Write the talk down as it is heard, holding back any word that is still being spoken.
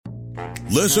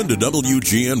Listen to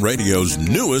WGN Radio's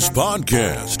newest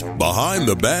podcast, Behind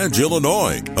the Badge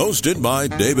Illinois, hosted by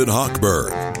David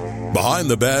Hochberg. Behind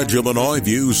the Badge Illinois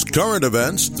views current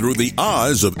events through the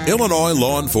eyes of Illinois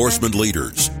law enforcement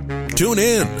leaders. Tune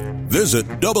in.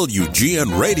 Visit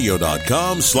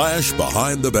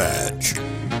WGNRadio.com/Behind the Badge.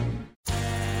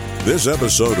 This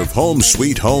episode of Home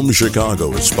Sweet Home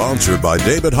Chicago is sponsored by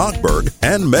David Hochberg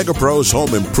and MegaPro's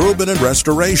Home Improvement and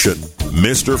Restoration,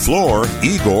 Mr. Floor,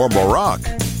 Igor Morak,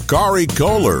 Kari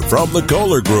Kohler from the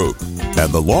Kohler Group,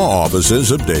 and the law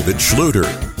offices of David Schluter.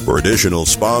 For additional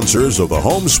sponsors of the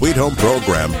Home Sweet Home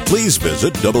program, please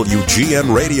visit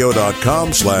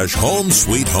WGNRadio.com/Home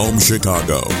Sweet Home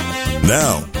Chicago.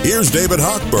 Now, here's David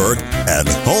Hochberg and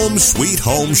Home Sweet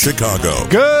Home Chicago.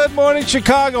 Good morning,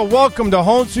 Chicago. Welcome to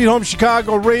Home Sweet Home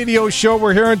Chicago radio show.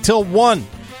 We're here until 1.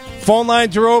 Phone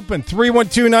lines are open.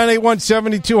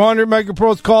 312-981-7200.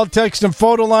 MegaPro's call, text, and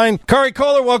photo line. Kari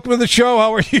Kohler, welcome to the show.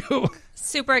 How are you?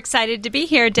 Super excited to be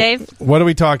here, Dave. What are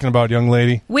we talking about, young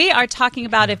lady? We are talking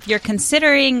about if you're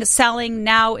considering selling,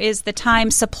 now is the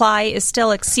time. Supply is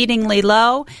still exceedingly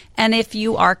low. And if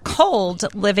you are cold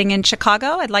living in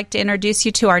Chicago, I'd like to introduce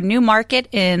you to our new market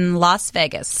in Las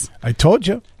Vegas. I told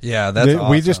you. Yeah, that's awesome.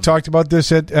 We just talked about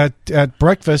this at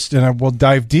breakfast, and we'll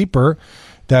dive deeper.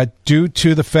 That due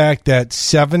to the fact that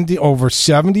over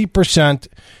 70%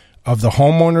 of the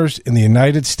homeowners in the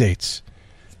United States,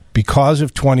 because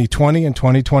of 2020 and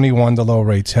 2021, the low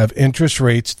rates, have interest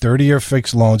rates, 30-year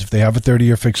fixed loans, if they have a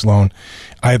 30-year fixed loan,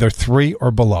 either 3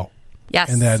 or below. Yes.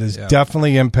 And that is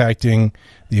definitely impacting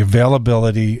the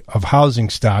availability of housing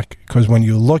stock, because when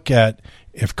you look at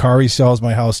if Kari sells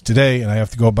my house today and I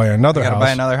have to go buy another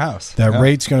house, that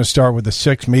rate's going to start with a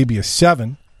 6, maybe a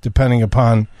 7, depending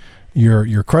upon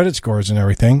your credit scores and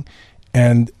everything.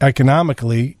 And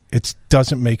economically, it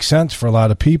doesn't make sense for a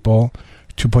lot of people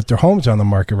to put their homes on the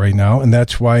market right now, and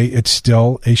that's why it's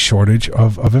still a shortage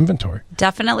of inventory.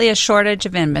 Definitely a shortage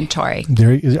of inventory.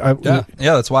 Yeah,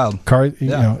 that's wild. Kari,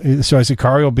 so I said,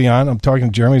 Kari will be on. I'm talking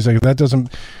to Jeremy. He's like, that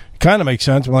doesn't kind of make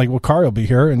sense. I'm like, well, Kari will be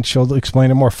here, and she'll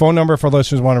explain it more. Phone number for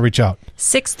listeners who want to reach out.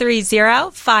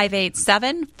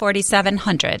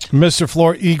 630-587-4700. Mr.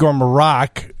 Floor, Igor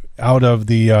Morak, out of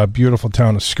the beautiful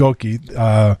town of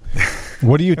Skokie.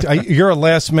 What do you? You're a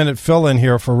last-minute fill-in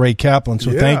here for Ray Kaplan,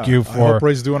 so thank you for. I hope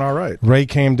Ray's doing all right. Ray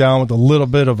came down with a little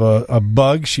bit of a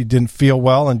bug. She didn't feel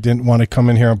well and didn't want to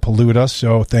come in here and pollute us.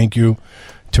 So thank you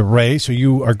to Ray. So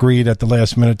you agreed at the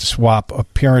last minute to swap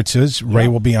appearances. Ray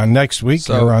will be on next week.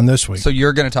 You're on this week. So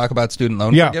you're going to talk about student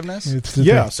loan forgiveness? So that's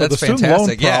the student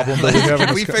loan problem that we have.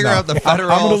 Can we figure out the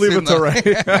federal? I'm going to leave it to Ray.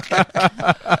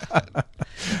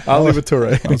 I'll leave it to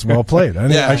Ray. That's well played.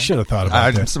 I should have thought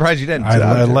about that. I'm surprised you didn't.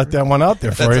 I let that one out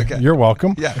there for you. Okay. You're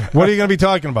welcome. Yeah. What are you going to be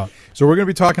talking about? So we're going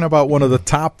to be talking about one of the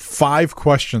top 5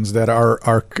 questions that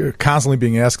are constantly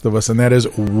being asked of us, and that is,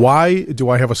 why do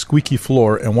I have a squeaky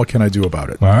floor, and what can I do about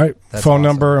it? All right. That's Phone awesome.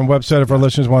 number and website if our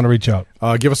listeners want to reach out.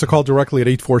 Give us a call directly at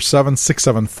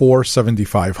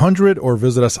 847-674-7500 or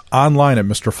visit us online at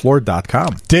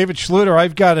MrFloor.com. David Schluter,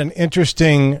 I've got an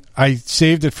interesting, I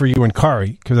saved it for you and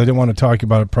Kari because I didn't want to talk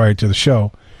about it prior to the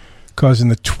show, because in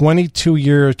the 22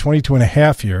 and a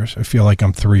half years, I feel like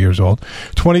I'm 3 years old,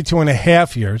 22 and a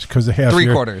half years, because the half 3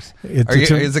 year, quarters.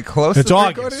 Is it close it's to 3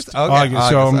 August. quarters? Okay, August.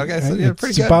 So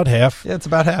pretty it's good. about half. Yeah, it's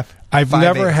about half. I've 5/8.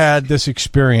 never had this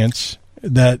experience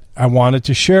that I wanted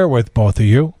to share with both of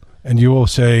you, and you will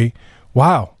say,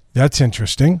 wow, that's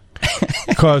interesting,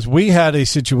 because we had a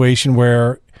situation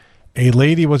where a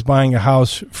lady was buying a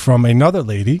house from another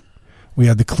lady. We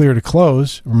had the clear to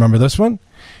close. Remember this one?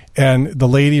 And the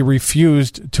lady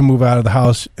refused to move out of the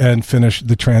house and finish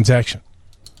the transaction.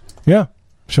 Yeah.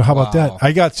 So how about that?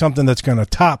 I got something that's going to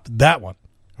top that one.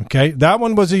 Okay, that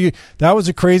was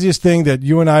the craziest thing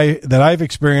that I've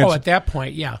experienced. Oh, at that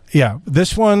point, yeah. Yeah,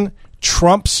 this one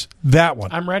trumps that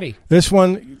one. I'm ready. This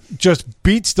one just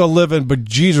beats the living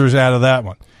bejesus out of that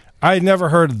one. I had never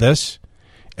heard of this,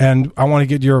 and I want to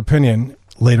get your opinion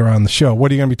later on in the show.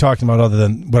 What are you going to be talking about other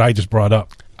than what I just brought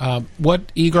up?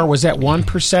 What, Igor, was that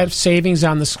 1% savings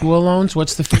on the school loans?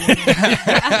 What's the fee?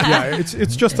 Yeah,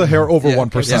 it's just a hair over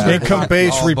 1%. Yeah.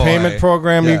 Income-based repayment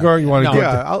program, Yeah. Igor? You want to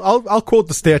I'll quote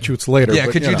the statutes later. Yeah,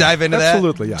 could you dive into that?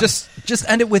 Absolutely, yeah. Just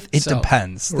end it with, it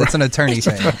depends. That's an attorney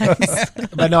thing.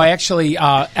 But no, actually,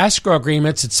 escrow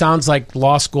agreements, it sounds like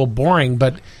law school boring,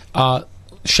 but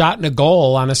shot in a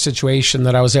goal on a situation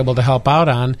that I was able to help out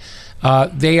on.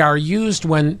 They are used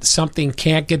when something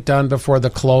can't get done before the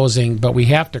closing, but we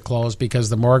have to close because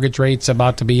the mortgage rate's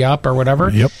about to be up or whatever.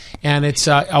 Yep. And it's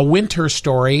a winter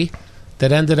story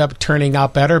that ended up turning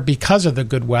out better because of the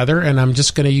good weather, and I'm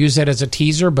just going to use that as a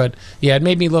teaser. But yeah, it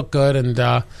made me look good, and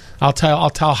I'll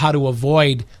tell how to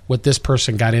avoid what this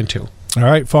person got into. All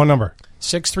right, phone number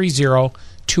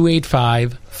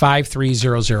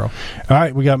 630-285-5300. All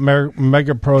right, we got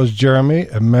Mega Pros Jeremy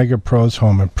at Mega Pros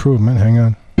Home Improvement. Hang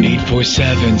on.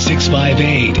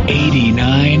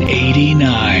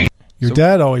 847-658-8989. Your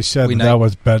dad always said that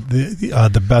was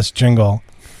the best jingle.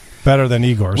 Better than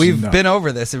Igor's. We've been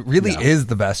over this. It really is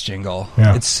the best jingle.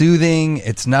 Yeah. It's soothing.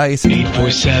 It's nice.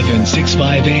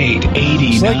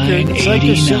 847-658-8989. It's like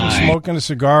you're sitting smoking a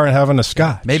cigar and having a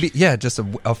scotch. Maybe, just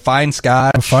a fine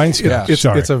scotch. A fine scotch.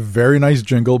 It's a very nice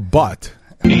jingle, but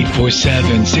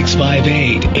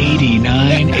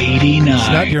 847-658-8989. It's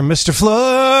not your Mr. Floor.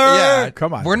 Yeah,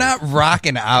 come on. We're not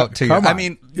rocking out to you. Come on. I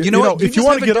mean, you know what? If you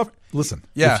want to get up, listen.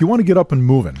 Yeah. If you want to get up and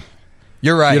moving,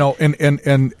 you're right. And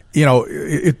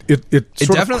it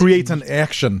sort of creates an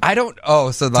action. I don't.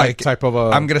 Oh, so like type of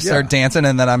I'm going to start dancing,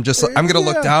 and then I'm going to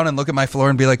look down and look at my floor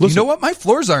and be like, you know what? My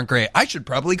floors aren't great. I should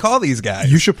probably call these guys.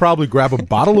 You should probably grab a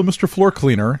bottle of Mr. Floor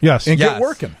Cleaner. Yes. And get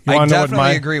working. I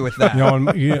definitely agree with that.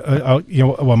 You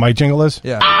know what my jingle is?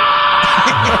 Yeah.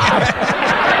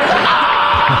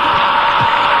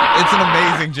 It's an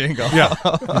amazing jingle. Yeah.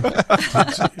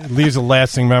 It leaves a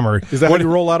lasting memory. Is that when you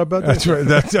roll out of bed? That's right.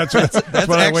 That's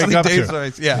what I wake up Dave's to.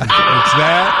 voice. Yeah. It's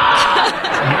that.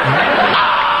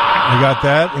 You got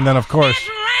that, and then of course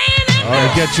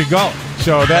it gets you going.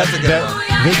 So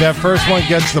that first one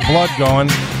gets the blood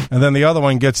going, and then the other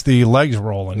one gets the legs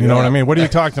rolling. You know what I mean? What are you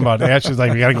talking about? Ash is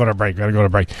like, we got to go to break.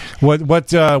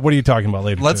 What are you talking about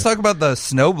later? Let's talk about the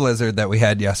snow blizzard that we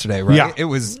had yesterday, right? Yeah. It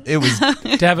was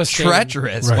Devastating.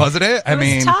 treacherous, Right. wasn't it? I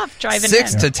mean, tough driving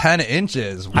 6 in. to 10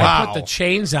 inches. Wow. I put the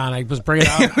chains on. I was bringing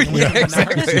out. Yeah,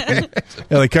 exactly.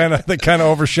 Yeah, they kind of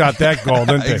overshot that goal,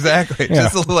 didn't they? Exactly. Yeah.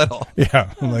 Just a little.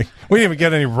 Yeah, I'm like, we didn't even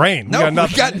get any rain. No, we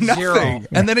got nothing. Zero.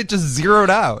 And then it just zeroed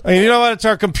out. I mean, you know what? It's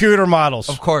our computer models.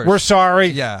 Of course. We're sorry.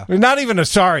 Yeah. We're not even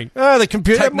sorry. The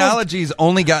computer Technology's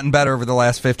only gotten better over the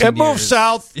last 15 It years. moved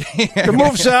south. It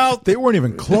moved south. They weren't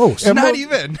even close. Not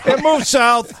even. It moved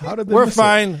south. How did they We're miss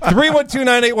fine.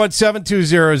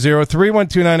 312-981-7200.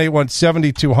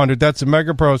 312-981-7200. That's the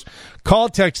Mega Pros call,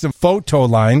 text, and photo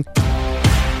line.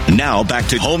 Now back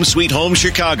to Home Sweet Home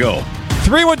Chicago.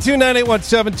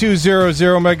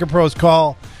 312-981-7200. Mega Pros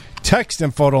call, text,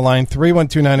 and photo line.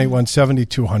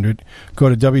 312-981-7200. Go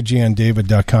to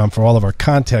WGNDavid.com for all of our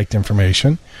contact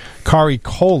information. Kari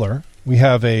Kohler, we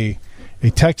have a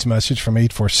text message from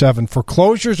 847.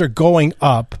 Foreclosures are going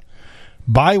up.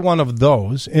 Buy one of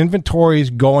those. Inventory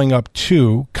is going up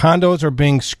too. Condos are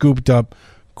being scooped up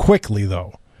quickly,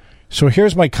 though. So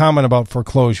here's my comment about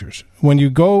foreclosures. When you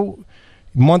go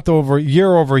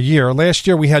year over year, last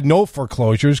year we had no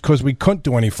foreclosures because we couldn't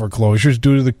do any foreclosures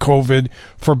due to the COVID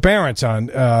forbearance on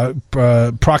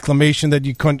proclamation that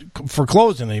you couldn't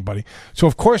foreclose on anybody. So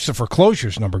of course the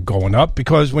foreclosures number going up,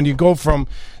 because when you go from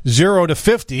 0 to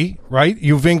 50, right,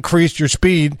 you've increased your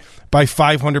speed by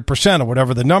 500% or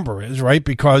whatever the number is, right,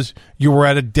 because you were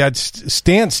at a dead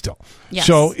standstill. Yes.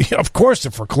 So, of course,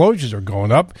 the foreclosures are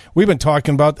going up. We've been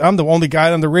talking about, I'm the only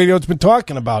guy on the radio that's been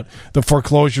talking about the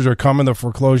foreclosures are coming,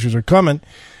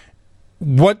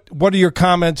 What are your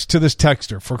comments to this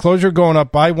texter? Foreclosure going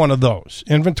up, buy one of those.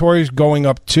 Inventory is going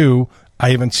up too. I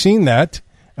haven't seen that.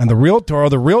 And the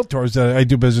realtors that I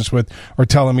do business with are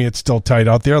telling me it's still tight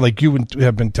out there, like you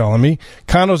have been telling me.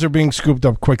 Condos are being scooped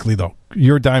up quickly, though.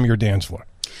 Your dime, your dance floor.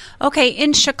 Okay,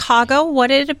 in Chicago,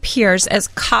 what it appears as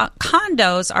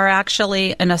condos are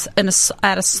actually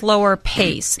at a slower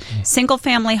pace.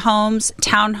 Single-family homes,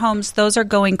 townhomes, those are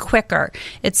going quicker.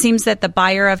 It seems that the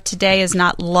buyer of today is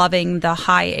not loving the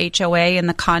high HOA in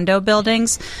the condo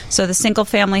buildings. So the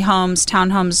single-family homes,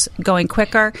 townhomes going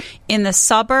quicker. In the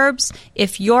suburbs,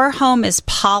 if your home is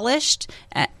polished,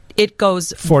 it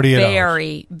goes 48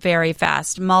 very, very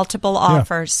fast. Multiple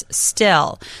offers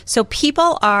still. So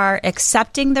people are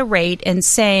accepting the rate and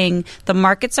saying the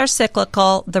markets are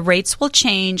cyclical. The rates will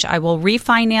change. I will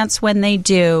refinance when they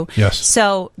do. Yes.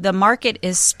 So the market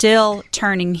is still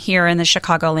turning here in the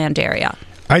Chicagoland area.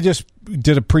 I just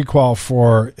did a pre-qual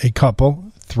for a couple,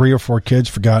 3 or 4 kids.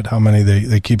 Forgot how many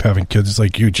they keep having kids. It's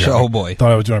like you, Jerry. Oh, boy.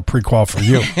 Thought I was doing a pre-qual for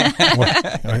you.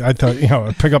 I thought,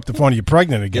 I'd pick up the phone, you're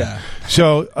pregnant again. Yeah.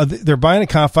 So they're buying a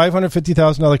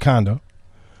 $550,000 condo.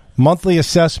 Monthly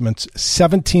assessments,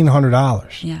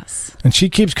 $1,700. Yes. And she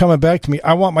keeps coming back to me,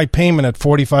 I want my payment at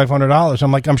 $4,500.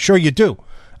 I'm like, I'm sure you do.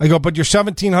 I go, but your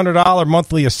 $1,700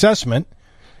 monthly assessment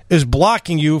is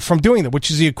blocking you from doing that,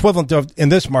 which is the equivalent of, in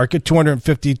this market,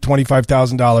 $250,000,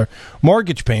 $25,000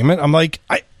 mortgage payment. I'm like,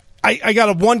 I got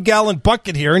a 1-gallon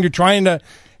bucket here, and you're trying to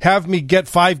have me get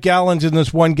 5 gallons in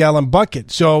this 1 gallon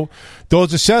bucket. So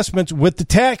those assessments with the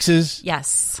taxes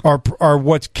Yes. are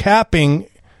what's capping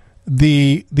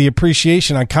the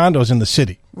appreciation on condos in the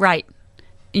city. Right.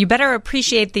 You better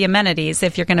appreciate the amenities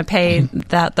if you're going to pay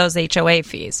those HOA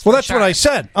fees. Well, for that's sure. what I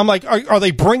said. I'm like, are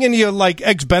they bringing you like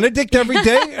Eggs Benedict every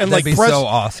day? And That'd be so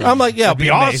awesome. I'm like, yeah, it'd That'd be be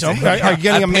awesome. amazing. Are you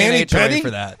getting I'd a pay an mani HOA pedi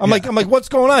for that. I'm like, what's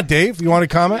going on, Dave? You want to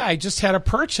comment? Yeah, I just had a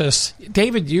purchase.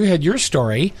 David, you had your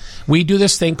story. We do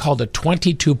this thing called a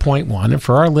 22.1. And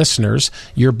for our listeners,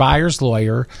 your buyer's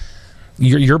lawyer,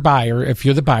 your buyer, if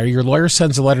you're the buyer, your lawyer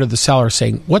sends a letter to the seller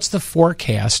saying, what's the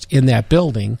forecast in that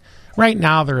building? Right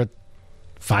now, they're at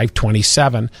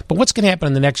 527. But what's going to happen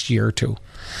in the next year or two?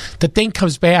 The thing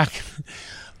comes back.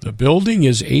 The building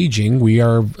is aging. We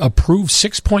are approved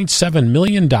 $6.7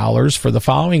 million for the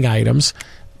following items.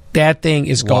 That thing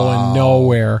is going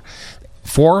nowhere.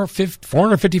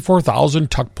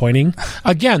 454,000 tuck pointing.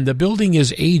 Again, the building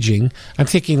is aging. I'm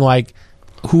thinking like,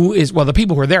 the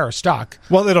people who are there are stuck.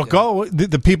 Well, it'll go.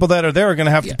 The people that are there are going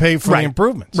to have to pay for the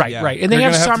improvements. Right. And They're they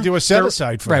going to have some to do a set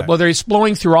aside for right. that. Well, they're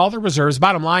blowing through all the reserves.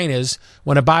 Bottom line is,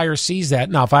 when a buyer sees that,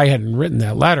 now if I hadn't written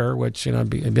that letter, which I'd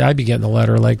be getting the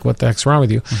letter like, what the heck's wrong with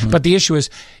you? Mm-hmm. But the issue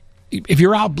is, if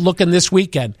you're out looking this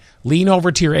weekend, lean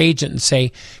over to your agent and say,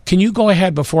 can you go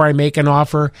ahead before I make an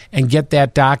offer and get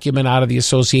that document out of the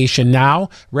association now,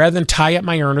 rather than tie up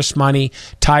my earnest money,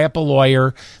 tie up a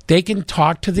lawyer? They can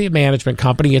talk to the management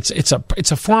company. It's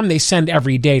a form they send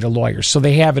every day to lawyers, so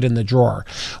they have it in the drawer.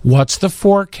 What's the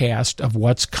forecast of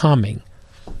what's coming?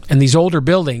 And these older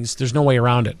buildings, there's no way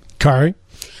around it. Kari?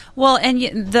 Well,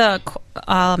 and the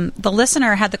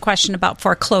listener had the question about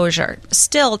foreclosure.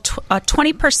 Still,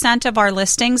 20% of our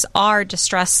listings are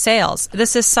distressed sales.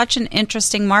 This is such an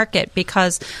interesting market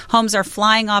because homes are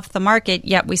flying off the market,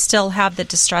 yet we still have the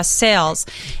distressed sales,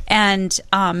 and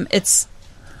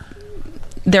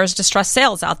there's distressed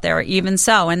sales out there, even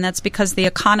so, and that's because the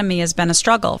economy has been a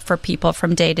struggle for people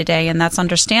from day to day, and that's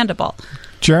understandable.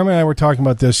 Jeremy and I were talking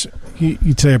about this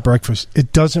today at breakfast.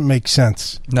 It doesn't make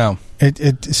sense. No.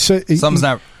 Something's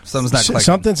not clicking.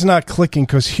 Something's not clicking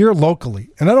because here locally,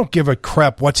 and I don't give a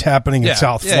crap what's happening in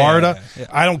South Florida. Yeah.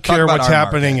 I don't care what's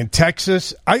happening in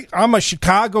Texas. I'm a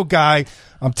Chicago guy.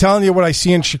 I'm telling you what I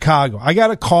see in Chicago. I got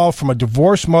a call from a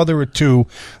divorced mother of 2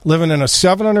 living in a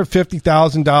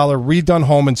 $750,000 redone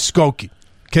home in Skokie.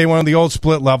 Okay, one of the old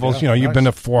split levels. Yeah, you've been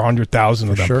to 400,000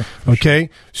 of them. Sure. Okay,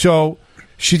 so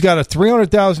she's got a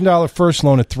 $300,000 first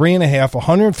loan at 3.5,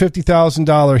 $150,000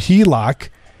 HELOC.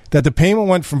 That the payment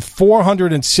went from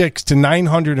 $406 to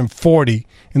 $940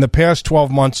 in the past 12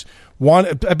 months.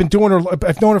 I've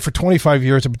known her for 25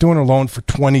 years. I've been doing her loan for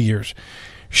 20 years.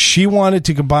 She wanted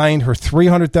to combine her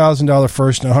 $300,000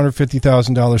 first and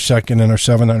 $150,000 second in her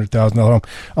 $700,000 home.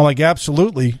 I'm like,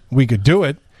 absolutely, we could do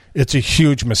it. It's a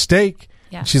huge mistake.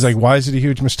 Yes. She's like, why is it a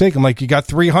huge mistake? I'm like, you got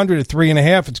 300 at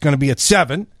 3.5. It's going to be at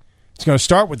 7. It's going to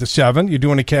start with the 7. You're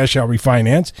doing a cash out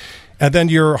refinance, and then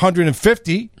your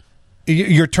 150.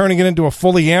 You're turning it into a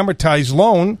fully amortized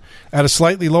loan at a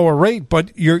slightly lower rate,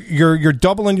 but you're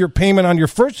doubling your payment on your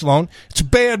first loan. It's a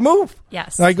bad move.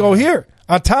 Yes. And I go here.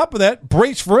 On top of that,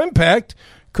 brace for impact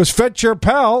because Fed Chair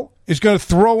Powell is going to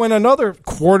throw in another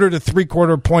 1/4 to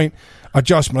 3/4 point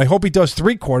adjustment. I hope he does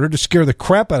 3/4 to scare the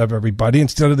crap out of everybody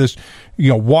instead of this,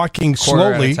 walking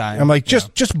slowly. I'm like,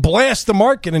 just blast the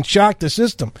market and shock the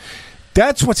system.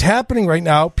 That's what's happening right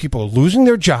now. People are losing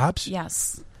their jobs.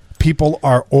 Yes. People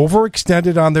are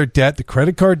overextended on their debt. The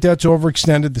credit card debt's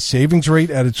overextended. The savings rate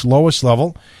at its lowest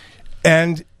level.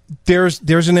 And there's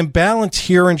an imbalance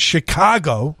here in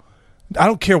Chicago. I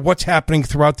don't care what's happening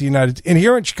throughout the United States. And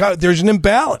here in Chicago, there's an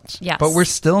imbalance. Yes. But we're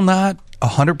still not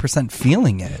 100%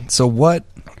 feeling it. So what?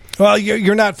 Well,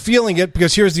 you're not feeling it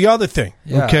because here's the other thing,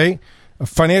 okay? A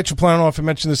financial planner, I don't know if I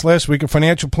mentioned this last week, a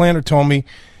financial planner told me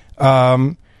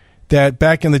that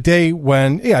back in the day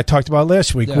when, I talked about it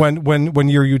last week, when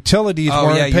your utilities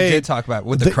weren't paid. You did talk about it.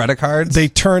 With the credit cards? They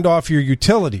turned off your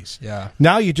utilities. Yeah.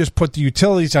 Now you just put the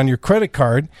utilities on your credit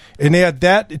card and add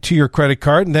that to your credit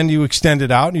card, and then you extend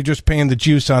it out and you're just paying the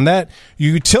juice on that.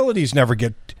 Your utilities never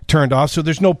get turned off, so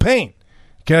there's no pain.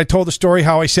 Okay, I told the story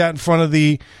how I sat in front of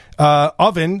the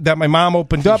oven that my mom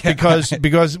opened up because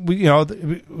we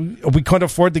couldn't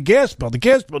afford the gas bill. The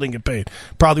gas bill didn't get paid.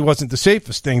 Probably wasn't the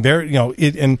safest thing there.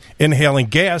 Inhaling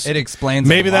gas. It explains.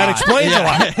 Maybe that explains a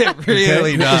lot. It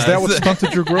really does. Is that what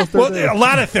stunted your growth? Well, a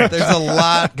lot of things. There's a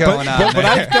lot going on. But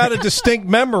I've got a distinct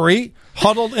memory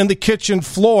huddled in the kitchen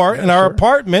floor in our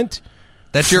apartment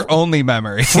That's your only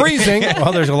memory. Freezing.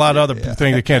 Well, there's a lot of other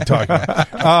things I can't talk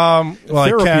about. Well, I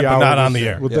Therapy can, but hour not on with- the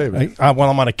air. with David. Well,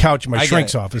 I'm on a couch in my I get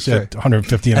shrink's it. office Sure. at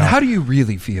 150 an And hour. how do you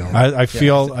really feel? I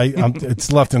feel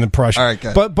it's left an impression. All right,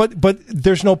 good. But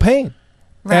there's no pain.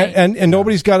 Right. And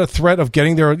nobody's got a threat of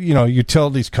getting their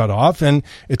utilities cut off, and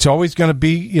it's always going to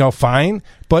be fine.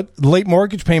 But late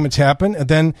mortgage payments happen, and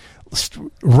then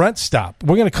rent stop.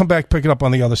 We're going to come back, pick it up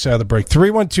on the other side of the break.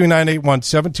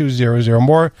 312-981-7200.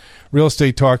 More real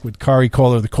estate talk with Kari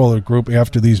Kohler, the Kohler Group,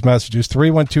 after these messages.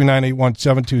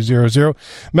 312-981-7200.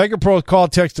 Mega Pro call,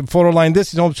 text, and photo line.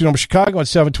 This is Home Sweet Home Chicago on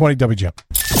 720 WGM.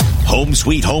 Home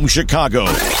Sweet Home Chicago.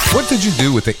 What did you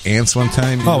do with the ants one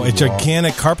time? Oh, a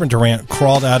gigantic carpenter ant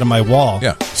crawled out of my wall.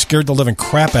 Yeah. Scared the living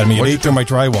crap out of me. It What'd ate you through my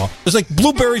drywall. There's like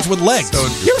blueberries with legs. So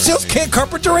You ever see those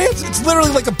carpenter ants? It's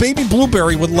literally like a baby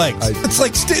blueberry with legs. It's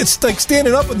like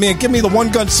standing up with me and giving me the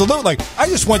one gun salute. Like, I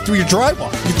just went through your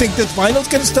drywall. You think this vinyl's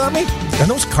going to stop me?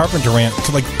 And those carpenter ants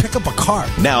could like pick up a car.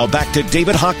 Now back to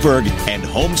David Hochberg and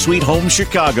Home Sweet Home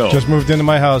Chicago. Just moved into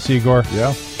my house, Igor.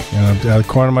 Yeah. And I'm out of the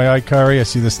corner of my eye, Kari, I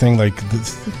see this thing like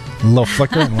this little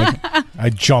flicker. And like, I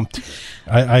jumped.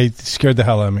 I scared the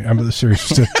hell out of me. I'm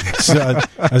serious.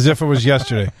 As if it was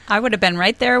yesterday. I would have been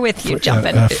right there with you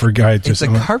jumping. I forgot. It's a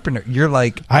carpenter. You're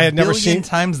like I had a never billion seen-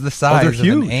 times the size of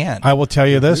huge. an ant. I will tell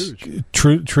you this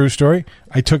true story.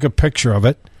 I took a picture of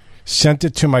it, sent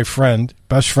it to my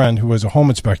best friend, who was a home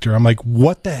inspector. I'm like,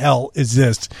 what the hell is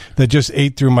this that just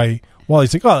ate through my wall?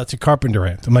 He's like, oh, that's a carpenter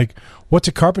ant. I'm like, what's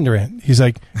a carpenter ant? He's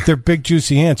like, they're big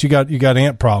juicy ants. You got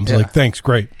ant problems. I'm like, thanks,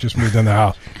 great. Just moved in the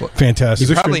house. Fantastic. Is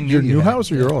this probably your knew you new had-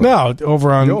 house or your old? No,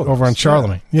 over on Yours.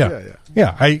 Charlemagne. Yeah.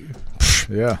 Yeah.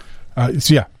 Yeah.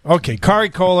 Yeah. Okay. Kari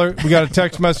Kohler, we got a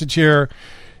text message here.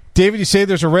 David, you say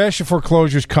there's a rash of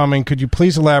foreclosures coming. Could you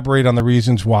please elaborate on the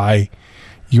reasons why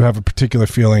you have a particular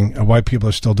feeling of why people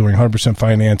are still doing 100%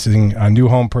 financing on new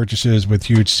home purchases with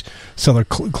huge seller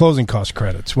closing cost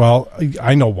credits? Well,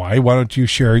 I know why. Why don't you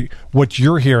share what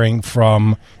you're hearing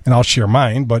from, and I'll share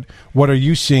mine, but what are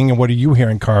you seeing and what are you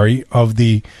hearing, Kari, of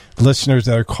the listeners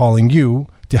that are calling you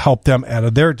to help them out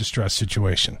of their distressed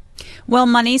situation? Well,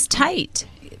 money's tight.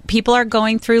 People are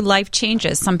going through life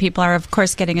changes. Some people are, of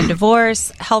course, getting a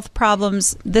divorce, health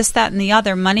problems, this, that, and the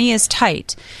other. Money is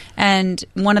tight. And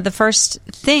one of the first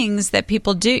things that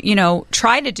people do,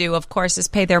 try to do, of course, is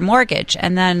pay their mortgage.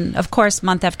 And then, of course,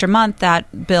 month after month,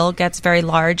 that bill gets very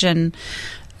large and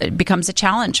it becomes a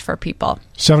challenge for people.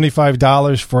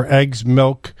 $75 for eggs,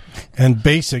 milk, and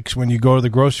basics when you go to the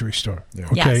grocery store.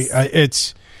 Okay, Yes.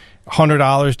 It's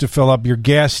 $100 to fill up your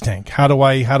gas tank. How do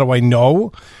I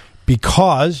know?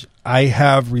 Because I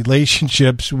have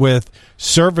relationships with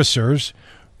servicers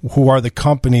who are the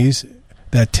companies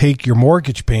that take your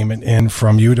mortgage payment in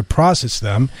from you to process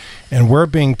them, and we're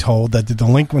being told that the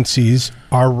delinquencies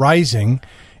are rising,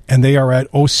 and they are at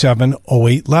 07,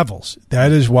 08 levels.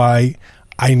 That is why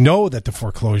I know that the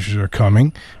foreclosures are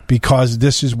coming, because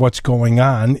this is what's going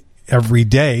on every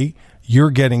day.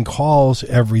 You're getting calls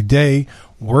every day.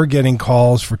 We're getting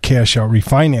calls for cash out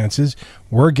refinances.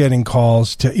 We're getting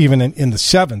calls to even in the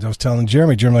sevens. I was telling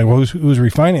Jeremy, like, well, who's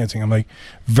refinancing? I'm like,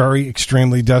 very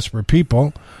extremely desperate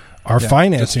people are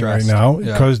financing right distressed. now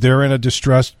Yeah. because they're in a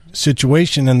distressed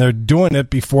situation, and they're doing it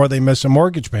before they miss a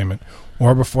mortgage payment,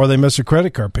 or before they miss a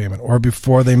credit card payment, or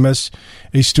before they miss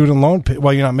a student loan payment.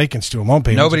 Well, you're not making student loan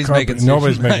payments. Nobody's making.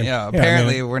 Nobody's making. Yeah,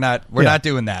 apparently we're not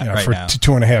doing that right for now.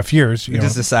 2.5 years. We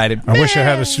just decided. I wish I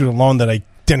had a student loan that I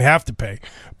didn't have to pay.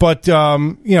 But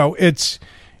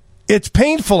it's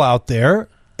painful out there,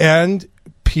 and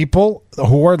people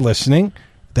who are listening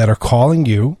that are calling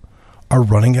you are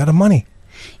running out of money.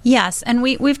 Yes, and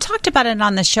we've talked about it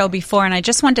on the show before, and I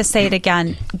just want to say it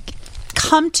again.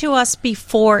 Come to us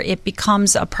before it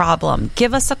becomes a problem.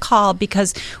 Give us a call,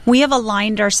 because we have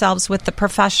aligned ourselves with the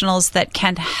professionals that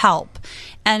can help.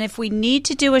 And if we need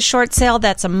to do a short sale,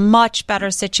 that's a much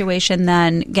better situation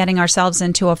than getting ourselves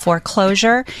into a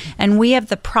foreclosure. And we have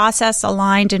the process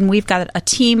aligned, and we've got a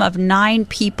team of 9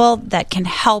 people that can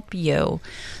help you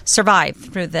survive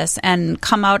through this and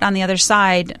come out on the other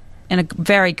side in a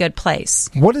very good place.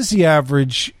 What is the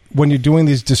average when you're doing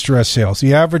these distress sales?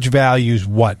 The average value is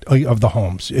what of the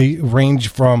homes? It range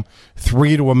from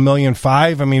 $3 to $1.5 million.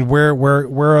 I mean,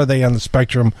 where are they on the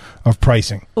spectrum of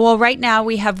pricing? Well, right now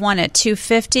we have one at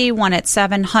 $250, one at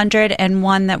 $700, and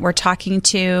one that we're talking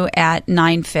to at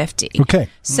 $950. Okay,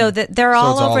 so that they're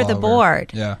all it's over the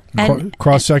board. Yeah. And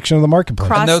cross section of the marketplace.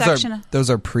 Cross- And those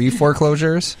are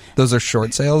pre-foreclosures? Those are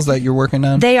short sales that you're working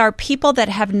on? they are people that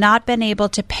have not been able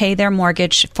to pay their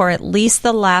mortgage for at least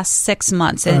the last 6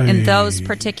 months in those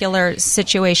particular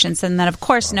situations. And then, of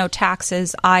course, no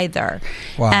taxes either.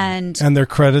 Wow. And And their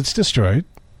credit's destroyed.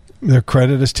 Their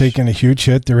credit has taken a huge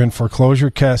hit. They're in foreclosure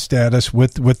cash status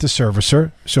with the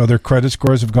servicer. So their credit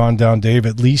scores have gone down, Dave,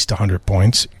 at least 100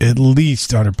 points. At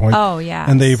least 100 points. Oh, yeah.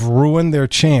 And they've ruined their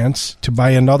chance to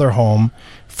buy another home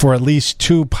for at least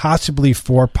 2, possibly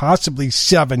 4, possibly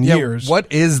 7 years.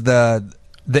 What is the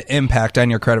impact on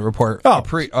your credit report?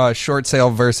 A short sale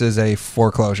versus a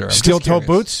foreclosure. Steel-toe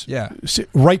boots? Yeah.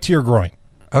 Right to your groin.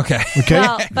 Okay.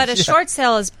 Well, but a short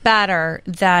sale is better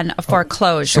than a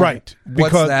foreclosure. Right.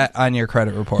 What's that on your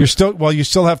credit report? You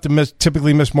still have to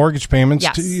typically miss mortgage payments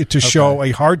to show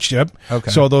a hardship.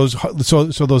 Okay. So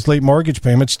those late mortgage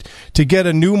payments to get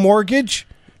a new mortgage,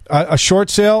 a short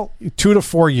sale, 2 to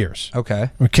 4 years.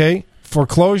 Okay.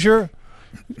 Foreclosure,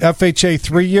 FHA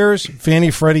 3 years, Fannie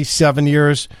Freddie 7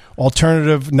 years,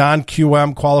 alternative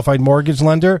non-QM qualified mortgage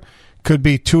lender could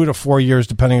be 2 to 4 years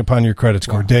depending upon your credit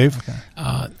score. Wow. Dave? Okay.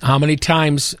 How many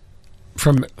times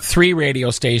from 3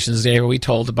 radio stations, Dave, we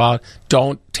told about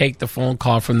don't take the phone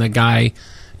call from the guy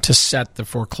to set the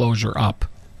foreclosure up?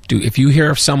 If you hear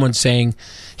of someone saying,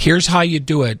 here's how you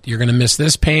do it, you're going to miss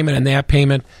this payment and that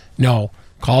payment, no.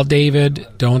 Call David.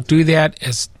 Don't do that.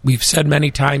 As we've said many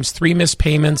times, 3 missed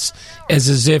payments is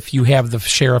as if you have the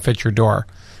sheriff at your door.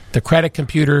 The credit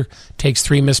computer takes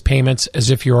 3 missed payments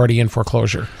as if you're already in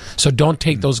foreclosure. So don't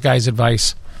take those guys'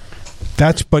 advice.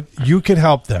 But you could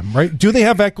help them, right? Do they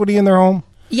have equity in their home?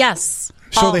 Yes.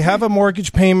 So they have a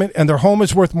mortgage payment, and their home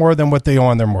is worth more than what they owe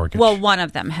on their mortgage. Well, one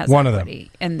of them has equity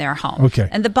in their home. Okay.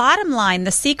 And the bottom line,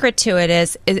 the secret to it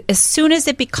is as soon as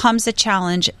it becomes a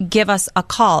challenge, give us a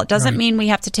call. It doesn't mean we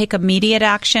have to take immediate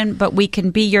action, but we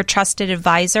can be your trusted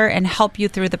advisor and help you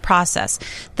through the process.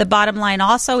 The bottom line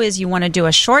also is you want to do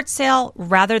a short sale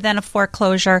rather than a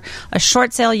foreclosure. A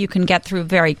short sale you can get through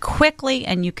very quickly,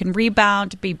 and you can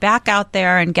rebound, be back out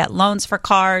there, and get loans for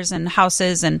cars and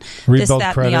houses and rebuild this,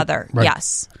 that, credit. and the other. Right. Yes.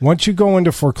 Once you go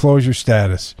into foreclosure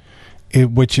status,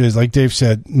 which is, like Dave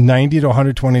said, 90 to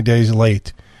 120 days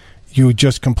late, you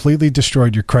just completely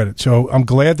destroyed your credit. So I'm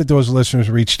glad that those listeners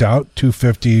reached out,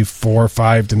 250, 4,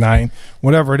 5 to 9,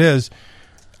 whatever it is.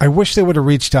 I wish they would have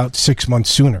reached out 6 months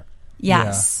sooner.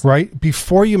 Yes. Yeah. Right?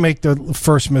 Before you make the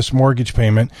first missed mortgage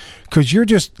payment, because you're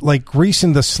just like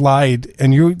greasing the slide,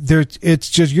 and you're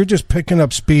just picking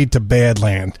up speed to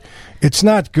Badland. It's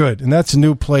not good, and that's a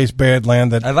new place,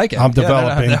 Badland, that I like it. I'm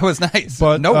developing. That was nice.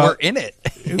 But we're in it.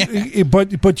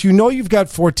 but you know you've got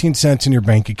 14 cents in your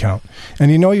bank account, and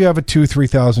you know you have a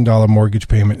 $2,000-$3,000 mortgage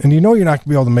payment, and you know you're not going to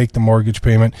be able to make the mortgage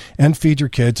payment and feed your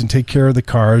kids and take care of the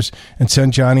cars and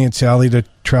send Johnny and Sally to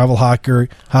travel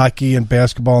hockey and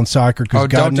basketball and soccer, because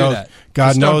God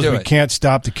knows we can't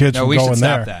stop the kids from going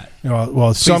there. That.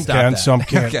 Well, some can, some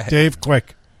can't. Okay. Dave,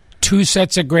 quick. 2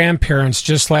 sets of grandparents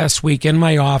just last week in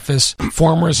my office,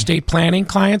 former estate planning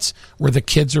clients, where the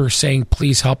kids are saying,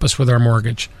 please help us with our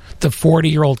mortgage. The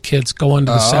 40-year-old kids going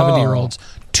to the 70-year-olds.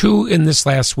 2 in this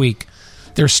last week.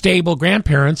 They're stable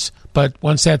grandparents, but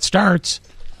once that starts,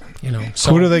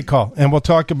 So. Who do they call? And we'll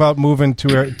talk about moving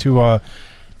to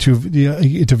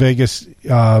Vegas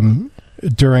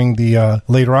during the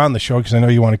later on in the show, because I know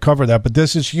you want to cover that. But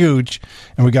this is huge,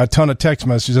 and we got a ton of text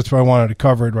messages. That's why I wanted to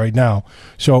cover it right now.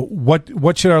 So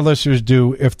what should our listeners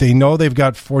do if they know they've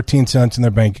got 14 cents in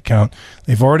their bank account,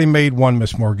 they've already made 1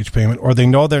 missed mortgage payment, or they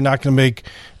know they're not going to make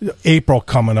April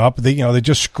coming up? They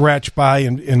just scratch by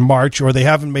in March, or they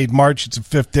haven't made March. It's the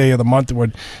 5th day of the month, or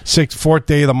 4th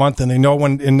day of the month, and they know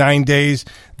when in 9 days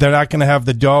they're not going to have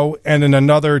the dough, and in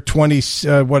another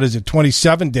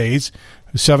 27 days.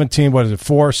 17,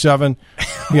 4, 7?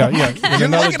 Yeah. You're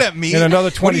looking at me. In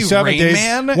another 27 days.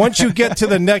 Man? Once you get to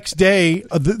the next day,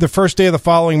 the first day of the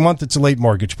following month, it's a late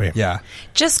mortgage payment. Yeah.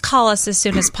 Just call us as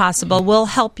soon as possible. We'll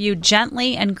help you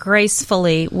gently and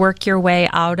gracefully work your way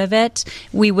out of it.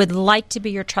 We would like to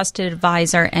be your trusted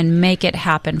advisor and make it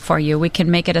happen for you. We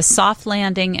can make it a soft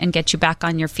landing and get you back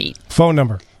on your feet. Phone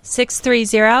number?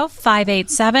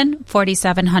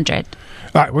 630-587-4700.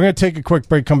 All right, we're going to take a quick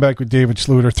break, come back with David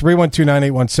Schluter,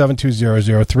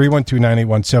 312-981-7200,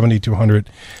 312-981-7200.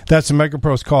 That's the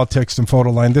MegaPros call, text, and photo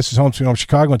line. This is Home Sweet Home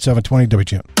Chicago at 720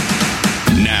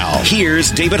 WGN. Now,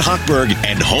 here's David Hochberg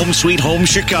and Home Sweet Home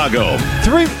Chicago.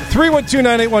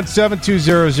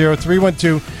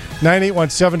 312-981-7200,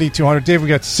 312-981-7200. Dave, we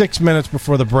got 6 minutes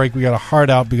before the break. We got a hard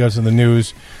out because of the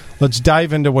news. Let's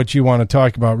dive into what you want to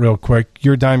talk about real quick.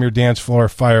 Your dime, your dance floor,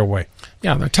 fire away.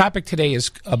 Yeah, the topic today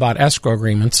is about escrow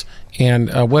agreements.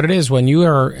 And what it is, when you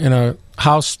are in a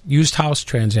used house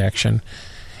transaction,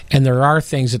 and there are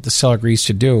things that the seller agrees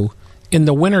to do, in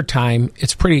the wintertime,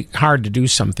 it's pretty hard to do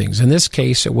some things. In this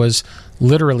case, it was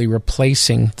literally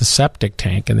replacing the septic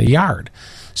tank in the yard.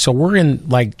 So we're in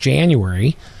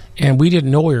January, and we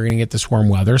didn't know we were going to get this warm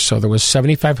weather, so there was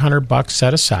 $7,500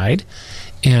 set aside,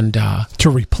 and to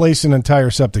replace an entire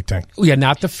septic tank. Yeah,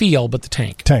 not the field, but the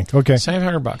tank. Tank, okay.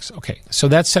 $700. Okay, so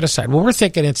that's set aside. Well, we're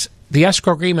thinking it's the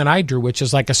escrow agreement I drew, which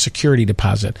is like a security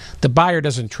deposit. The buyer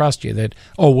doesn't trust you that,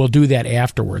 we'll do that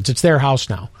afterwards. It's their house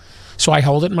now. So I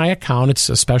hold it in my account. It's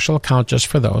a special account just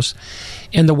for those.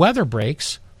 And the weather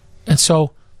breaks, and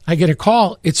so I get a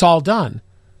call. It's all done.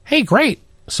 Hey, great.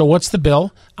 So what's the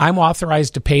bill? I'm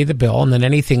authorized to pay the bill, and then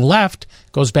anything left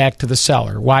goes back to the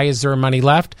seller. Why is there money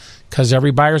left? Because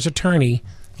every buyer's attorney,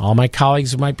 all my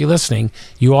colleagues who might be listening,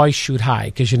 you always shoot high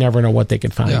because you never know what they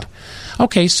could find. Yeah.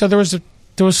 Okay, so there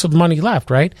was some money left,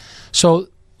 right? So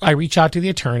I reach out to the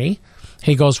attorney.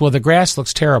 He goes, well, the grass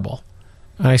looks terrible.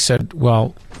 And I said,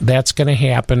 well, that's going to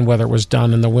happen whether it was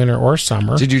done in the winter or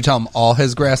summer. Did you tell him all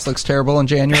his grass looks terrible in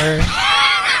January?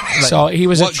 So he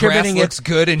was what attributing grass looks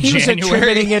good in he January? was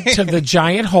attributing it to the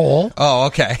giant hole. Oh,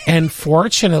 okay. And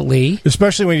fortunately,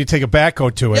 especially when you take a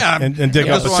backhoe to it and dig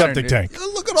up a septic tank.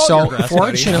 Look at all so your grass,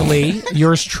 fortunately,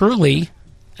 yours truly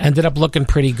ended up looking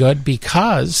pretty good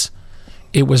because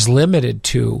it was limited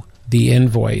to the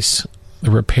invoice,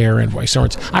 the repair invoice. In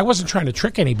other words, I wasn't trying to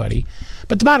trick anybody,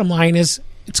 but the bottom line is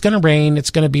it's going to rain. It's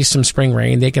going to be some spring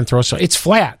rain. They can throw it's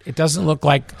flat. It doesn't look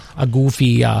like a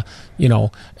goofy, a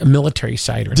military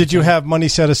site. Or Did you have money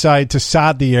set aside to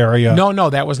sod the area?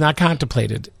 No, that was not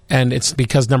contemplated. And it's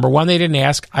because, number one, they didn't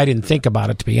ask. I didn't think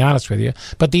about it, to be honest with you.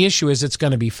 But the issue is it's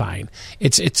going to be fine.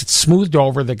 It's smoothed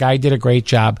over. The guy did a great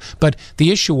job. But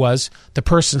the issue was the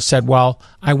person said, well,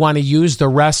 I want to use the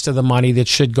rest of the money that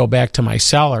should go back to my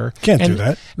seller. Can't do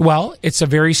that. Well, it's a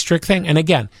very strict thing. And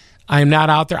again, I'm not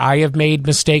out there. I have made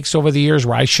mistakes over the years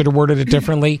where I should have worded it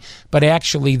differently, but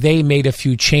actually they made a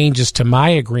few changes to my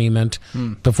agreement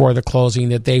before the closing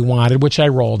that they wanted, which I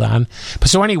rolled on.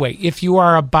 So anyway, if you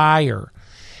are a buyer,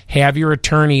 have your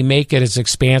attorney make it as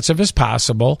expansive as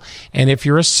possible, and if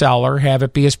you're a seller, have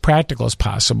it be as practical as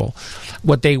possible.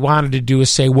 What they wanted to do is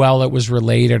say, well, it was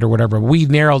related or whatever. We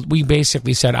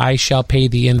basically said, I shall pay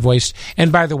the invoice.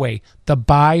 And by the way, the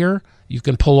buyer, you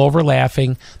can pull over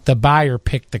laughing. The buyer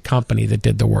picked the company that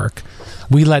did the work.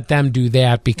 We let them do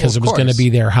that because it was going to be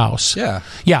their house. Yeah.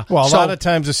 Well, a lot of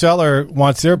times the seller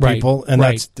wants their people, and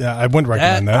that's I wouldn't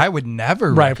recommend that. I would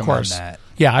never recommend that.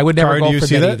 Yeah, I would never Kari, go for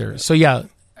that either. So yeah.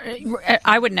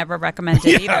 I would never recommend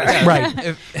it either.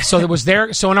 Right. So it was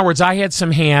there. So in other words, I had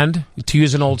some hand, to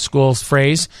use an old school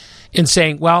phrase, in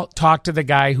saying, well, talk to the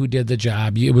guy who did the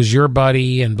job. It was your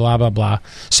buddy and blah, blah, blah.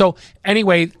 So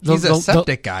anyway. He's a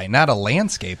septic guy, not a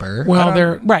landscaper.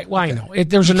 Well, right. Well, I know.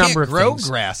 There's a number of things. Grow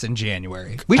grass in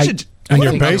January. We should... In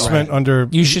your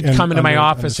basement you should come into my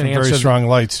office and answer very strong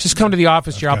lights. Just come to the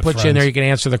office here. I'll put you in there. You can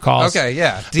answer the calls. Okay,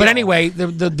 yeah. Deal. But anyway,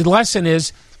 the lesson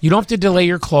is you don't have to delay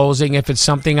your closing if it's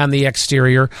something on the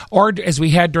exterior, or as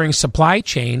we had during supply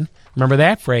chain. Remember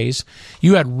that phrase?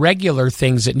 You had regular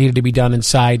things that needed to be done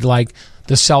inside, like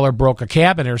the seller broke a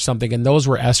cabinet or something, and those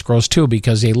were escrows too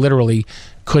because they literally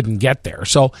couldn't get there.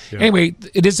 So anyway,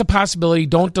 it is a possibility.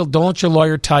 Don't let your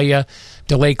lawyer tell you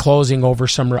delay closing over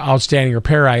some outstanding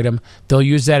repair item. They'll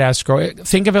use that escrow.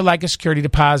 Think of it like a security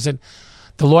deposit.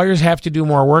 The lawyers have to do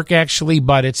more work, actually,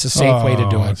 but it's a safe way to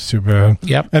do it. It's too bad.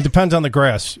 Yep. And it depends on the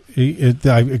grass. I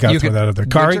got to throw that out there.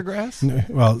 Kari? Winter grass?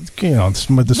 Well,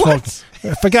 the smoke.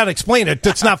 If I got to explain it,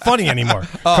 it's not funny anymore.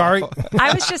 Kari?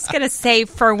 I was just going to say,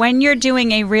 for when you're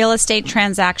doing a real estate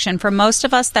transaction, for most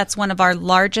of us, that's one of our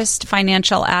largest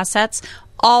financial assets.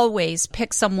 Always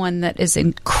pick someone that is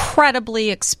incredibly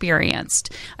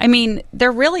experienced. I mean,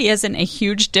 there really isn't a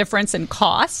huge difference in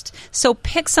cost. So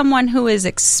pick someone who is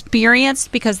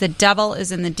experienced because the devil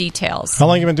is in the details. How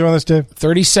long have you been doing this, Dave?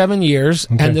 37 years.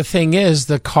 Okay. And the thing is,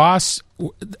 the costs,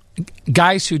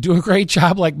 guys who do a great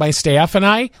job like my staff and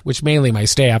I, which mainly my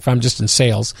staff, I'm just in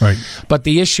sales. Right. But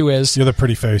the issue is... You're the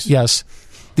pretty face. Yes.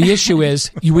 The issue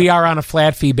is we are on a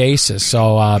flat fee basis.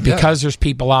 So because there's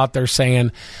people out there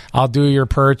saying, I'll do your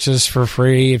purchase for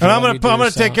free. And I'm going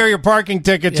to take care of your parking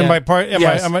tickets and my part. They'll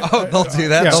do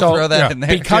that. They'll throw that in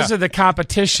there. Because of the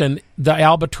competition, the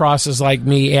albatrosses like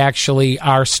me actually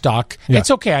are stuck. Yeah.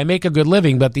 It's okay. I make a good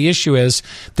living. But the issue is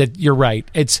that you're right.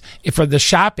 It's for the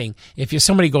shopping. If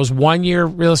somebody goes 1 year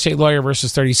real estate lawyer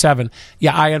versus 37,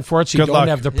 I unfortunately don't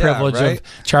have the privilege of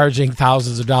charging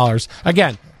thousands of dollars.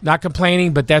 Again, not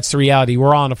complaining, but that's the reality.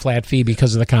 We're all on a flat fee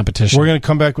because of the competition. We're going to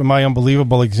come back with my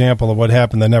unbelievable example of what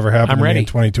happened that never happened to me in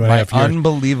 22 and a half years.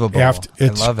 Unbelievable.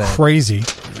 It's I love it. crazy.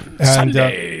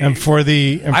 And for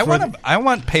the... I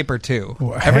want paper, too.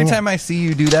 Every time I see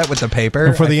you do that with the paper...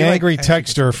 And for the angry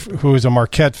texter who is a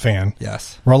Marquette fan,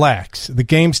 yes, relax. The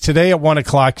game's today at 1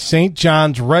 o'clock. St.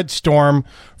 John's Red Storm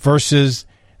versus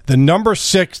the number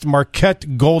 6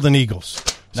 Marquette Golden Eagles.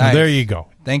 So Nice. there you go.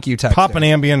 Thank you, Texas. Pop an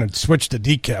Ambien and switch to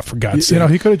decaf, for God's sake. You know,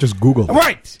 he could have just Googled it.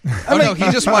 Right. No, he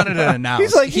just wanted to announce.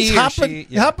 He's like, He he's or hopping,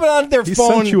 she- hopping on their He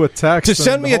phone sent you a text to and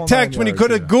send me the a whole text when he 9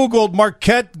 could have yards, Googled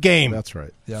Marquette game. That's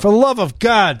right. For the love of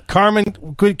God,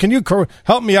 Carmen, can you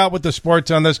help me out with the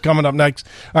sports on this coming up next?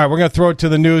 All right, we're going to throw it to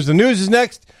the news. The news is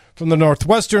next from the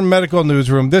Northwestern Medical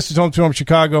Newsroom. This is Home Sweet Home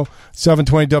Chicago,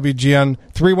 720 WGN,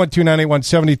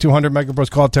 312-981-7200, Mega Bros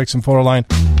call, text, and photo line.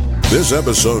 This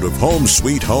episode of Home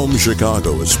Sweet Home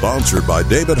Chicago is sponsored by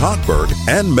David Hochberg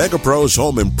and MegaPros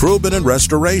Home Improvement and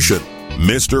Restoration,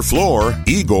 Mr. Floor,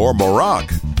 Igor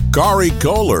Morak, Kari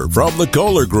Kohler from the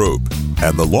Kohler Group,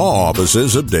 and the law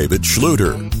offices of David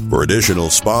Schluter. For additional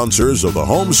sponsors of the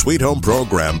Home Sweet Home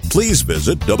program, please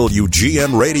visit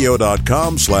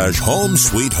WGNradio.com/Home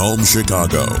Sweet Home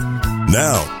Chicago.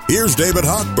 Now, here's David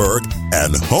Hochberg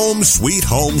and Home Sweet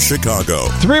Home Chicago.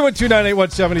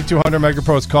 312-981-7200, Mega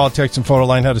Pros call, text, and photo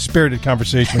line. Had a spirited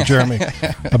conversation with Jeremy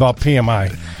about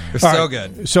PMI. It's All so right,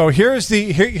 good. So here's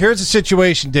the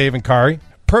situation, Dave and Kari.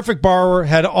 Perfect borrower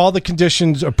had all the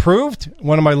conditions approved.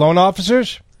 One of my loan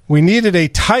officers. We needed a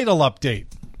title update.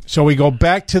 So we go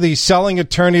back to the selling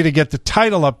attorney to get the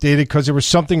title updated because there was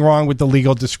something wrong with the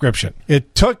legal description.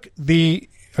 It took the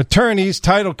attorney's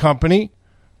title company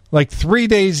like 3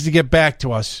 days to get back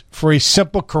to us for a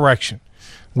simple correction.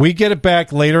 We get it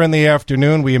back later in the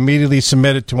afternoon. We immediately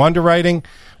submit it to underwriting.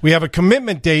 We have a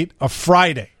commitment date of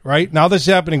Friday, right? Now this is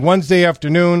happening Wednesday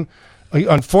afternoon.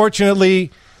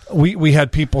 Unfortunately, we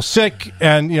had people sick,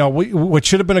 and what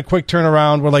should have been a quick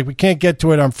turnaround, we're like, we can't get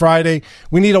to it on Friday.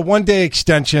 We need a 1-day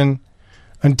extension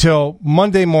until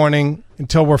Monday morning,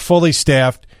 until we're fully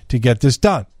staffed to get this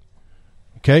done.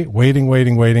 Okay,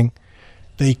 waiting.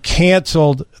 They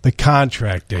canceled the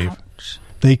contract, Dave. Ouch.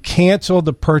 They canceled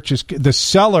the purchase. The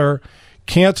seller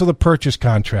canceled the purchase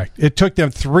contract. It took them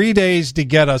 3 days to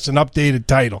get us an updated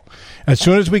title. As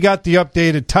soon as we got the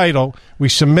updated title, we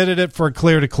submitted it for a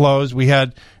clear to close. We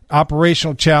had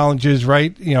operational challenges,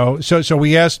 right? So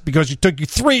we asked, because it took you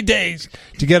 3 days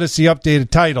to get us the updated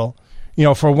title,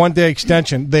 for a 1-day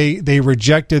extension, they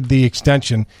rejected the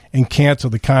extension and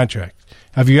canceled the contract.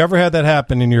 Have you ever had that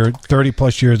happen in your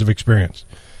 30-plus years of experience?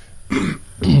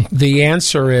 The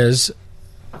answer is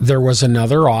there was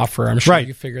another offer. I'm sure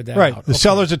you figured that out. Right. The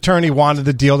seller's attorney wanted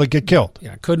the deal to get killed.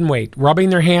 Yeah, couldn't wait. Rubbing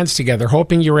their hands together,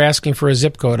 hoping you were asking for a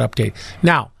zip code update.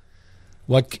 Now,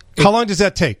 how long does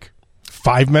that take?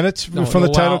 5 minutes from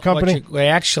the title company? Does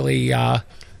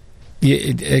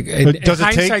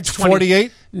it take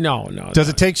 48? No. Does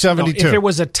it take 72? No, if it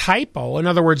was a typo, in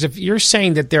other words, if you're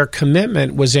saying that their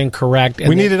commitment was incorrect.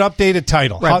 We need an updated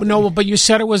title. Right, but you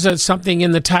said it was something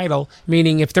in the title,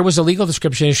 meaning if there was a legal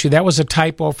description issue, that was a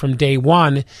typo from day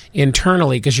one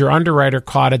internally because your underwriter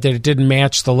caught it that it didn't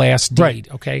match the last deed. Right.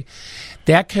 Okay,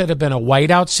 that could have been a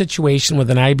whiteout situation with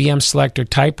an IBM Selector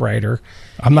typewriter.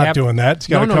 I'm not doing that. It's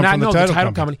got to come from the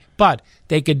title company. But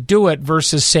they could do it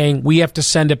versus saying we have to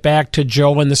send it back to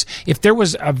Joe. And this, if there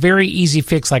was a very easy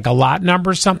fix like a lot number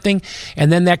or something,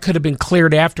 and then that could have been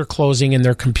cleared after closing in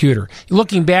their computer.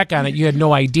 Looking back on it, you had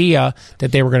no idea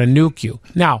that they were going to nuke you.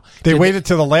 Now they waited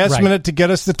till the last minute to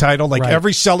get us the title, like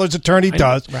every seller's attorney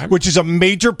does, which is a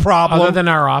major problem. Other than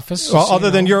our office,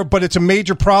 but it's a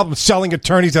major problem. Selling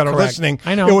attorneys that are listening,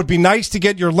 I know it would be nice to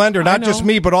get your lender, not just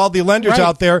me, but all the lenders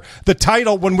out there, the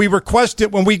title when we request it,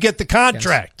 when we get the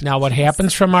contract. Yes. Now, what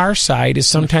happens from our side is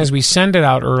sometimes we send it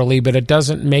out early, but it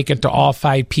doesn't make it to all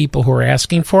 5 people who are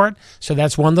asking for it. So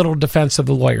that's one little defense of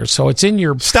the lawyer. So it's in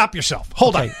your... Stop yourself.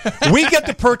 Hold on. We get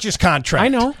the purchase contract. I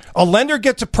know. A lender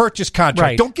gets a purchase contract.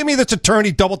 Right. Don't give me this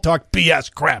attorney double talk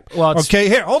BS crap. Well, okay,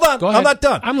 here, hold on. I'm not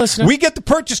done. I'm listening. We get the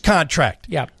purchase contract.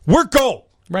 Yeah. We're gold.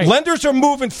 Right. Lenders are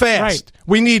moving fast. Right.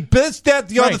 We need this, that,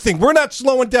 the other thing. We're not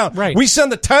slowing down. Right. We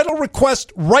send the title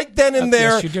request right then and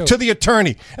there yes, you do. to the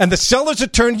attorney. And the seller's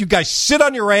attorney, you guys sit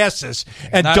on your asses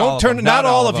and Not don't turn. Not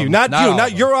all of you. Not you.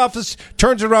 Not your office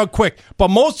turns it around quick. But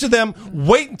most of them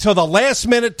wait until the last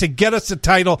minute to get us the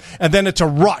title, and then it's a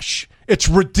rush. It's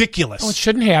ridiculous. Oh, it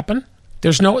shouldn't happen.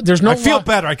 There's no. I feel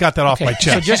better. I got that off my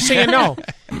chest. So just so you know,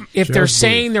 if they're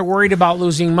saying they're worried about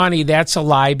losing money, that's a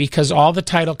lie because all the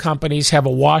title companies have a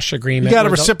wash agreement. You got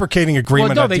a reciprocating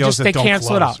agreement. Well, no, on deals they that don't cancel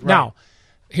close. it out. Right. Now,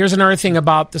 here's another thing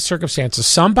about the circumstances.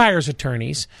 Some buyers'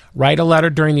 attorneys write a letter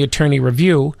during the attorney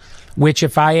review, which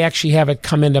if I actually have it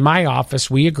come into my office,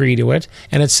 we agree to it,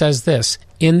 and it says this: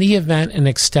 in the event an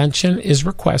extension is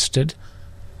requested,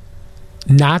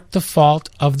 not the fault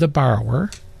of the borrower.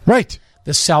 Right.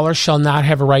 the seller shall not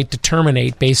have a right to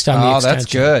terminate based on the extension.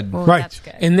 That's good. Ooh, Right. That's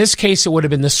good. In this case, it would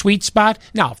have been the sweet spot.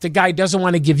 Now, if the guy doesn't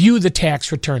want to give you the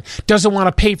tax return, doesn't want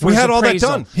to pay for We his had all that appraisal,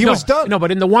 done. He was done. No,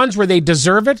 but in the ones where they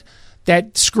deserve it,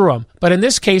 that screw them. But in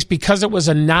this case, because it was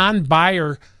a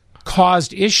non-buyer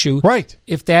caused issue, Right.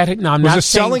 If that, no, I'm It was not the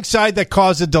saying, selling side that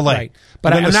caused the delay. Right.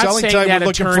 But and then I'm the not selling saying side that were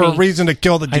looking attorney, for a reason to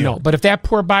kill the deal. I know, but if that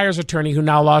poor buyer's attorney who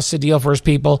now lost the deal for his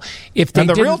people, if they And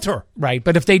the didn't- realtor. right?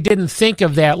 But if they didn't think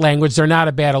of that language, they're not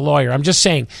a bad lawyer. I'm just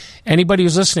saying, anybody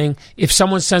who's listening, if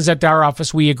someone sends that to our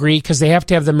office, we agree because they have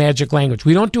to have the magic language.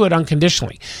 We don't do it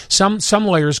unconditionally. Some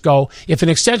lawyers go, if an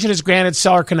extension is granted,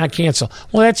 seller cannot cancel.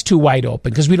 Well, that's too wide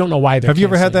open because we don't know why they're. Have you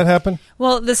ever had that happen?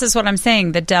 Well, this is what I'm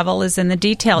saying. The devil is in the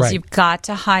details. Right. You've got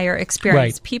to hire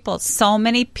experienced Right. people. So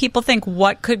many people think,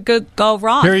 what could go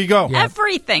wrong? Here you go. Yeah.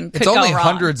 Everything could It's only go wrong.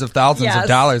 hundreds of thousands of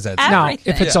dollars at Now,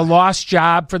 Everything. if it's a lost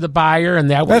job for the buyer, and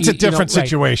That's a different right,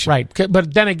 situation. right?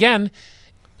 But then again,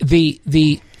 the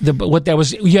what that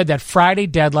was, you had that Friday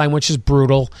deadline, which is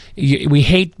brutal. We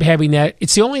hate having that.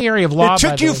 It's the only area of law. It took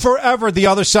by the you way- forever, the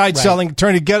other side Right. selling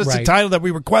attorney, to get us the Right. title that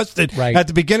we requested Right. at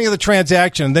the beginning of the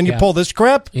transaction. And then you Yeah. pull this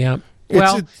crap? Yeah. It's-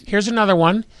 Well, it's- here's another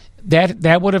one.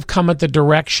 That would have come at the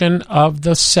direction of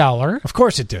the seller, Of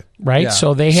course it did. right? Yeah.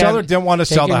 So they Seller didn't want to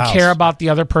sell the They house. didn't care about the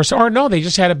other person, or no, they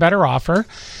just had a better offer.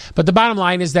 But the bottom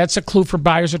line is that's a clue for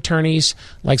buyers' attorneys,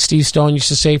 like Steve Stone used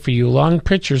to say. For you long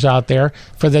pictures out there,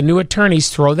 for the new attorneys,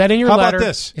 throw that in your How letter. about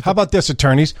this? How about this,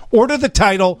 attorneys? Order the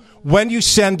title when you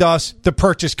send us the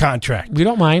purchase contract. We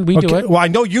don't mind. We do it. Well, I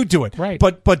know you do it, Right.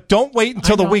 But don't wait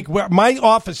until I the know. week. Where my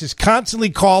office is constantly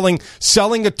calling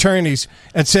selling attorneys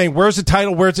and saying, "Where's the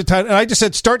title? Where's the title?" And I just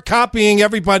said, "Start copying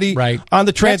everybody Right. on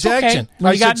the That's transaction." okay.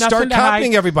 When I you got said, "Start nothing to hide."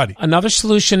 copying everybody." Another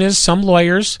solution is some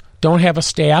lawyers don't have a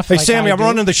staff. Hey, like Sammy, I I'm do.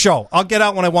 running the show. I'll get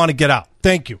out when I want to get out.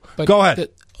 Thank you. But Go ahead.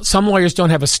 Some lawyers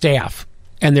don't have a staff,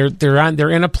 and they're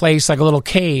in a place like a little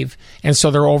cave, and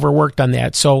so they're overworked on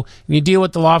that. So when you deal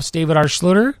with the law office, David R.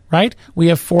 Schluter, right? We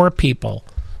have 4 people.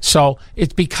 So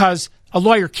it's because a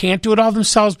lawyer can't do it all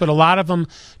themselves, but a lot of them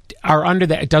are under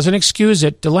that. It doesn't excuse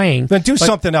it delaying. Then do but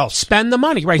something else. Spend the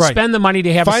money, right? Right. Spend the money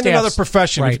to have a Find staff. another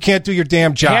profession if Right. you can't do your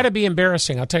damn It job. had to be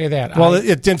embarrassing. I'll tell you that. Well,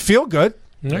 it didn't feel good.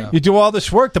 Yeah. You do all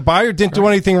this work. The buyer didn't do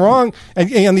anything wrong, and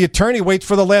the attorney waits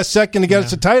for the last second to get us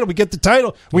the title. We get the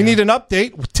title. We need an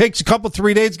update. It takes a couple,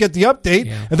 3 days to get the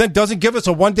update, and then doesn't give us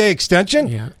a 1-day extension.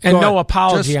 Yeah. And Go no ahead.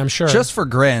 apology, I'm sure. Just for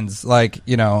grins, like,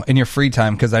 in your free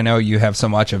time, because I know you have so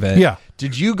much of it. Yeah.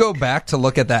 Did you go back to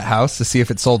look at that house to see if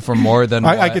it sold for more than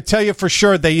I what? could tell you for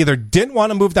sure they either didn't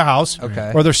want to move the house,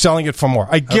 Okay. or they're selling it for more.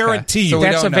 I guarantee So you. we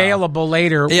That's don't know. available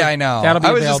later. Yeah, I know. That'll be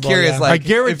I was just available, curious. yeah. Like, I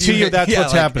guarantee if you that's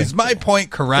what's happening. Is my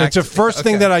point correct? It's the first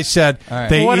thing Okay. that I said. All right.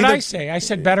 They Well, what did either- I say? I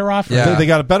said better offer. Yeah. They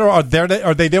got a better, or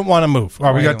they didn't want to move. All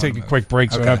right, we Right, got they to take a wanna quick break,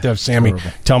 so we Okay. don't have to have Sammy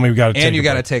tell me we got to take And you a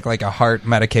got to break. take like a heart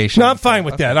medication. No, I'm fine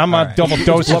with that. I'm All on right. double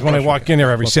doses when I walk in here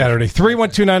every Saturday.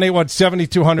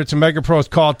 312-981-7200 to MegaPro's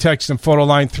call, text, and photo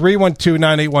line.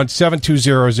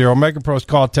 312-981-7200. MegaPro's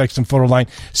call, text, and photo line.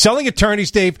 Selling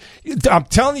attorneys, Dave, I'm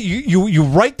telling you, you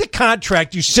write the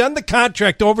contract, you send the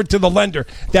contract over to the lender.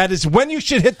 That is when you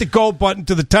should hit the go button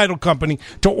to the title company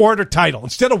to order title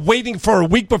instead of waiting for a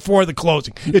week before the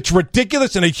closing. It's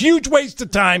ridiculous and a huge waste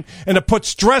of time, and it puts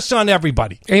stress on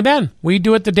everybody. Amen. We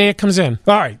do it the day it comes in.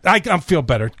 All right, I feel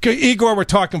better. Igor, we're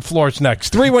talking floors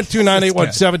next.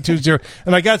 312-981-720.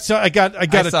 And I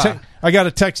got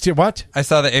a text here. What? I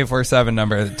saw the 847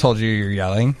 number that told you you're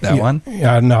yelling. That one?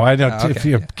 Yeah, no, I don't. Oh,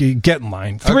 okay, If you get in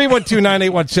line.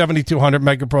 312-981-7200.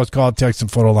 MegaPro's call, text,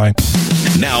 and photo line.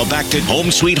 Now back to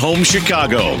Home Sweet Home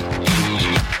Chicago.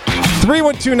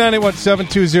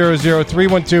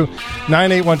 312-981-7200.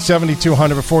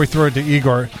 312-981-7200. Before we throw it to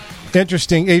Igor.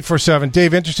 Interesting, 847.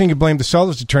 Dave, interesting you blame the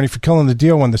seller's attorney for killing the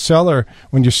deal when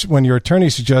your attorney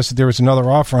suggested there was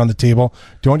another offer on the table.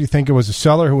 Don't you think it was the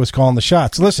seller who was calling the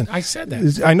shots? Listen, I said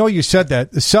that. I know you said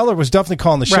that. The seller was definitely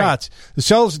calling the Right. shots. The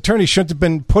seller's attorney shouldn't have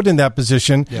been put in that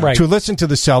position Right. to listen to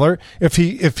the seller. If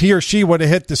he or she would have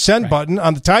hit the send button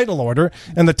on the title order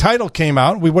and the title came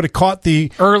out, we would have caught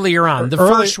the Earlier on, the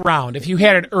first round. If you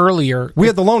had it earlier, we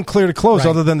had the loan clear to close Right.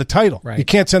 other than the title. Right. You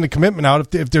can't send a commitment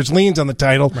out if there's liens on the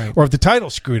title Right. or if the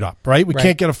title's screwed up, right? We Right.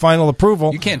 can't get a final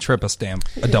approval. You can't trip a stamp,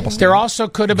 a double stamp. there also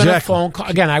could have been Exactly. a phone call.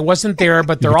 Again, I wasn't there,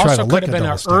 but there could try also to could lick have a been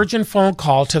double an stamp. urgent phone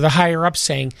call to the higher up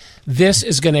saying this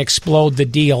is going to explode the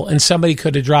deal, and somebody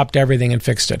could have dropped everything and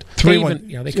fixed it. They could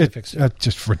have fixed it. That's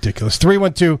just ridiculous.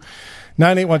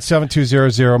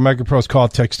 312-981-7200. MegaPro's call,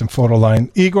 text, and photo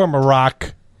line. Igor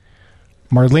Marak.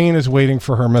 Marlene is waiting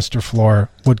for her Mr. Floor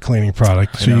wood cleaning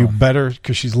product. So you better,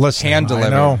 because she's listening. Hand delivered. I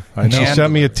know. Hand She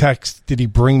sent me a text. Did he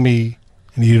bring me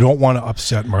and you don't want to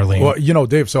upset Marlene. Well,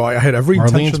 Dave, so I had every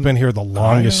Marlene's intention. been here the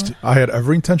longest. I had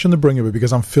every intention to bring it, but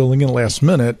because I'm filling in last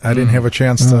minute, I didn't have a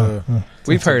chance to.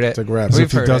 We've heard it. To grab As it.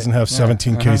 if he doesn't have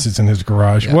 17 cases in his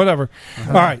garage. Whatever.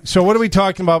 All right. So what are we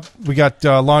talking about? We got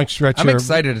long stretch I'm here.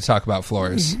 excited to talk about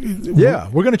floors. Yeah,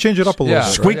 we're going to change it up a little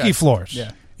bit. Squeaky floors.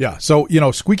 Yeah. So,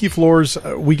 squeaky floors,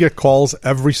 we get calls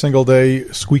every single day.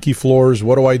 Squeaky floors,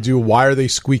 what do I do? Why are they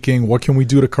squeaking? What can we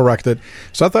do to correct it?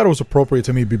 So I thought it was appropriate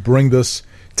to me to bring this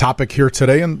topic here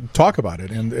today and talk about it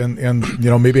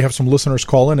and maybe have some listeners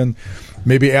call in and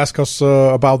maybe ask us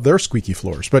about their squeaky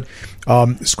floors. But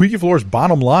squeaky floors,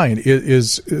 bottom line,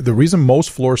 is the reason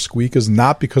most floors squeak is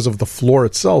not because of the floor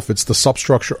itself. It's the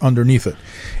substructure underneath it.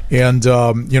 And,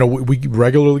 we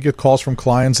regularly get calls from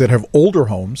clients that have older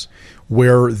homes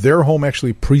where their home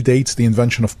actually predates the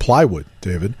invention of plywood,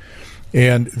 David.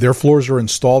 And their floors are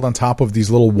installed on top of these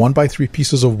little 1x3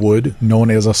 pieces of wood known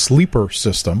as a sleeper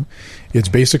system. It's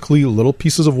basically little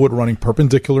pieces of wood running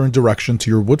perpendicular in direction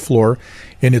to your wood floor.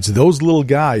 And it's those little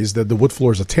guys that the wood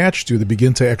floor is attached to that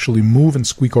begin to actually move and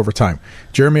squeak over time.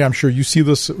 Jeremy, I'm sure you see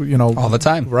this, all the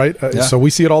time, right? So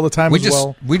we see it all the time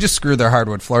well. We just screw their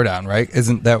hardwood floor down, right?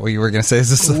 Isn't that what you were going to say?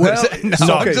 Is this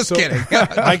I'm just kidding.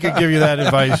 I could give you that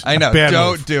advice. I know.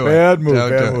 Don't do it. Bad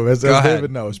move, as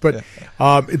David knows. But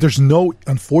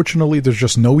unfortunately, there's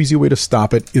just no easy way to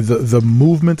stop it. The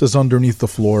movement is underneath the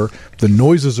floor. The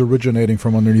noise is originating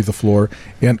from underneath the floor,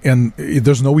 and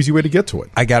there's no easy way to get to it.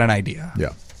 I got an idea. Yeah.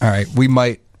 All right. We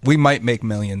might make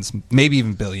millions, maybe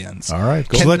even billions. All right.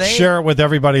 So let's share it with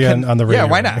everybody on the radio.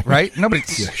 Yeah, why not? Right? Nobody.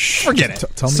 Forget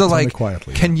it. Tell me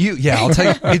quietly. Can you? Yeah, I'll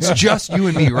tell you. It's just you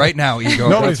and me right now, Igor.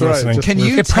 Nobody's listening. Can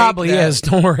you? It probably is.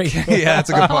 Don't worry. Yeah, that's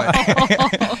a good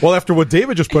point. Well, after what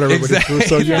David just put everybody through,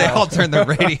 so they all turned the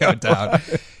radio down.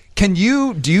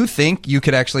 Do you think you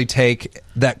could actually take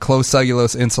that closed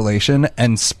cellulose insulation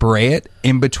and spray it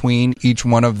in between each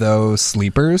one of those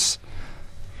sleepers?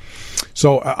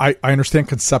 So I understand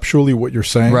conceptually what you're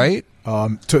saying, right?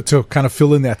 To kind of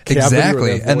fill in that cavity,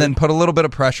 exactly, and then put a little bit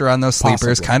of pressure on those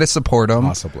sleepers, kind of support them,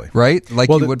 possibly, right? Like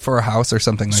you would for a house or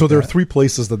something like that. So there are three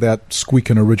places that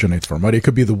squeaking originates from, right? It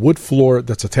could be the wood floor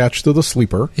that's attached to the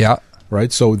sleeper,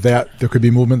 right? So that there could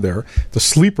be movement there. The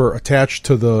sleeper attached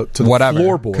to the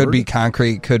floorboard could be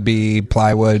concrete, could be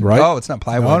plywood. Right? Oh, it's not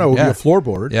plywood. No, it would be a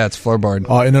floorboard. Yeah, it's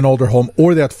floorboard in an older home,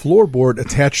 or that floorboard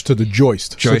attached to the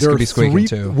joist. Joist so there could be squeaking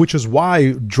too, which is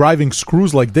why driving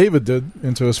screws like David did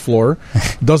into his floor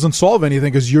doesn't solve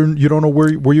anything because you don't know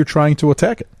where you're trying to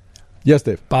attack it. Yes,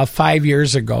 Dave. About 5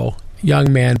 years ago,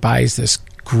 young man buys this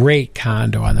great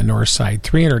condo on the north side,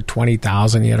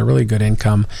 $320,000. He had a really good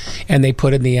income, and they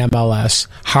put in the MLS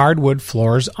hardwood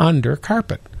floors under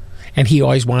carpet. And he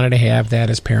always wanted to have that.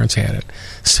 His parents had it.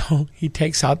 So he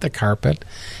takes out the carpet,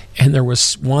 and there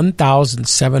was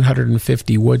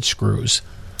 1,750 wood screws.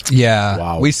 Yeah,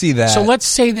 wow. We see that. So let's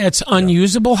say that's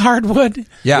unusable hardwood.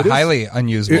 Yeah, highly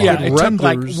unusable. It took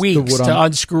like weeks to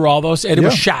unscrew all those, and it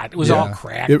was shot. It was all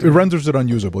cracked. It renders it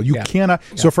unusable. You cannot.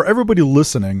 So for everybody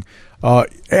listening,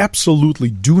 absolutely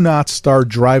do not start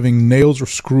driving nails or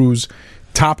screws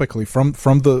topically from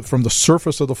the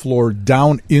surface of the floor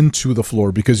down into the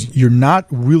floor, because you're not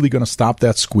really going to stop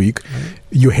that squeak.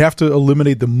 You have to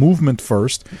eliminate the movement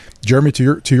first. Jeremy,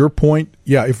 to your point,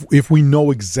 if we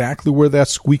know exactly where that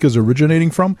squeak is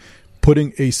originating from,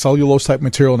 putting a cellulose type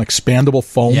material, an expandable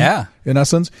foam, in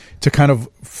essence, to kind of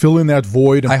fill in that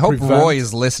void. And I hope Roy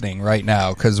is listening right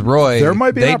now, because Roy, there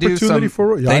might be an opportunity for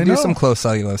Roy. They do some close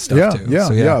cellulose stuff too.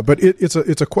 Yeah. But it's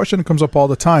a question that comes up all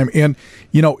the time. And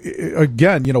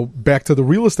again, back to the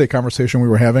real estate conversation we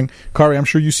were having, Kari, I'm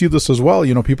sure you see this as well.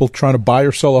 People trying to buy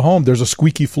or sell a home. There's a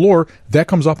squeaky floor that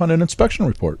comes up on an inspection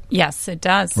report. Yes, it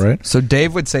does. Right. So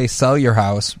Dave would say sell your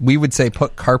house. We would say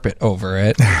put carpet over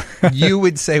it. You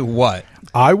would say what?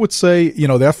 I would say,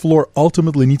 that floor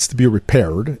ultimately needs to be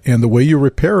repaired. And the way you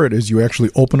repair it is you actually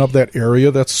open up that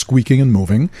area that's squeaking and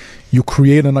moving. You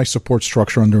create a nice support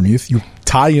structure underneath. You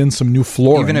tie in some new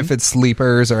flooring. Even if it's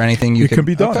sleepers or anything, it can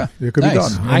be done. Okay. It can be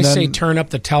done. I say turn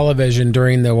up the television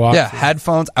during the walk. Yeah,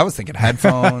 headphones. I was thinking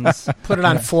headphones. Put it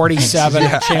on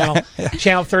 47,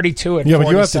 channel 32 at 47.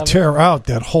 But you have to tear out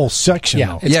that whole section.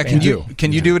 Yeah, can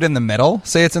you do it in the middle?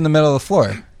 Say it's in the middle of the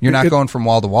floor. You're not going from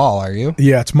wall to wall, are you?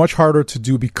 Yeah, it's much harder to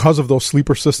do because of those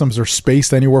sleeper systems. They're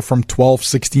spaced anywhere from 12,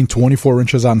 16, 24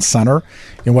 inches on center.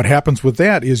 And what happens with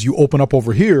that is you open up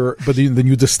over here, but then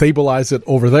you destabilize it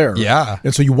over there. Yeah.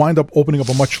 And so you wind up opening up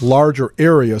a much larger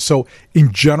area. So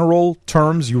in general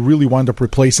terms, you really wind up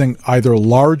replacing either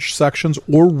large sections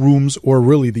or rooms or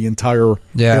really the entire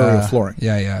area of flooring.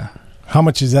 Yeah. How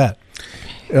much is that?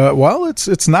 Well,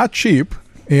 it's not cheap.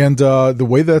 And the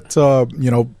way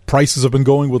that prices have been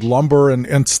going with lumber,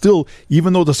 and still,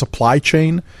 even though the supply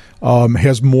chain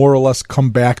has more or less come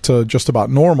back to just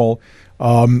about normal,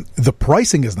 the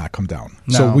pricing has not come down.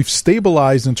 No. So we've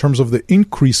stabilized in terms of the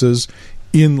increases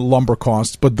in lumber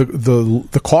costs, but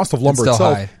the cost of lumber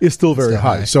itself is still very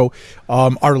high. So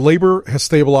our labor has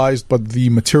stabilized, but the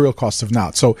material costs have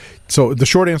not. So the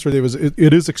short answer, Dave, is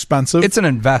it is expensive. It's an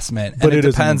investment, but it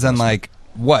depends on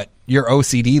what your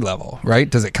OCD level, right?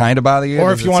 Does it kind of bother you?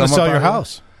 Or if you want to sell your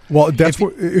house. Well, that's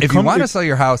if you want to sell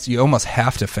your house, you almost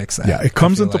have to fix that. Yeah, it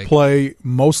comes into play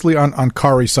mostly on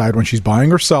Kari's side when she's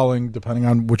buying or selling, depending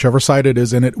on whichever side it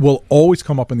is, and it will always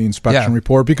come up in the inspection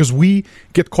report because we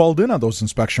get called in on those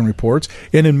inspection reports,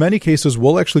 and in many cases,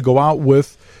 we'll actually go out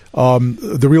with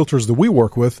the realtors that we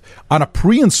work with on a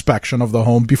pre-inspection of the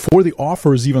home before the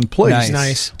offer is even placed.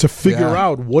 Nice. To figure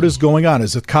out what is going on.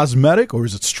 Is it cosmetic or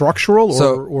is it structural?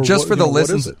 So just for the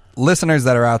listeners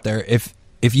that are out there, if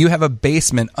you have a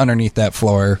basement underneath that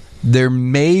floor, there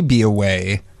may be a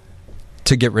way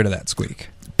to get rid of that squeak.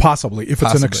 Possibly. If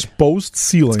it's an exposed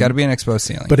ceiling. It's got to be an exposed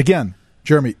ceiling. But again,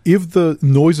 Jeremy, if the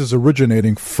noise is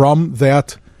originating from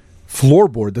that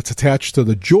floorboard that's attached to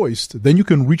the joist, then you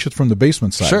can reach it from the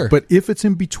basement side. Sure. But if it's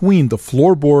in between the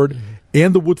floorboard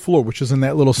and the wood floor, which is in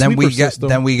that little sleeper system,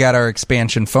 then we got our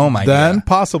expansion foam idea. Then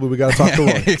possibly we got to talk to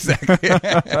Roy. Exactly.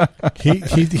 he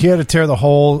had to tear the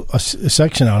whole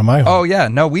section out of my home. Oh yeah,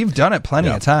 no, we've done it plenty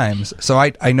of times, so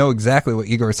I know exactly what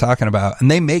Igor is talking about.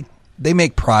 And they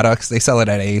make products. They sell it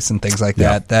at Ace and things like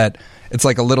that. That it's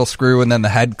like a little screw and then the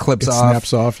head clips off.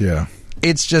 Snaps off. Yeah.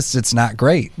 It's not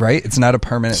great, right? It's not a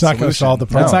permanent solution. It's not going to solve the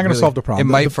problem. It's not going to solve the problem. It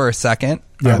might for a second.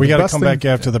 Yeah, we got to come back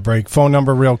after the break. Phone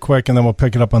number real quick, and then we'll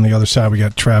pick it up on the other side. We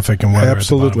got traffic and weather.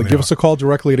 Absolutely. Give us a call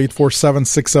directly at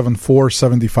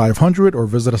 847-674-7500 or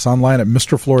visit us online at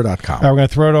MrFloor.com. All right, we're going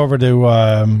to throw it over to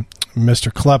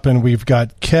Mr. Kleppen. We've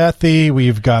got Kathy,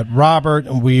 we've got Robert,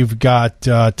 and we've got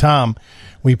Tom.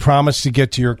 We promised to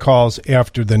get to your calls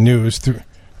after the news through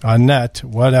Annette,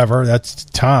 whatever. That's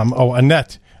Tom. Oh,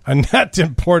 Annette in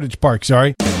Portage Park,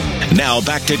 sorry. Now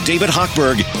back to David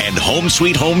Hochberg and Home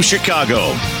Sweet Home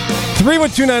Chicago.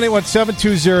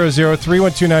 312-981-7200,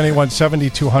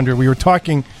 312-981-7200. We were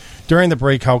talking during the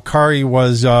break how Kari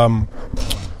was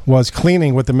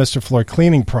cleaning with the Mr. Floor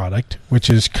cleaning product, which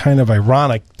is kind of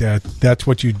ironic that that's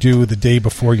what you do the day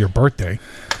before your birthday.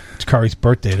 It's Kari's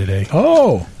birthday today.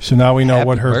 Oh. So now we know Happy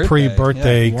what her birthday.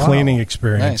 pre-birthday cleaning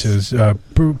experience is. Her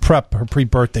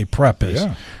pre-birthday prep is.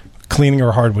 Yeah. Cleaning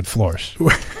her hardwood floors.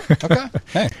 Okay.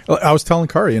 Hey. I was telling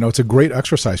Kari, it's a great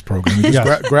exercise program. You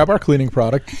just grab our cleaning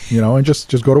product, and just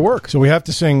go to work. So we have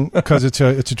to sing because it's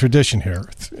a tradition here.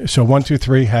 So 1, 2,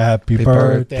 3. Happy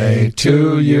birthday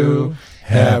to you.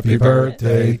 Happy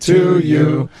birthday to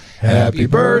you. Happy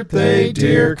birthday,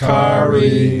 dear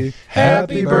Kari.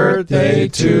 Happy birthday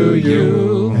to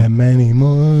you. And many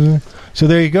more. So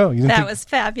there you go. That was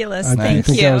fabulous. I didn't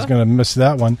think I was going to miss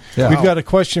that one. Yeah. We've got a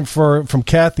question from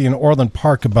Kathy in Orland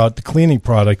Park about the cleaning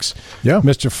products,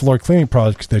 Mr. Floor cleaning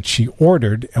products that she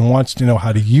ordered and wants to know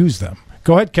how to use them.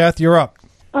 Go ahead, Kathy. You're up.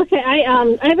 Okay,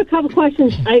 I have a couple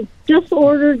questions. I just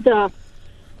ordered the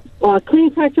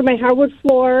cleaning products for my hardwood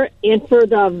floor and for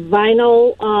the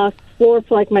vinyl floor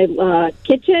for my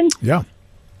kitchen. Yeah.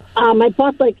 I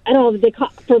bought I don't know if they call,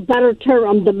 for better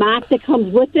term, the mat that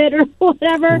comes with it or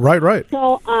whatever. Right.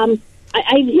 So I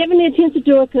haven't had a chance to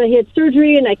do it because I had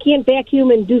surgery and I can't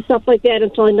vacuum and do stuff like that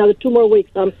until another 2 more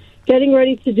weeks. So I'm getting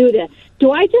ready to do that.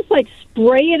 Do I just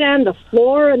spray it on the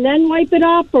floor and then wipe it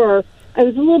up, or I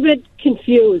was a little bit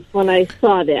confused when I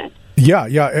saw that. Yeah,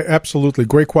 absolutely.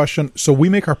 Great question. So we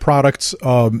make our products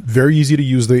very easy to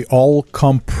use. They all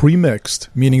come pre-mixed,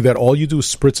 meaning that all you do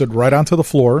is spritz it right onto the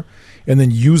floor and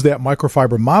then use that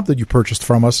microfiber mop that you purchased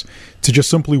from us to just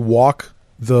simply walk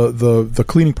the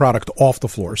cleaning product off the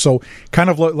floor. So kind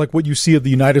of like what you see at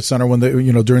the United Center when they,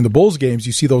 during the Bulls games,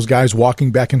 you see those guys walking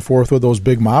back and forth with those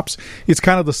big mops. It's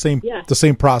kind of the same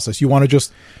process. You want to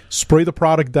just spray the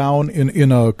product down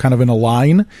in a kind of in a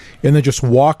line, and then just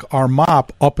walk our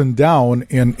mop up and down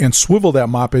and swivel that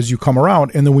mop as you come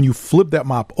around. And then when you flip that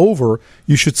mop over,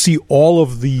 you should see all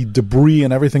of the debris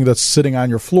and everything that's sitting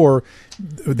on your floor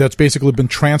that's basically been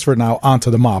transferred now onto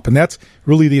the mop. And that's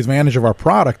really the advantage of our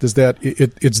product, is that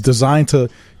it's designed to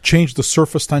change the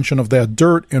surface tension of that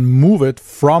dirt and move it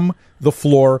from the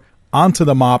floor onto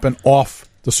the mop and off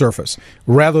the surface,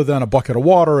 rather than a bucket of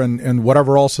water and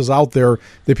whatever else is out there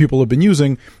that people have been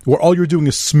using, where all you're doing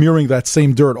is smearing that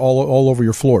same dirt all over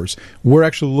your floors. We're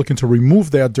actually looking to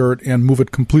remove that dirt and move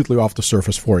it completely off the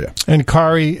surface for you. And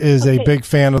Kari is a big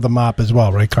fan of the mop as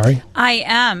well, right, Kari? I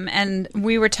am, and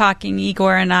we were talking,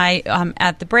 Igor and I,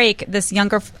 at the break.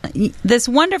 This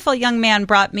wonderful young man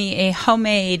brought me a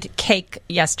homemade cake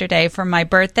yesterday for my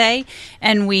birthday,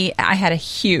 and I had a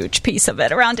huge piece of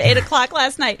it around 8 o'clock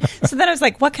last night. So then I was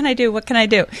like, what can I do? What can I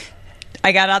do?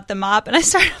 I got out the mop and I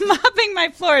started mopping my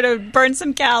floor to burn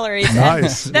some calories.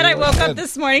 Nice. And then I woke up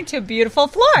this morning to a beautiful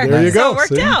floor. There you go. So it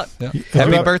worked out. Yeah.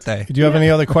 Happy birthday. Do you have any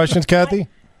other questions, Kathy?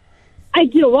 I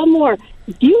do. One more.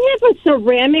 Do you have a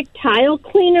ceramic tile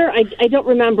cleaner? I don't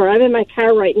remember. I'm in my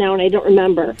car right now, and I don't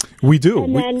remember. We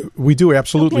do. We do,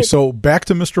 absolutely. Okay. So back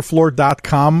to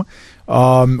MrFloor.com.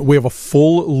 We have a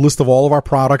full list of all of our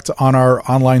products on our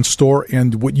online store,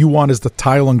 and what you want is the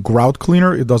tile and grout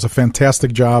cleaner. It does a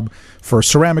fantastic job for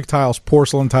ceramic tiles,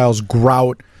 porcelain tiles,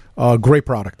 grout. Great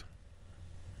product.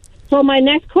 So my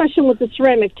next question with the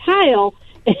ceramic tile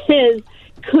is,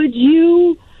 could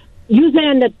you use it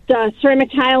on the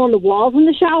ceramic tile on the walls in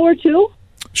the shower, too?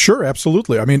 Sure,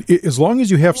 absolutely. I mean, as long as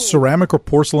you have ceramic or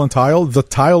porcelain tile,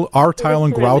 our tile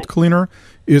and grout cleaner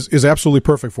is absolutely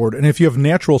perfect for it. And if you have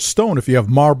natural stone, if you have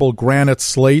marble, granite,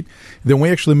 slate, then we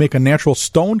actually make a natural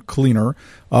stone cleaner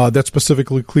that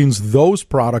specifically cleans those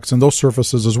products and those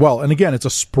surfaces as well. And again, it's a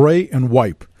spray and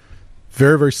wipe.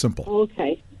 Very, very simple.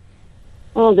 Okay.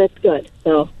 Oh, that's good.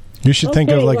 So you should think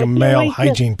of like a male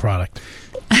hygiene product.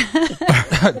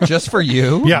 Just for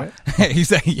you? Yeah. He's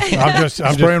saying, I'm just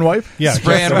spray and wipe? Yeah.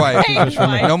 Spray and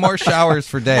wipe. No more showers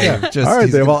for Dave. Yeah. Just, all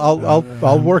right, Dave.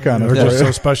 I'll work on it. Or just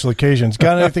those special occasions.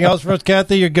 Got anything else for us,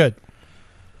 Kathy? You're good.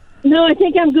 No, I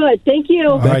think I'm good. Thank you.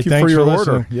 All right, thank you thanks for your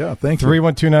listening. order. Yeah, thank you.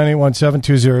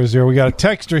 312-981-7200. We got a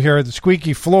texter here at the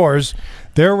Squeaky Floors.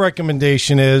 Their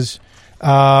recommendation is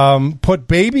put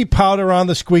baby powder on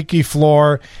the squeaky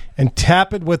floor and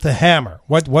tap it with a hammer.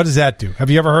 What does that do? Have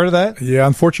you ever heard of that? Yeah,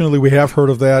 unfortunately, we have heard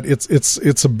of that.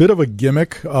 It's a bit of a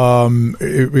gimmick.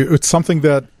 It's something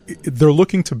that they're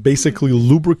looking to basically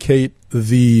lubricate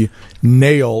the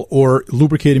nail or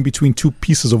lubricating between two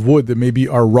pieces of wood that maybe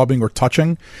are rubbing or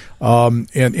touching, and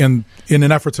in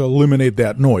an effort to eliminate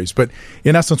that noise. But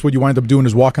in essence, what you wind up doing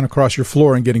is walking across your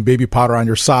floor and getting baby powder on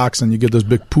your socks, and you get this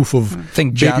big poof of I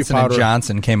think baby Johnson powder. &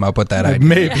 Johnson came up with that idea.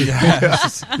 Maybe.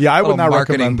 Yeah, I would not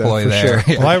recommend that for there.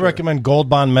 sure. Well, I recommend Gold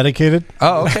Bond Medicated.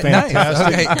 Oh, okay.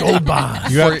 Fantastic. Nice. Okay. Gold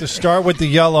Bond. You have to start with the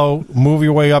yellow, move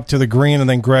your way up to the green, and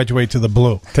then graduate to the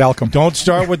blue. Talcum. Don't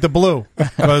start with the blue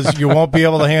because you won't be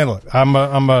able to handle it. I'm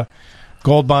a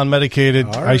Gold Bond Medicated.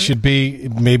 Right. I should be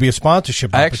maybe a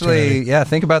sponsorship opportunity. Actually,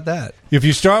 think about that. If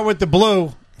you start with the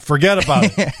blue, forget about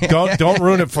it. Don't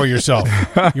ruin it for yourself.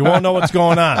 You won't know what's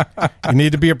going on. You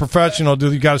need to be a professional.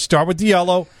 You got to start with the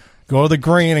yellow, go to the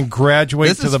green, and graduate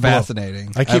to the blue. This is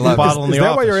fascinating. I keep a bottle in the office. Is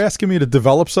that why you're asking me to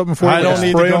develop something for you? I don't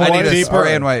need to go any deeper.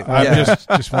 Spray and wipe. I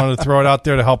just wanted to throw it out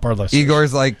there to help our listeners.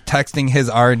 Igor's like texting his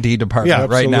R&D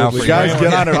department right now. For guys,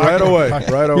 get on it right away.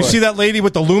 Right away. You see that lady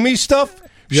with the Lumi stuff?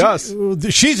 Yes.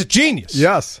 She's a genius.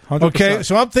 Yes. 100%. Okay,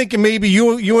 so I'm thinking maybe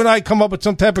you and I come up with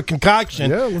some type of concoction,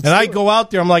 and I go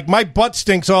out there, I'm like, my butt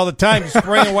stinks all the time.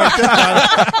 Spray and wipe this on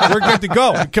it. We're good to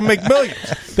go. We can make millions.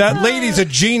 That lady's a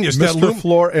genius. Mr.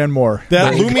 Floor and more.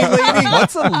 That Lumi lady?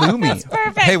 What's a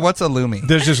Lumi? Hey, what's a Lumi?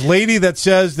 There's this lady that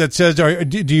says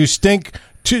do you stink?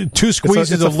 Two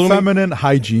squeezes it's of Lumi. Feminine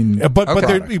hygiene,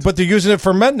 but they're using it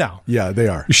for men now. Yeah, they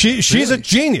are. She's a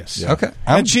genius. Yeah. Okay,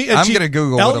 I'm gonna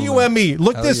Google LUME.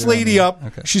 Look this lady up.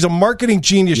 Okay. She's a marketing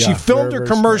genius. Yeah, she filmed her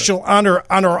commercial on her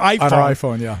iPhone. On her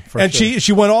iPhone, yeah. And sure.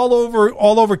 she went all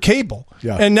over cable.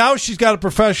 Yeah. And now she's got a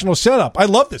professional setup. I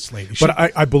love this lady.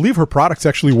 But I believe her products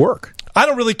actually work. I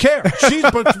don't really care.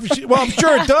 Well, I'm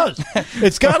sure it does.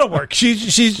 It's got to work.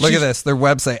 Look at this. Their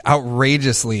website,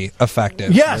 outrageously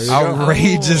effective. Yes.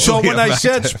 Outrageously So when I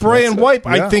said spray and wipe,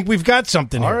 I think we've got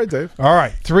something here. All right, Dave. All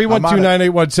right.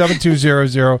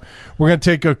 312-981-7200. We're going to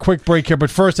take a quick break here, but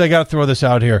first I got to throw this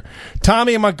out here.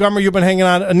 Tommy in Montgomery, you've been hanging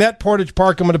on. Annette, Portage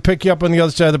Park, I'm going to pick you up on the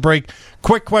other side of the break.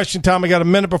 Quick question, Tom. I got a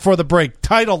minute before the break.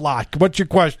 Title lock. What's your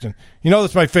question? You know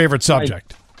that's my favorite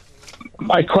subject.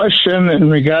 My question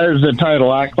in regards to title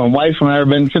lock, my wife and I have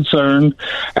been concerned.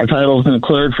 Our title's been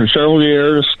cleared for several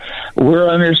years. We're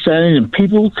understanding that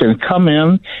people can come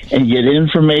in and get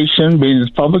information, being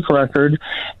it's public record,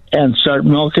 and start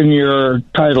milking your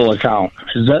title account.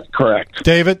 Is that correct?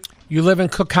 David? You live in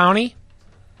Cook County?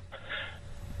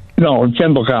 No, in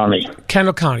Kendall County.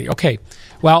 Kendall County, okay.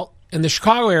 Well, in the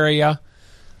Chicago area,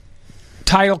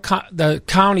 the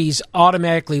counties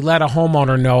automatically let a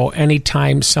homeowner know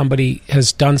anytime somebody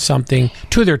has done something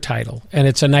to their title, and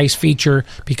it's a nice feature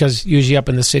because usually up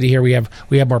in the city here we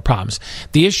have more problems.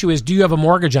 The issue is, do you have a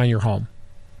mortgage on your home?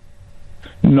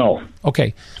 No.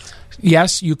 Okay.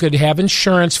 Yes, you could have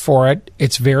insurance for it.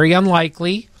 It's very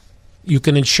unlikely. You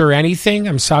can insure anything.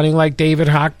 I'm sounding like David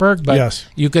Hochberg, but yes,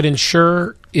 you could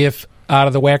insure if out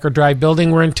of the Wacker Drive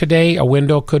building we're in today, a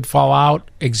window could fall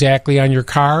out exactly on your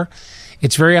car.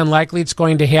 It's very unlikely it's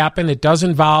going to happen. It does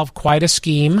involve quite a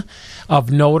scheme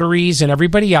of notaries and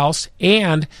everybody else,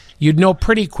 and you'd know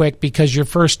pretty quick because your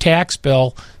first tax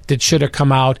bill that should have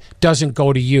come out doesn't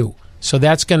go to you. So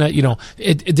that's going to,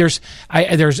 there's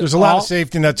a lot of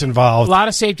safety nets involved. A lot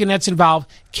of safety nets involved.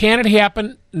 Can it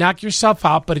happen? Knock yourself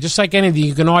out, but just like anything,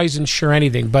 you can always insure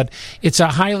anything. But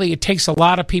it takes a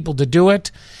lot of people to do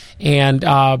it. And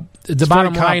the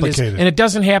bottom line is, and it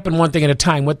doesn't happen one thing at a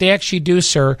time. What they actually do,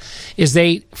 sir, is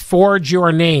they forge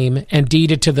your name and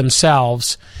deed it to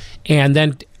themselves and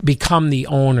then become the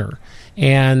owner.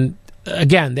 And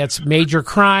again, that's major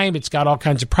crime. It's got all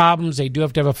kinds of problems. They do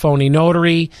have to have a phony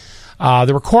notary.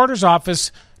 The recorder's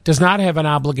office does not have an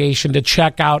obligation to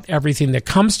check out everything that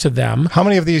comes to them. How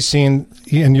many of these in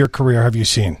your career have you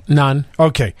seen? None.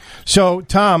 Okay. So,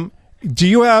 Tom, do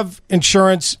you have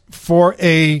insurance for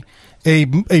a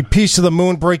piece of the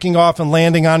moon breaking off and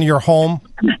landing on your home?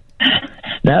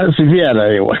 Not as yet,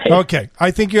 anyway. Okay. I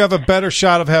think you have a better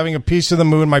shot of having a piece of the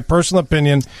moon, my personal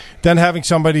opinion, than having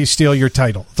somebody steal your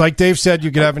title. Like Dave said,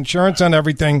 you could have insurance on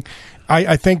everything.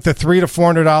 I think the $300 to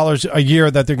 $400 a year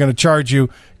that they're going to charge you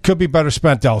could be better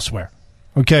spent elsewhere.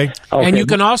 Okay? And you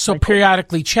can also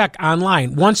periodically check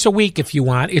online once a week if you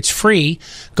want. It's free.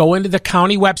 Go into the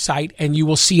county website and you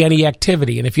will see any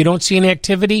activity. And if you don't see any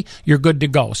activity, you're good to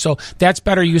go. So that's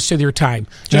better use of your time.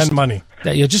 And money.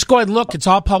 Just go ahead and look. It's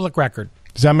all public record.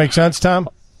 Does that make sense, Tom?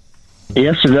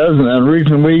 Yes, it does. And the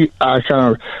reason I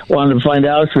kind of wanted to find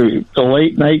out is the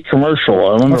late night commercial.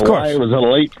 I wonder why it was a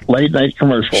late night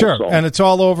commercial. Sure, so. And it's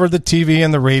all over the TV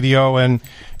and the radio. And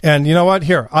you know what?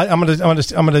 Here, I'm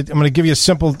gonna give you a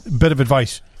simple bit of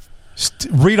advice.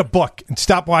 Read a book and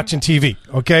stop watching TV.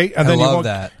 Okay, and then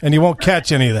you won't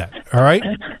catch any of that. All right.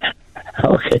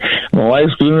 Okay. My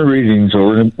wife's doing the reading,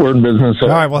 so we're in business. All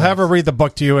right, we'll have her read the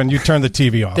book to you, and you turn the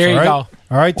TV off. There you go.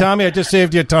 All right, Tommy, I just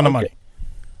saved you a ton of money.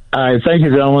 All right, thank you,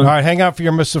 gentlemen. All right, hang out for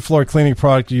your Mr. Floor cleaning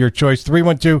product of your choice.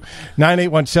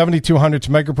 312-981-7200 to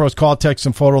MegaPros call, text,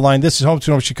 and photo line. This is Home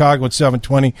Sweet Home Chicago at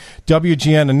 720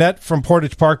 WGN. Annette from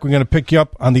Portage Park, we're going to pick you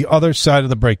up on the other side of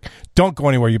the break. Don't go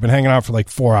anywhere. You've been hanging out for like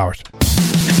 4 hours.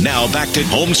 Now back to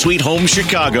Home Sweet Home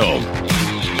Chicago.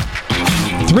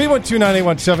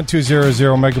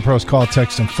 312-981-7200 MegaPros call,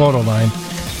 text, and photo line.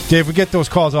 Dave, we get those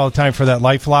calls all the time for that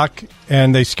LifeLock,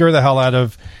 and they scare the hell out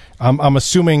of... I'm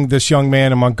assuming this young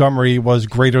man in Montgomery was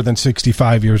greater than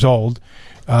 65 years old,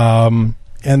 and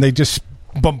they just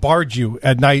bombard you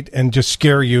at night and just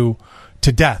scare you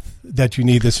to death that you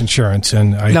need this insurance.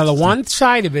 And now, the one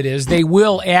side of it is they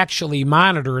will actually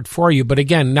monitor it for you. But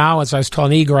again, now, as I was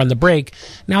telling Igor on the break,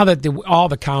 now that all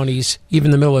the counties,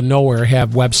 even the middle of nowhere, have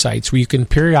websites where you can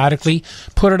periodically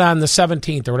put it on the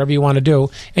 17th or whatever you want to do,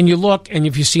 and you look, and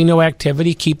if you see no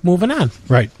activity, keep moving on.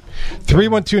 Right.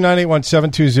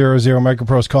 312-981-7200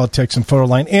 MegaPros call, text, and photo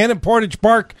line. And in Portage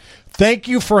Park, thank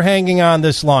you for hanging on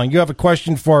this long. You have a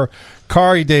question for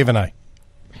Kari, Dave, and I.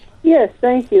 Yes,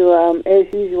 thank you.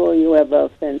 As usual, you have a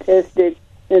fantastic,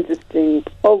 interesting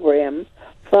program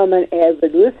from an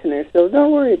avid listener, so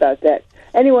don't worry about that.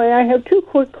 Anyway, I have two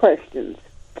quick questions.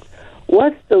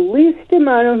 What's the least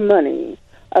amount of money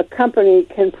a company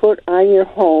can put on your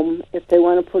home if they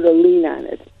want to put a lien on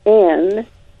it? And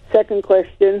second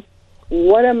question,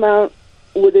 what amount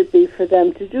would it be for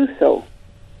them to do so?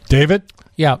 David?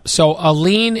 Yeah, so a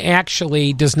lien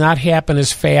actually does not happen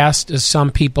as fast as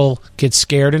some people get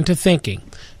scared into thinking.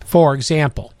 For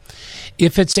example,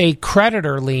 if it's a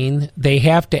creditor lien, they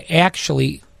have to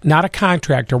actually, not a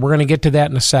contractor, we're going to get to that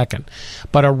in a second,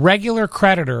 but a regular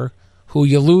creditor who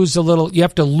you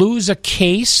have to lose a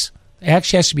case. It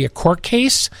actually has to be a court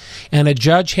case, and a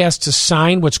judge has to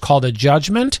sign what's called a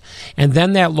judgment, and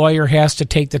then that lawyer has to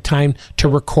take the time to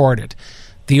record it.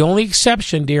 The only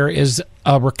exception, dear, is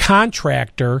a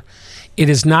contractor. it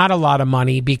is not a lot of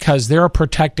money because they're a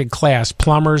protected class.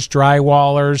 Plumbers,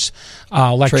 drywallers,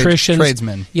 electricians.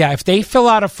 Tradesmen. Yeah, if they fill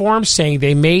out a form saying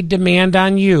they made demand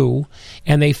on you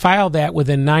and they file that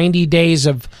within 90 days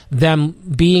of them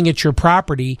being at your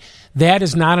property, that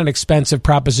is not an expensive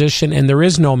proposition and there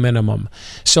is no minimum.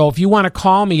 So if you want to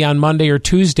call me on Monday or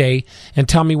Tuesday and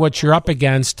tell me what you're up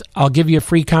against, I'll give you a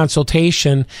free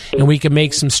consultation and we can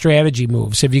make some strategy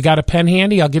moves. Have you got a pen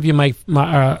handy? I'll give you my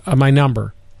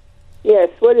number.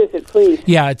 Yes, what is it, please?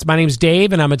 Yeah, my name's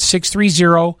Dave, and I'm at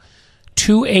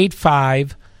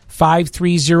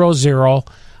 630-285-5300.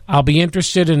 I'll be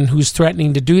interested in who's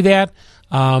threatening to do that.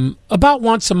 About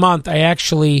once a month, I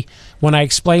actually, when I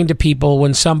explain to people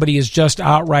when somebody is just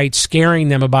outright scaring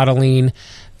them about a lien,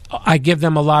 I give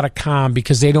them a lot of calm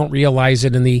because they don't realize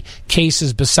it. In the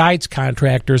cases besides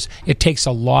contractors, it takes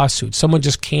a lawsuit. Someone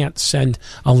just can't send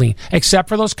a lien. Except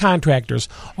for those contractors.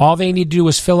 All they need to do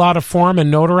is fill out a form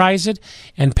and notarize it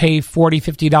and pay $40,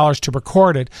 $50 to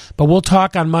record it. But we'll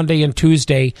talk on Monday and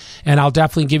Tuesday, and I'll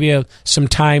definitely give you some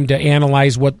time to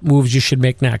analyze what moves you should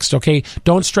make next. Okay?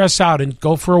 Don't stress out and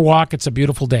go for a walk. It's a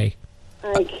beautiful day.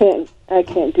 I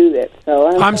can't do that.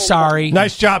 So I'm sorry.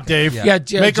 Nice job, Dave. Yeah,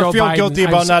 make her Joe feel Biden, guilty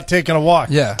about not taking a walk.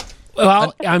 Yeah.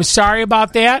 Well, I'm sorry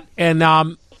about that, and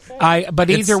but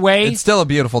either way, it's still a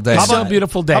beautiful day. It's still a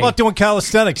beautiful day. How about doing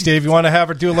calisthenics, Dave? You want to have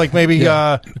her do like maybe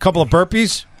a couple of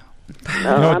burpees?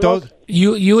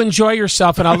 You enjoy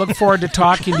yourself, and I look forward to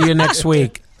talking to you next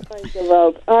week.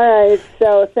 All right.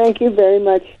 So thank you very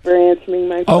much for answering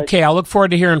my question. Okay, I'll look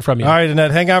forward to hearing from you. All right,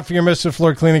 Annette, hang out for your Mr.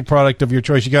 Floor cleaning product of your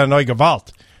choice. You got an Oiga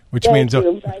Vault, which means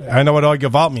I know what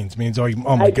Oiga Vault means. Oh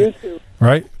my God! Do too.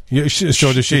 Right?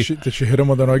 So does she? Did she hit him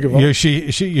with an Oiga Vault? Yeah,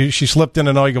 she slipped in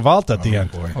an Oiga Vault at the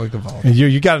end. Boy. Oiga Vault. And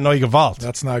you got an Oiga Vault.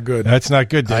 That's not good. That's not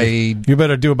good, Dave. You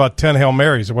better do about 10 Hail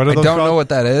Marys. What are those I don't called? know what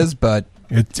that is, but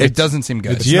it doesn't seem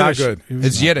good. It's Yiddish. Not good.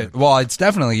 It's Yiddish. Well, it's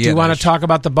definitely Yiddish. Do you want to talk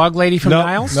about the bug lady from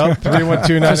Niles? No,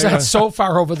 312 Because that's so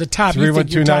far over the top.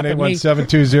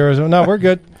 312-981-7200. No, we're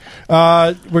good.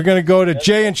 We're going to go to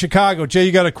Jay in Chicago. Jay,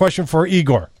 you got a question for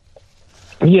Igor.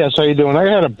 Yes, how you doing? I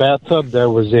had a bathtub that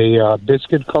was a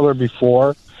biscuit color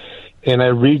before, and I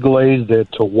reglazed it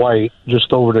to white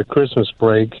just over the Christmas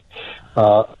break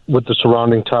with the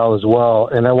surrounding tile as well.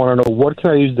 And I want to know, what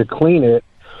can I use to clean it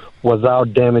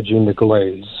without damaging the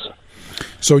glaze?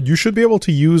 So you should be able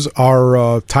to use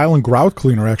our tile and grout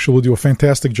cleaner. Actually, will do a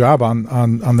fantastic job on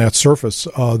that surface.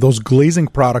 Those glazing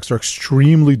products are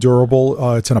extremely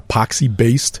durable. It's an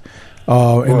epoxy-based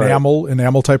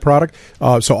enamel type product.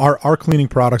 So our cleaning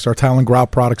products, our tile and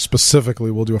grout products specifically,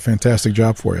 will do a fantastic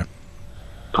job for you.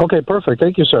 Okay, perfect.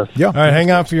 Thank you, sir. Yeah. All right, hang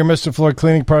on for your Mr. Floor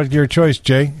cleaning product of your choice,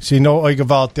 Jay. See, no Oiga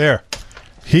Vault there.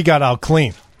 He got out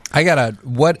clean.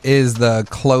 What is the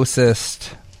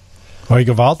closest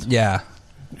Oiga Vault? Yeah.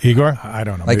 Igor? I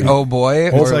don't know. Like, maybe. oh boy?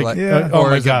 It's Or like, or oh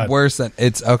my is God. it worse than,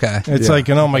 it's, okay. It's like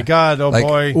an oh my God, oh Like-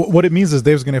 boy. What it means is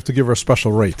Dave's going to have to give her a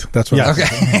special rate. That's what Yeah.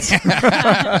 it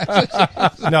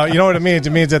means. No, you know what it means?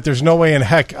 It means that there's no way in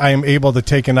heck I am able to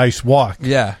take a nice walk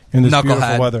Yeah. in this Knucklehead.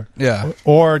 beautiful weather. Yeah.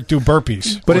 Or do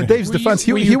burpees. But in Dave's defense,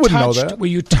 he wouldn't know that. Were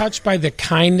you touched by the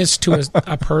kindness to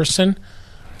a person?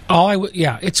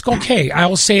 It's okay. I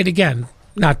will say it again,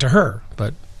 not to her,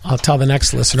 but I'll tell the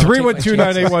next listener.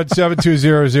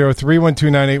 312-981-7200,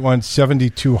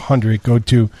 312-981-7200. Go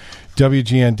to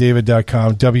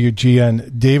WGNDavid.com,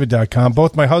 WGNDavid.com.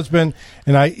 Both my husband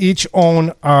and I each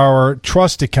own our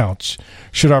trust accounts.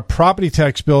 Should our property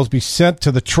tax bills be sent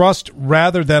to the trust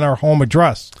rather than our home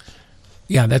address?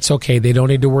 Yeah, that's okay. They don't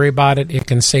need to worry about it. It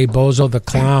can say Bozo the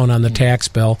Clown on the tax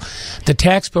bill. The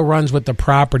tax bill runs with the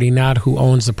property, not who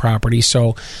owns the property.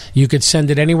 So you could send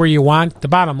it anywhere you want. The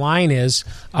bottom line is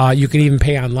you can even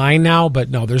pay online now, but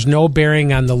no, there's no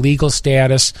bearing on the legal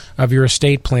status of your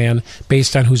estate plan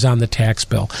based on who's on the tax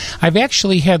bill. I've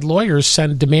actually had lawyers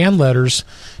send demand letters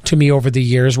to me over the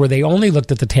years where they only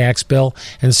looked at the tax bill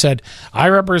and said, I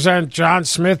represent John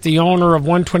Smith, the owner of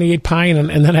 128 Pine,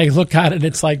 and then I look at it and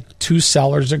it's like two sellers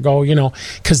ago,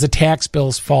 because the tax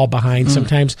bills fall behind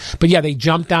sometimes. But yeah, they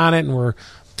jumped on it and were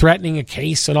threatening a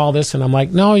case and all this, and I'm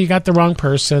like, no, you got the wrong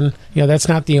person. That's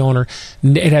not the owner.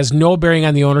 It has no bearing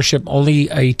on the ownership. Only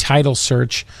a title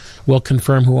search will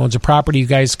confirm who owns a property. You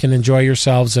guys can enjoy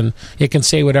yourselves, and it can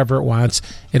say whatever it wants.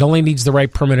 It only needs the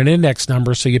right permanent index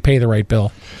number, so you pay the right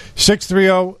bill.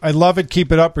 630, I love it.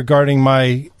 Keep it up regarding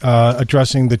my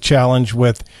addressing the challenge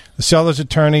with the seller's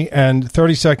attorney. And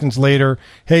 30 seconds later,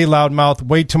 hey, loudmouth,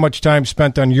 way too much time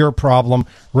spent on your problem.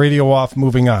 Radio off,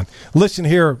 moving on. Listen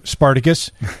here,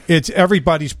 Spartacus. It's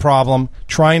everybody's problem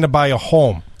trying to buy a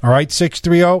home. All right,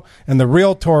 630. And the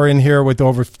realtor in here with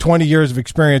over 20 years of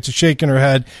experience is shaking her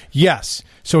head. Yes.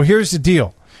 So here's the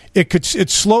deal. It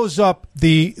slows up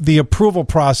the approval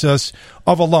process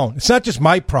of a loan. It's not just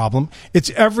my problem. It's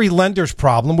every lender's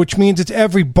problem, which means it's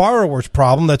every borrower's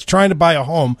problem that's trying to buy a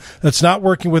home that's not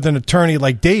working with an attorney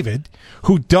like David,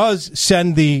 who does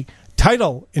send the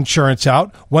title insurance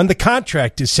out when the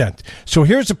contract is sent. So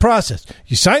here's the process.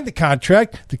 You sign the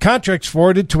contract's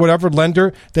forwarded to whatever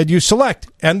lender that you select,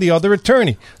 and the other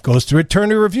attorney goes through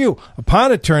attorney review.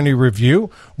 Upon attorney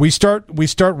review, we start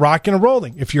rocking and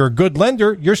rolling. If you're a good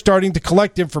lender, you're starting to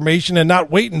collect information and not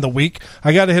waiting the week.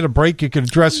 I got to hit a break. You could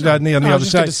address it on the other side. I was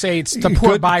just going to say, it's the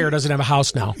poor buyer doesn't have a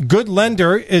house now. Good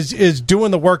lender is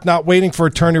doing the work, not waiting for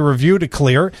attorney review to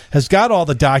clear, has got all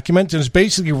the documents, and is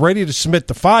basically ready to submit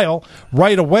the file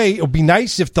right away. It would be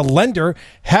nice if the lender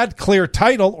had clear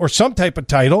title or some type of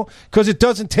title, because it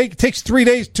takes 3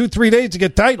 days to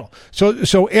get title.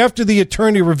 So after the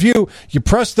attorney review, you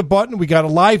press the button. We got a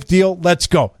live deal. Let's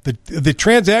go. The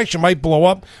transaction might blow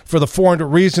up for the 400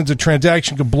 reasons a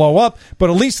transaction could blow up, but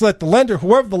at least let the lender,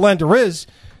 whoever the lender is,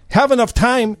 have enough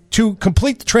time to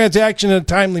complete the transaction in a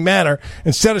timely manner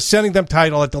instead of sending them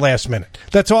title at the last minute.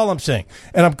 That's all I'm saying.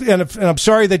 And I'm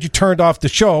sorry that you turned off the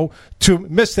show to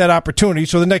miss that opportunity.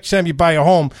 So the next time you buy a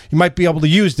home, you might be able to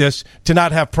use this to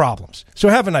not have problems. So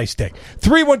have a nice day.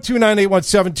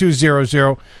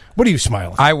 312-981-7200. What are you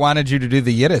smiling? I wanted you to do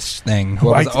the Yiddish thing.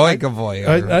 What was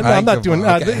Oigavoy? I'm not doing.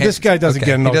 This guy doesn't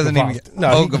get an He doesn't even get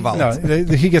Ogavolt. No,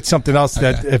 he gets something else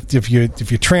that if you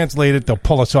translate it, they'll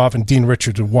pull us off, and Dean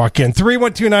Richards would walk in.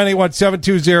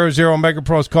 312-981-7200.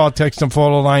 MegaPro's call, text, and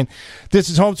photo line. This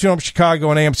is Home Sweet Home Chicago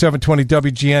on AM 720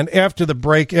 WGN. After the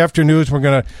break, after news, we're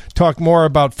going to talk more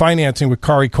about financing with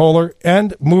Kari Kohler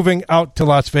and moving out to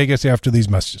Las Vegas after these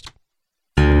messages.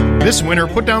 This winter,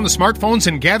 put down the smartphones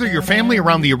and gather your family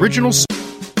around the original.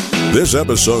 This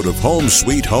episode of Home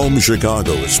Sweet Home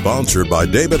Chicago is sponsored by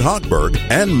David Hochberg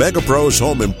and MegaPro's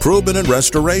Home Improvement and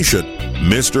Restoration,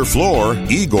 Mr. Floor,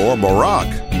 Igor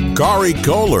Morak, Kari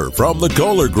Kohler from the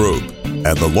Kohler Group,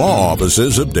 and the law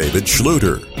offices of David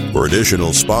Schluter. For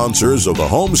additional sponsors of the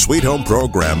Home Sweet Home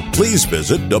program, please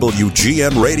visit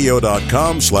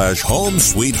WGNradio.com/Home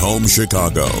Sweet Home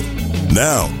Chicago.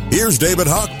 Now, here's David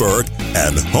Hochberg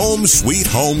and Home Sweet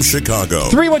Home Chicago.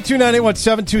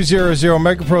 312-981-7200.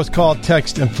 MegaPro's call,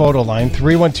 text, and photo line.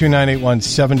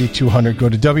 312-981-7200. Go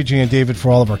to WGN David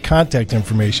for all of our contact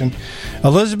information.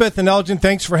 Elizabeth and Elgin,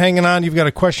 thanks for hanging on. You've got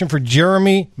a question for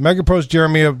Jeremy, MegaPro's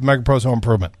Jeremy of MegaPro's Home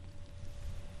Improvement.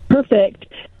 Perfect.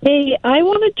 Hey, I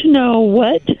wanted to know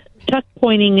what tuck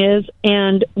pointing is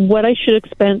and what I should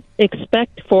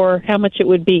expect for how much it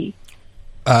would be.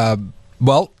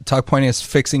 Well, tuck pointing is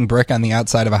fixing brick on the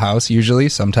outside of a house, usually,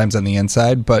 sometimes on the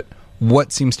inside, but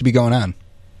what seems to be going on?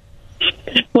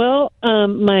 Well,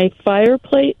 my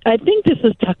fireplace, I think this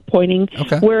is tuck pointing,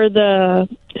 where the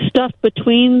stuff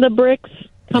between the bricks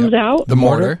comes out. The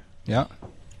mortar, yeah.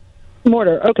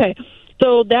 Mortar, okay.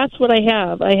 So that's what I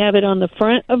have. I have it on the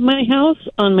front of my house,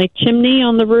 on my chimney,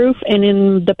 on the roof, and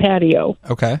in the patio.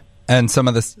 Okay. And some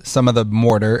of the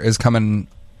mortar is coming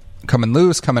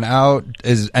loose, coming out.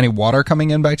 Is any water coming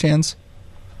in by chance?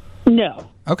 No.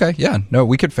 Okay, yeah. No,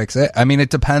 we could fix it. I mean, it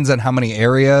depends on how many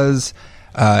areas,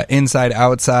 inside,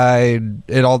 outside,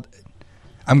 it all.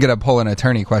 I'm going to pull an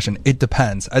attorney question. It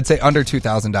depends. I'd say under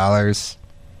 $2,000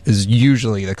 is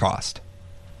usually the cost.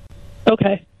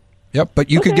 Okay. Yep,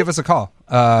 but you could give us a call.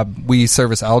 We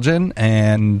service Elgin,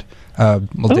 and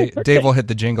Dave will hit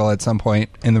the jingle at some point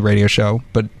in the radio show,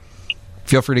 but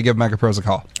feel free to give MegaPros a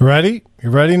call. Ready? You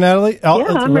ready, Natalie? Yeah,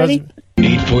 I'm ready.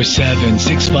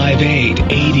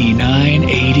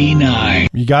 847-658-8989.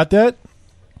 You got that?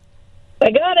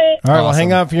 I got it. All right, well,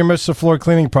 hang on for your Mr. Floor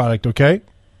cleaning product, okay?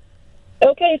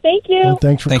 Okay, thank you. Well,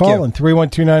 thanks for calling.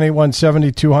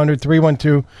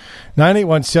 312-981-7200,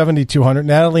 312-981-7200.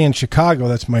 Natalie in Chicago,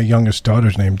 that's my youngest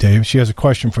daughter's name, Dave. She has a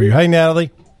question for you. Hey, Natalie.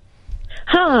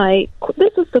 Hi.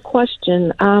 This is the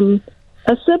question. A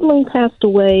sibling passed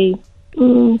away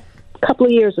a couple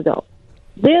of years ago.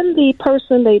 Then the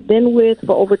person they'd been with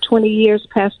for over 20 years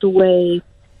passed away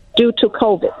due to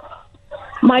COVID.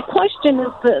 My question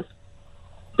is this.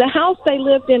 The house they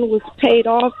lived in was paid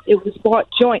off. It was bought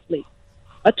jointly.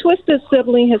 A twisted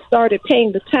sibling has started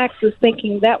paying the taxes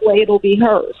thinking that way it'll be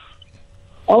hers.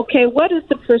 Okay, what is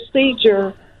the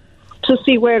procedure to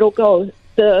see where it'll go?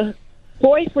 The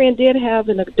boyfriend did have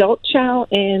an adult child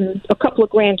and a couple of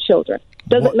grandchildren.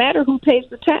 Does it matter who pays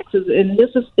the taxes? And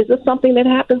is this something that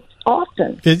happens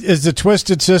often? Is the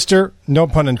Twisted Sister, no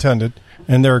pun intended,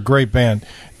 and they're a great band,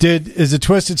 is the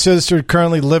Twisted Sister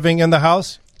currently living in the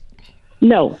house?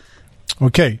 No.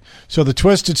 Okay, so the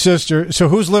twisted sister. So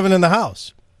who's living in the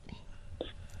house?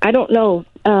 I don't know.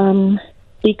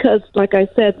 Because, like I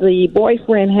said, the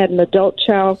boyfriend had an adult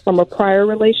child from a prior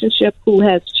relationship who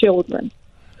has children.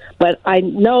 But I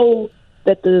know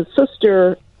that the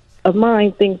sister of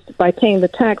mine thinks by paying the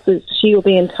taxes, she will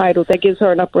be entitled. That gives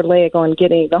her an upper leg on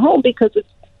getting the home because it's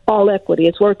all equity.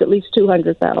 It's worth at least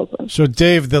 $200,000. So,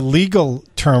 Dave, the legal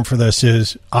term for this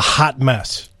is a hot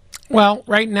mess. Well,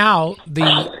 right now,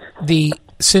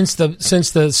 since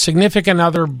the significant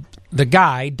other, the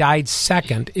guy, died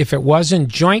second, if it wasn't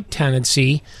joint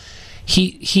tenancy,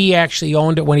 he actually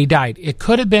owned it when he died. It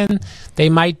could have been they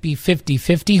might be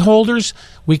 50-50 holders.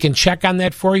 We can check on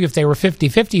that for you. If they were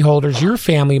 50-50 holders, your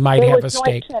family might have a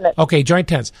stake. Okay, joint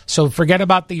tenants. So forget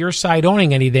about your side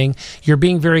owning anything. You're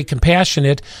being very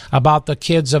compassionate about the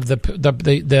kids of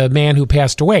the man who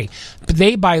passed away. But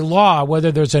they, by law,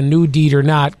 whether there's a new deed or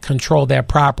not, control that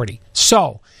property.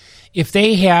 So if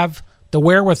they have the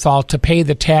wherewithal to pay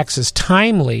the taxes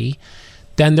timely,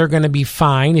 then they're going to be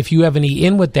fine. If you have any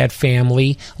in with that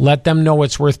family, let them know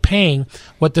it's worth paying.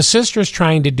 What the sister's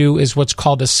trying to do is what's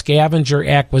called a scavenger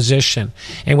acquisition.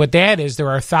 And what that is, there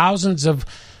are thousands of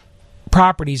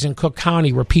properties in Cook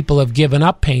County where people have given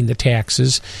up paying the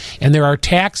taxes, and there are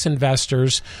tax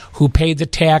investors who pay the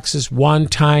taxes 1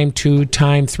 time, 2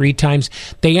 times, 3 times.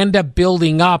 They end up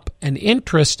building up an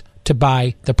interest to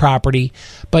buy the property,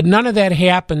 but none of that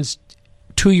happens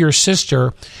to your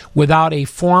sister without a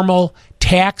formal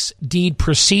tax deed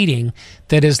proceeding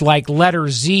that is like letter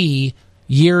Z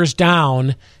years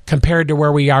down compared to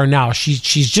where we are now. She's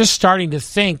just starting to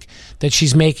think that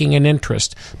she's making an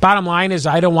interest. Bottom line is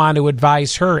I don't want to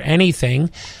advise her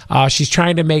anything. She's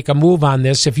trying to make a move on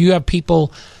this. If you have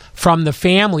people from the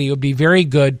family, it would be very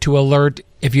good to alert.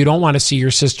 If you don't want to see your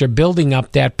sister building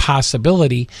up that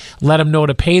possibility, let them know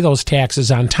to pay those taxes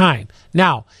on time.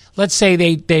 Now, let's say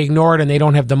they ignore it and they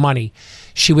don't have the money.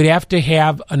 She would have to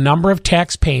have a number of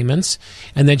tax payments,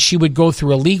 and then she would go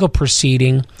through a legal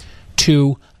proceeding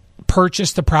to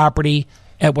purchase the property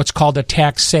at what's called a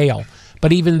tax sale.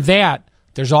 But even that,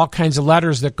 there's all kinds of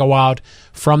letters that go out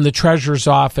from the treasurer's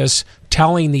office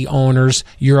telling the owners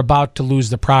you're about to lose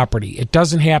the property. It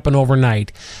doesn't happen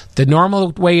overnight. The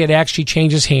normal way it actually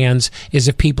changes hands is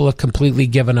if people have completely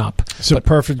given up. It's a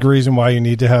perfect reason why you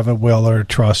need to have a will or a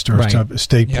trust or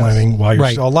estate planning while you're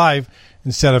still alive,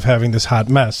 instead of having this hot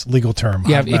mess, legal term.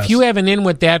 Yeah, if you have an in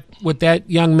with that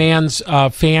young man's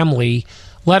family,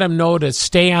 let him know to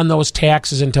stay on those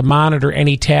taxes and to monitor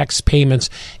any tax payments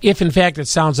if, in fact, it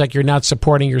sounds like you're not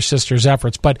supporting your sister's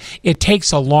efforts. But it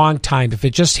takes a long time. If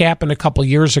it just happened a couple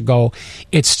years ago,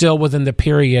 it's still within the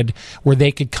period where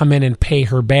they could come in and pay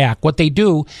her back. What they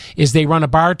do is they run a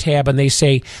bar tab and they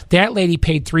say, that lady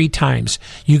paid 3 times.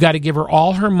 You got to give her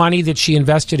all her money that she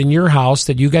invested in your house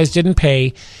that you guys didn't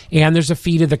pay, and there's a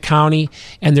fee to the county,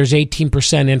 and there's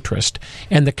 18% interest.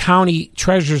 And the county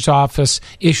treasurer's office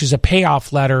issues a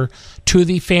payoff letter to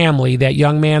the family, that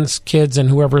young man's kids and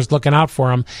whoever's looking out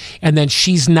for him, and then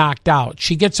she's knocked out.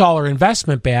 She gets all her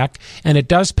investment back, and it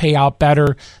does pay out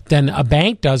better than a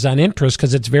bank does on interest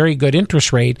because it's very good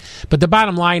interest rate. But the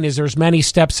bottom line is there's many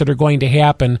steps that are going to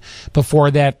happen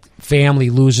before that family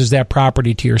loses that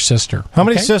property to your sister. How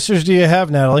many sisters do you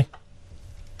have, Natalie?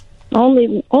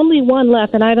 Only one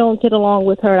left, and I don't get along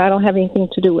with her. I don't have anything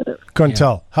to do with her. Couldn't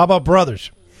tell. How about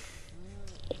brothers?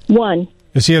 One.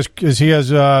 Is he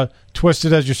as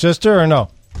twisted as your sister, or no?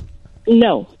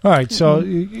 No. All right, so at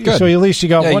least you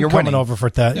got one coming over for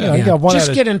that. Yeah. You got one.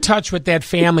 Just get in touch with that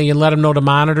family and let them know to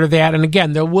monitor that. And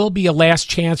again, there will be a last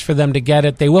chance for them to get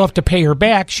it. They will have to pay her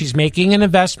back. She's making an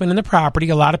investment in the property.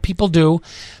 A lot of people do.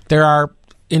 There are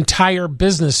entire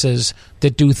businesses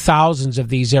that do thousands of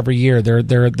these every year.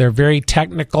 They're very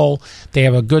technical. They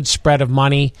have a good spread of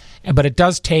money, but it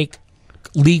does take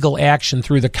legal action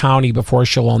through the county before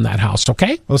she'll own that house.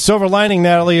 Okay. Well, the silver lining,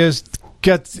 Natalie, is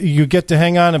you get to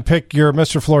hang on and pick your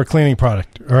Mr. Floor cleaning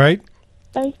product. All right.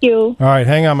 Thank you. All right,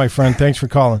 hang on, my friend. Thanks for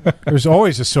calling. There's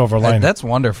always a silver lining. That's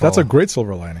wonderful. That's a great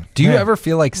silver lining. Do you ever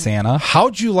feel like Santa?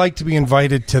 How'd you like to be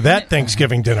invited to that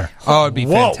Thanksgiving dinner? Oh, it'd be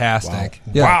fantastic.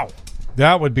 Wow. Yeah. Wow.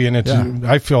 That would be an interesting.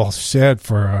 I feel sad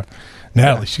for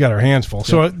Natalie. She got her hands full.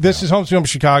 So this is Home Sweet Home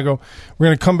Chicago. We're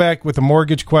going to come back with a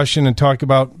mortgage question and talk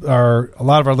about a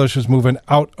lot of our listeners moving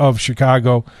out of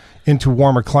Chicago into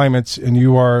warmer climates, and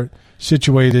you are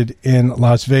situated in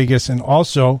Las Vegas and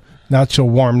also not so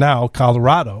warm now,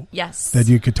 Colorado. Yes. That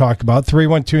you could talk about.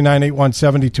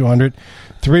 312-981-7200.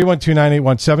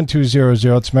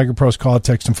 312-981-7200. It's MegaPro's call,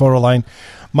 text, and photo line.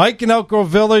 Mike in Elk Grove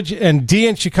Village and Dee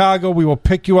in Chicago. We will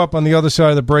pick you up on the other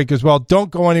side of the break as well.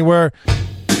 Don't go anywhere.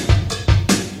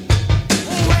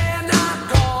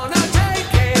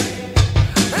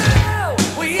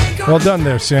 Well done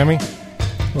there, Sammy.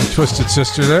 Little twisted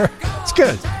sister there. It's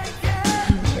good.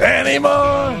 Anymore.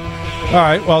 All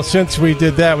right. Well, since we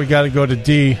did that, we got to go to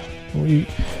D.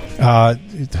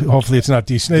 Hopefully, it's not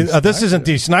D. This isn't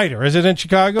D. Snyder, is it in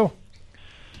Chicago?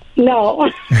 No.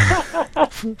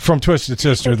 From Twisted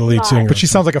Sister, the lead singer. But she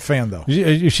sounds like a fan, though.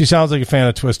 She sounds like a fan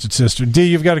of Twisted Sister. D,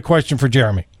 you've got a question for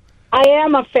Jeremy. I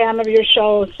am a fan of your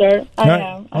show, sir. I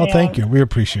am. Oh, thank you. We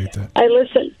appreciate that. I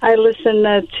listen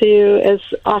to you as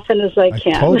often as I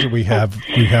can. I told you we have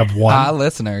one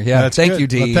listener. Yeah, That's thank good. you,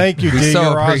 D. Well, thank you, we D. so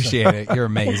You're appreciate awesome. it. You're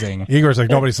amazing. Igor's like,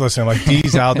 nobody's listening. Like,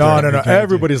 D's out there. No.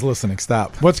 Everybody's listening.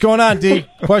 Stop. What's going on, D?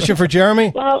 Question for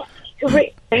Jeremy? Well,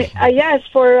 yes,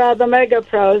 for the Mega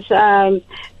Pros.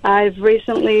 I've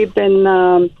recently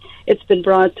been. It's been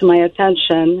brought to my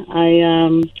attention. I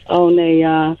own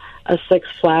a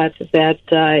 6-flat that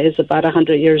is about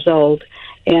 100 years old,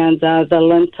 and the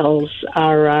lintels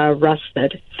are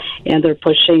rusted, and they're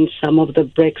pushing some of the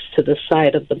bricks to the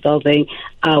side of the building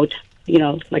out,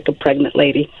 like a pregnant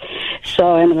lady.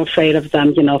 So I'm afraid of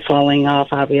them, falling off,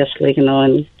 obviously,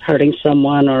 and hurting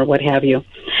someone or what have you.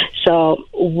 So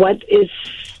what is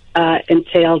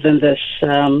entailed in this?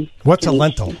 What's a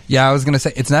lentil? Yeah, I was going to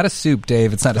say, it's not a soup,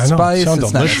 Dave. It's not a spice. Sounds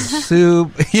It's not a delicious.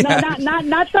 soup. Yeah. No,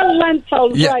 not the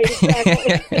lentil, Yeah. right?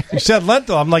 Exactly. You said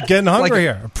lentil. I'm like getting hungry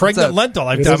here. A pregnant lentil.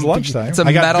 It is lunchtime. It's a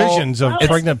I got metal- visions of it's-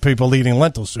 pregnant people eating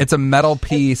lentil soup. It's a metal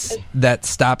piece that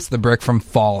stops the brick from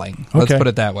falling. Let's Okay. put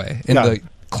it that way, in Got the it.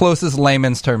 closest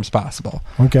layman's terms possible.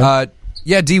 Okay.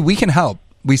 Yeah, D, we can help.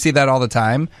 We see that all the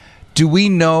time. Do we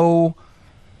know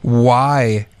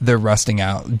why they're rusting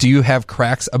out? Do you have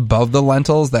cracks above the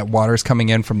lentils that water's coming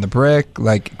in from the brick?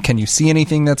 Like, can you see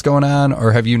anything that's going on,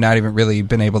 or have you not even really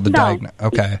been able to No. diagnose?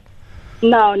 Okay.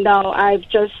 No. I've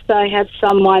just had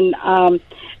someone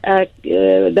that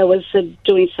was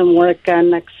doing some work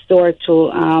next door to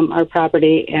our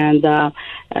property, and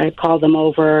I called them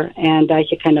over, and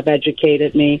he kind of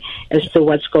educated me as to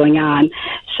what's going on.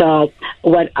 So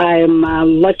what I'm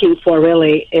looking for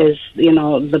really is,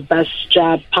 the best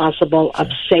job possible of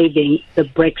saving the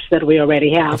bricks that we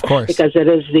already have. Of course. Because it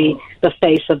is the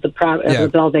face of the the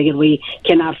building, and we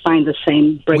cannot find the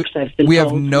same bricks I've been We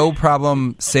told. have no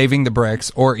problem saving the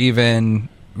bricks, or even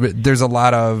there's a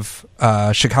lot of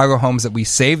Chicago homes that we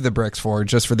save the bricks for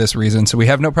just for this reason. So we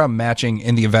have no problem matching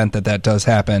in the event that does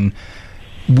happen.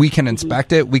 We can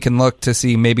inspect it. We can look to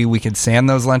see maybe we could sand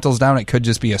those lentils down. It could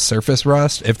just be a surface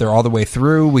rust. If they're all the way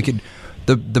through, we could.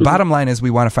 The bottom line is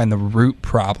we want to find the root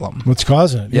problem. What's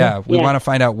causing it? Yeah, we want to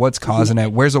find out what's causing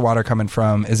it. Where's the water coming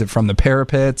from? Is it from the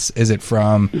parapets? Is it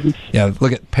from? Yeah,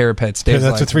 look at parapets. Dave's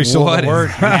that's a like, 3-syllable what is word.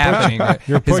 happening?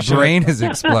 You're His pushing brain it. is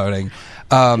exploding.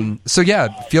 So yeah,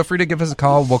 feel free to give us a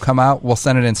call. We'll come out. We'll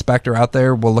send an inspector out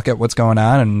there. We'll look at what's going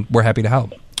on, and we're happy to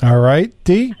help. All right,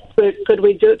 D. Could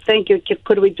we do? Thank you.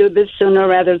 Could we do this sooner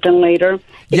rather than later?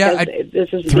 Yeah, this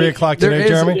is 3 o'clock today,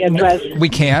 Jeremy. We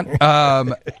can't.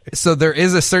 So there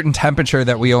is a certain temperature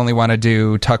that we only want to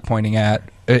do tuck pointing at.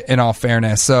 In all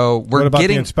fairness, so we're What about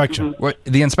getting the inspection?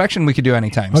 The inspection we could do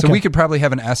anytime. So Okay. we could probably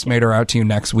have an estimator out to you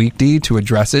next week, D, to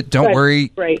address it. Don't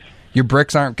worry. Right. Your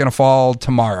bricks aren't going to fall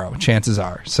tomorrow. Chances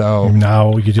are. So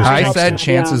no, you just. I jinxed said it.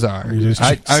 chances are. You just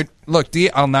I look, D.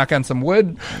 I'll knock on some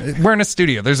wood. We're in a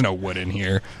studio. There's no wood in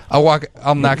here. I'll knock on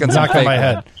some Knock on fake my wood.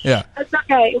 head. Yeah. It's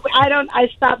okay. I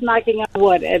stopped knocking on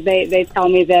wood. They tell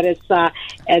me that it's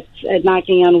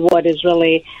knocking on wood is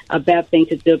really a bad thing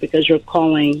to do because you're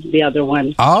calling the other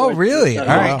one. Oh, really? All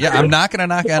right. Yeah, I'm not going to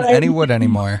knock on any wood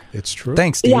anymore. It's true.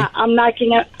 Thanks, D. Yeah, I'm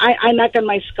knocking. I knock on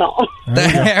my skull.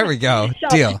 There we go. So,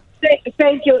 Deal.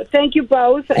 Thank you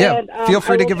both. Yeah, and, feel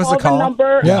free I to will give us a The call.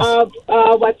 number Yes. of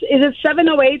what is it?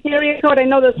 708 area code. I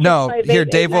know the No, here,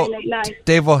 Dave will Are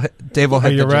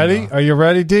hit you the ready? jingle. Are you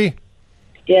ready, D?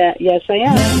 Yeah, yes, I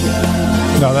am.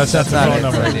 No, that's not the not phone it,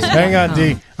 number. Freddie. Hang on,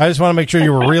 D. I just want to make sure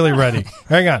you were really ready.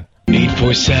 Hang on.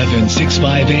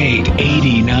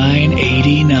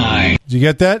 847-658-8989. Did you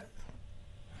get that?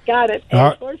 Got it. All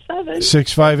right. 847.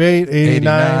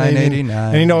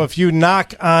 658-8989. And if you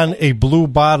knock on a blue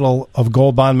bottle of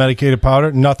Gold Bond medicated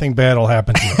powder, nothing bad will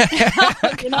happen to you.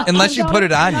 Unless you put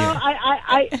it on you.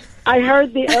 I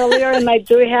heard the earlier, and I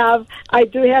do have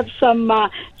some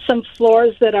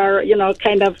floors that are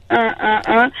kind of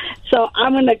So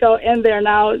I'm going to go in there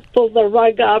now, pull the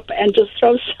rug up, and just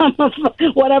throw some of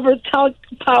whatever talc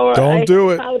powder. Don't do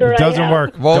it. Powder It doesn't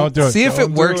work. Well, Don't do it. see if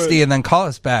it works, D, and then call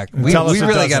us back. We Tell us it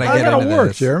really got doesn't. to It's get not into going to work,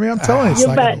 this. Jeremy. I'm telling you, it's You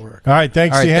not going bet. to work. All right,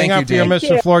 thanks, All right, D. Hang thank on you, for your Dan.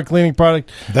 Mr. Floor cleaning product.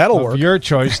 That'll of work. your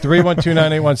choice.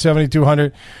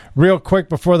 312-981-7200. Real quick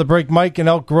before the break, Mike in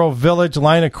Elk Grove Village,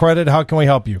 line of credit. How can we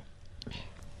help you?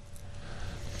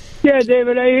 Yeah,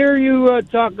 David, I hear you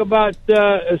talk about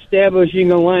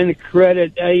establishing a line of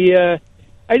credit. I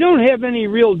don't have any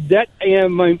real debt. I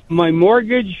have my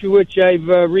mortgage, which I've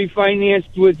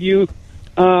refinanced with you,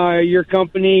 your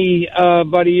company,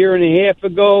 about a year and a half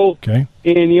ago. Okay.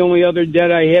 And the only other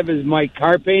debt I have is my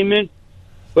car payment.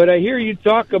 But I hear you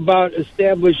talk about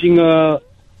establishing a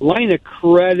line of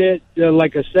credit,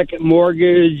 like a second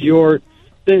mortgage or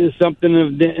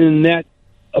something in that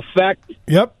effect.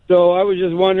 Yep. So I was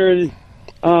just wondering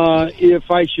if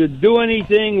I should do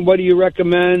anything. What do you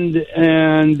recommend?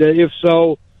 And if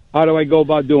so, how do I go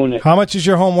about doing it? How much is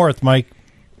your home worth, Mike?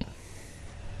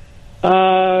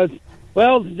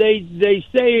 Well, they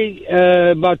say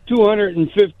about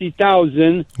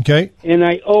 $250,000. Okay. And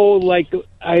I owe about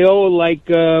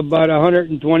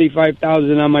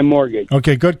 $125,000 on my mortgage.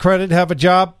 Okay, good credit. Have a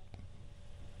job.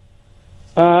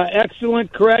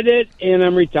 Excellent credit, and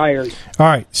I'm retired. All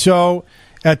right. So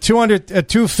at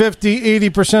 250,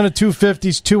 80% of 250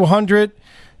 is 200.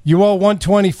 You owe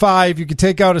 125. You could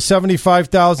take out a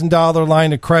 $75,000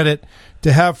 line of credit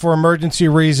to have for emergency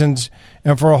reasons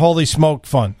and for a holy crap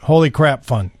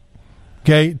fund.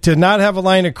 Okay, to not have a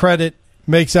line of credit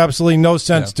makes absolutely no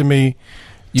sense to me.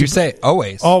 You say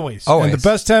always. Always. And the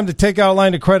best time to take out a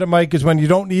line of credit, Mike, is when you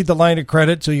don't need the line of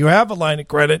credit. So you have a line of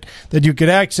credit that you could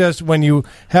access when you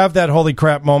have that holy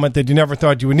crap moment that you never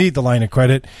thought you would need the line of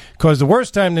credit. Because the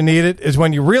worst time to need it is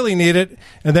when you really need it,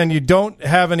 and then you don't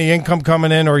have any income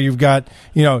coming in, or you've got,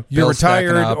 you're Bills stacking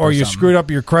retired, up or you something. screwed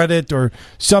up your credit, or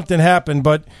something happened.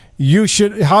 But you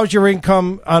should. How's your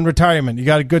income on retirement? You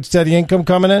got a good steady income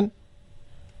coming in?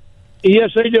 Yes,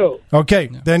 I do. Okay,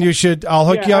 then you should. I'll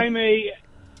hook you up.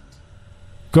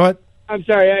 Go ahead. I'm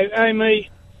sorry. I'm a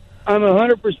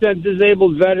 100%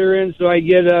 disabled veteran, so I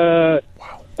get a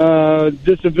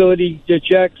disability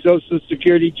check, Social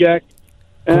Security check,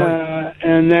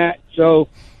 and that. So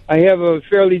I have a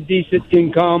fairly decent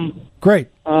income. Great.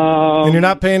 And you're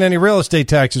not paying any real estate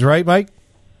taxes, right, Mike?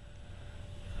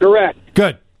 Correct.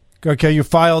 Good. Okay, you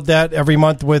filed that every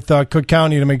month with Cook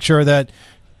County to make sure that,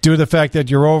 due to the fact that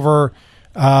you're over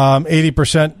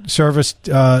 80%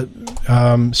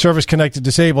 service-connected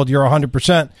disabled, you're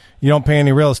 100%. You don't pay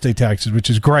any real estate taxes, which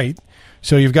is great.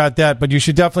 So you've got that, but you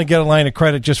should definitely get a line of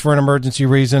credit just for an emergency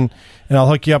reason, and I'll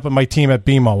hook you up with my team at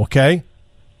BMO, okay?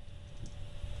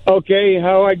 Okay,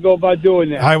 how I go about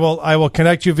doing that? I will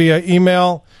connect you via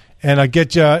email, and I'll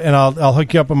get you, and I'll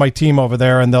hook you up with my team over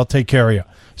there, and they'll take care of you.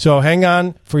 So hang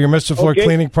on for your Mr. Floor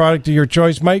cleaning product of your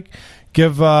choice, Mike.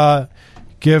 Give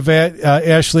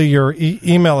Ashley your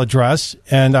email address,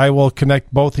 and I will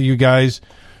connect both of you guys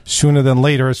sooner than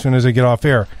later, as soon as I get off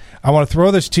air. I want to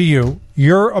throw this to you.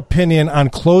 Your opinion on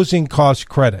closing cost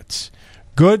credits.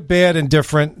 Good, bad, and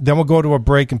different. Then we'll go to a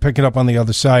break and pick it up on the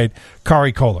other side.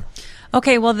 Kari Kohler.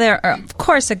 Okay, well, they're, of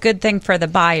course, a good thing for the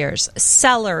buyers.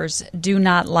 Sellers do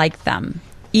not like them.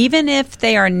 Even if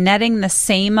they are netting the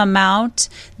same amount,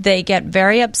 they get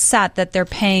very upset that they're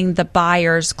paying the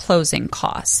buyer's closing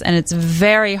costs. And it's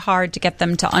very hard to get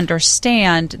them to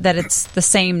understand that it's the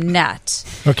same net.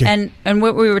 Okay. And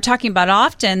what we were talking about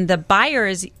often, the buyer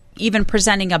is even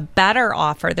presenting a better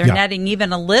offer. They're netting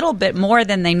even a little bit more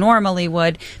than they normally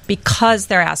would because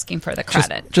they're asking for the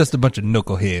credit. Just a bunch of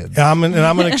knuckleheads. I'm going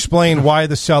to explain why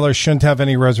the seller shouldn't have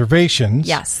any reservations.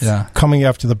 Yes. Coming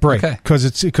after the break, because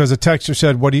a texter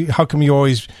said, how come you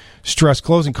always stress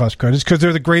closing cost credits? Because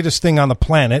they're the greatest thing on the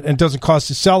planet and it doesn't cost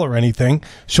the seller anything.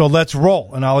 So let's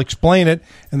roll, and I'll explain it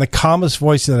in the calmest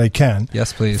voice that I can.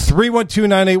 Yes, please.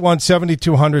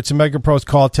 312-981-7200. It's a MegaPros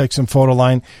call, text, and photo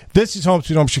line. This is Home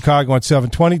Sweet Home Chicago on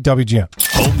 720 WGN.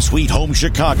 Home Sweet Home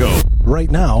Chicago.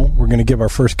 Right now, we're going to give our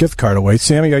first gift card away.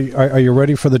 Sammy, are you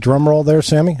ready for the drum roll there,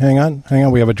 Sammy? Hang on.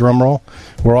 We have a drum roll.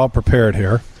 We're all prepared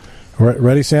here.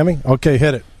 Ready, Sammy? Okay,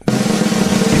 hit it.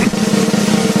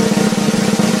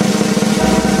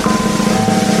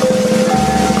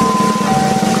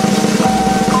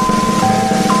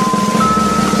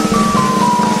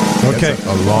 Okay.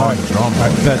 A long drum roll.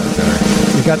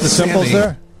 You got the cymbals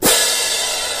there?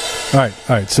 All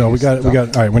right. So we got. All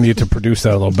right, we need to produce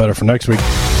that a little better for next week.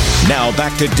 Now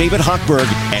back to David Hochberg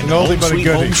and Home Sweet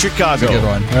Home Chicago. That's a good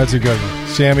one. That's a good one.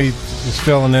 Sammy is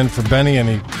filling in for Benny, and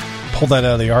he pulled that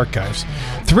out of the archives.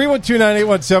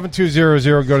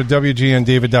 312-981-7200. Go to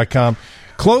WGNDavid.com.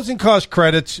 Closing cost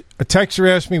credits. A texter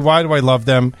asked me, why do I love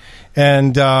them?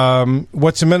 And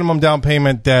what's the minimum down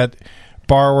payment that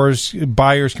buyers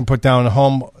can put down at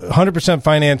home? 100%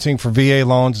 financing for VA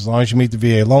loans as long as you meet the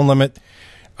VA loan limit.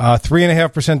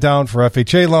 3.5% down for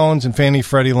FHA loans, and Fannie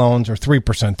Freddie loans are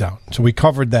 3% down. So we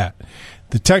covered that.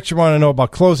 The texture want to know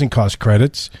about closing cost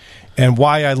credits and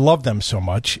why I love them so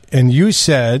much. And you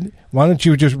said, why don't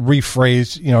you just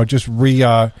rephrase, just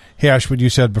rehash what you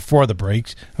said before the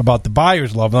breaks about the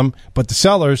buyers love them, but the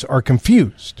sellers are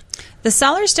confused. The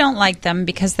sellers don't like them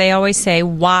because they always say,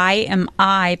 why am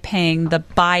I paying the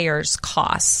buyer's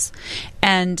costs?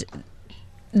 And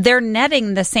they're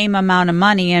netting the same amount of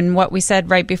money. And what we said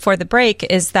right before the break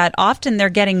is that often they're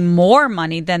getting more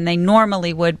money than they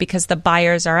normally would because the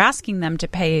buyers are asking them to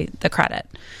pay the credit.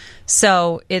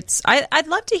 So I'd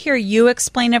love to hear you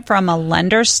explain it from a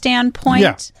lender standpoint.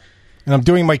 Yeah. And I'm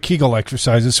doing my Kegel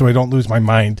exercises so I don't lose my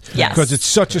mind. Yes. Because it's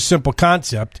such a simple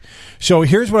concept. So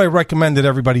here's what I recommend that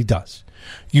everybody does.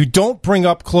 You don't bring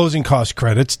up closing cost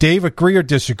credits. Dave, agree or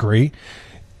disagree,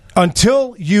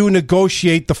 until you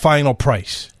negotiate the final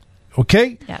price.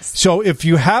 Okay? Yes. So if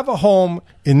you have a home,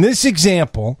 in this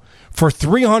example, for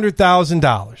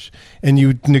 $300,000 and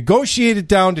you negotiate it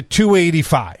down to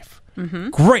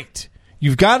 $285,000, great.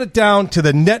 You've got it down to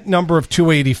the net number of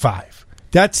 $285,000.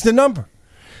 That's the number.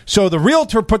 So the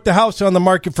realtor put the house on the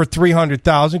market for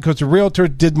 $300,000 because the realtor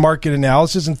did market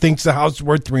analysis and thinks the house is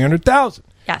worth $300,000.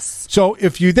 Yes. So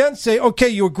if you then say, okay,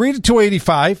 you agree to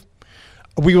 $285,000,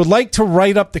 we would like to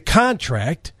write up the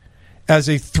contract as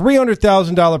a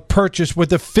 $300,000 purchase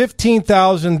with a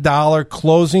 $15,000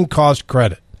 closing cost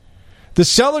credit. The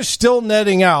seller's still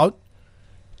netting out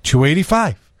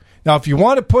 $285,000. Now, if you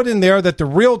want to put in there that the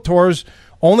realtors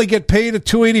only get paid at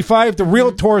 $285,000, the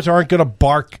realtors aren't going to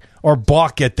bark or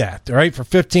balk at that. All right, for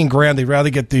 $15,000, they'd rather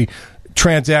get the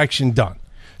transaction done.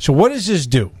 So, what does this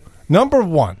do? Number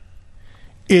one,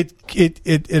 it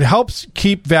helps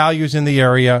keep values in the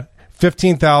area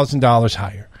 $15,000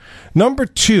 higher. Number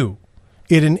two,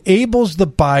 it enables the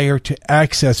buyer to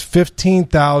access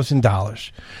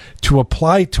 $15,000 to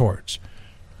apply towards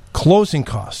closing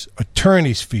costs,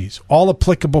 attorney's fees, all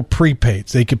applicable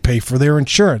prepaids. They could pay for their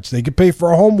insurance. They could pay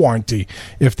for a home warranty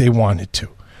if they wanted to.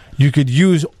 You could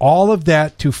use all of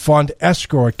that to fund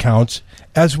escrow accounts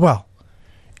as well.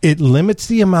 It limits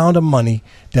the amount of money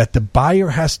that the buyer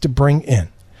has to bring in.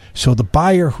 So the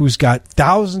buyer who's got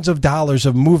thousands of dollars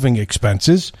of moving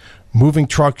expenses, moving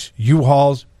trucks,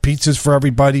 U-Hauls, pizzas for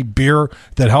everybody, beer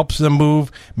that helps them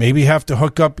move, maybe have to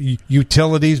hook up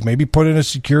utilities, maybe put in a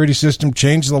security system,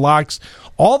 change the locks,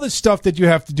 all this stuff that you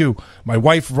have to do. My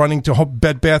wife running to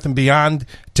Bed Bath & Beyond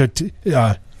to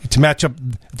match up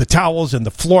the towels and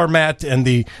the floor mat and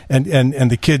the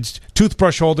kids'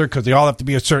 toothbrush holder because they all have to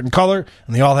be a certain color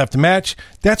and they all have to match.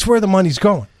 That's where the money's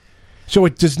going. So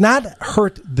it does not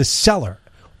hurt the seller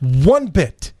one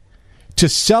bit to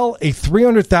sell a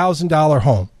 $300,000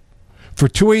 home for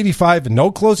 $285,000 and no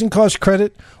closing cost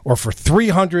credit, or for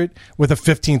 $300,000 with a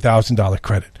 $15,000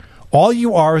 credit. All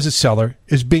you are as a seller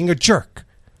is being a jerk.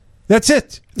 That's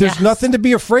it. There's nothing to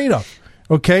be afraid of.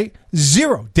 Okay?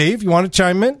 Zero. Dave, you want to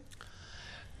chime in?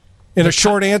 In a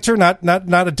short answer, not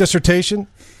a dissertation?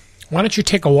 Why don't you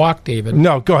take a walk, David?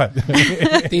 No, go ahead.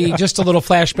 Just a little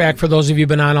flashback for those of you who've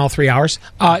been on all 3 hours.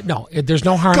 No, there's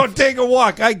no harm. Go take a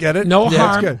walk. I get it. No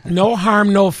harm. That's good. No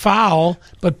harm, no foul.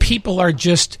 But people are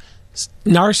just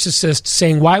narcissists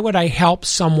saying, "Why would I help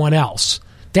someone else?"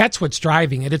 That's what's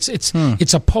driving it. It's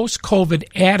a post-COVID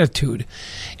attitude,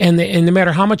 and no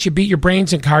matter how much you beat your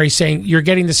brains in Kari saying you're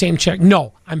getting the same check.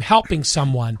 No, I'm helping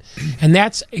someone, and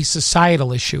that's a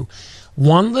societal issue.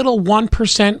 One little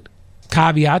 1%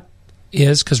 caveat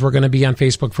is, because we're going to be on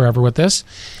Facebook forever with this,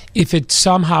 if it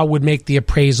somehow would make the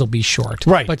appraisal be short.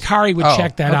 Right. But Kari would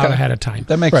check that out ahead of time.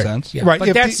 That makes sense. Yeah. Right.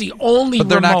 But that's the only But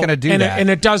they're remote, not going to do that. And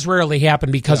it does rarely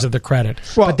happen because of the credit.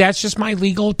 Well, but that's just my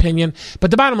legal opinion.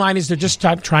 But the bottom line is they're just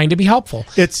trying to be helpful.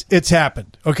 It's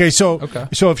happened. Okay, so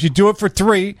if you do it for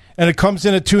 $3 and it comes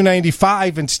in at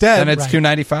 $295 instead, then it's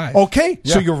 $295. Okay,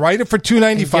 so you write it for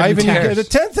 $295 and you get a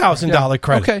 $10,000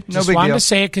 credit. Okay, no Just big wanted deal. to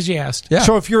say it because you asked. Yeah.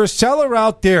 So if you're a seller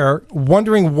out there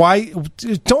wondering why,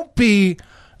 don't be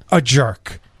a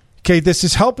jerk. Okay, this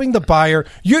is helping the buyer.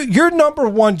 Your number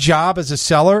one job as a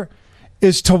seller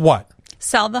is to what?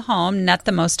 Sell the home, net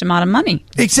the most amount of money.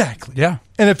 Exactly. Yeah.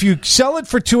 And if you sell it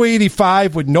for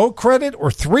 $285 with no credit, or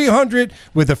 $300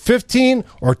 with a $15,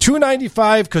 or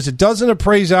 $295 because it doesn't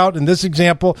appraise out in this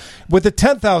example with a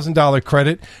 $10,000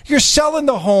 credit, you're selling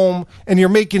the home and you're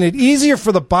making it easier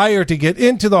for the buyer to get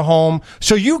into the home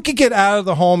so you can get out of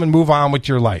the home and move on with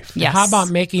your life. Yes. How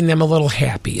about making them a little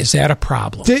happy? Is that a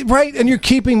problem? Right, and you're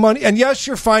keeping money. And yes,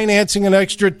 you're financing an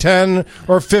extra $10,000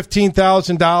 or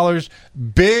 $15,000.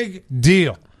 Big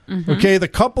deal. Okay, the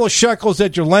couple of shekels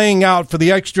that you're laying out for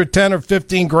the extra 10 or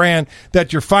 15 grand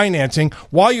that you're financing,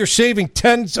 while you're saving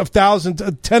tens of thousands,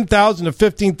 $10,000 to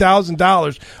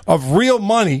 $15,000 of real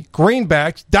money,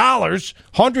 greenbacks, dollars,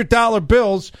 $100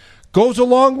 bills, goes a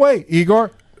long way,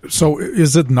 Igor. So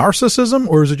is it narcissism,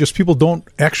 or is it just people don't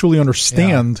actually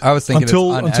understand? I was thinking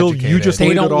until you just they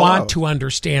laid don't it all want out. to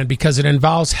understand because it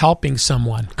involves helping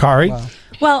someone. Kari? Wow.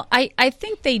 Well, I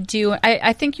think they do.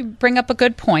 I think you bring up a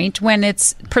good point. When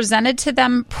it's presented to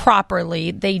them properly,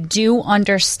 they do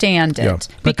understand it.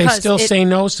 Yeah. But they still say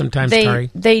no sometimes, Kari.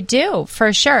 They do,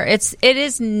 for sure. It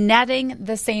is netting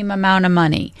the same amount of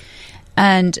money.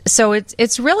 And so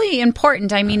it's really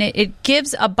important. I mean, it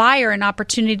gives a buyer an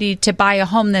opportunity to buy a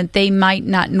home that they might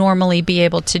not normally be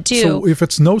able to do. So if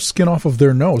it's no skin off of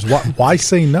their nose, why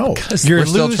say no? You're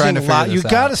still losing trying to figure this You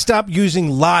got to out. stop using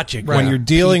logic when Right. you're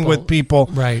dealing with people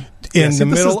Right. in the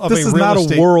middle of a this is real not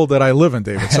estate. a world that I live in,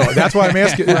 David. So that's why I'm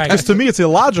asking. Right. Because to me, it's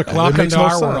illogical. Welcome it makes to no our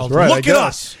sense. world. Right, I Look at guess.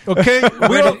 us, okay?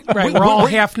 We're all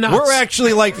half nuts. We're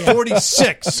actually like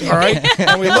 46, all right?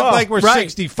 And we look like we're Right.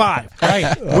 65.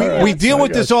 Right. We deal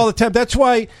with this all the time. That's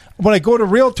why when I go to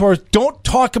realtors, don't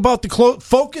talk about the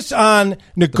focus on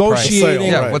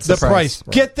negotiating Sale, right. What's the the price?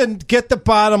 price. Get the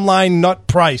bottom line nut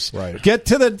price. Right. Get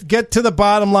to the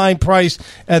bottom line price,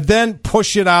 and then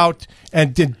push it out.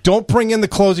 And don't bring in the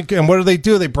closing. And what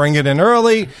do? They bring it in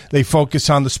early. They focus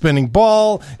on the spinning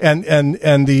ball and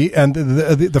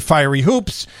the fiery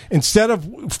hoops instead of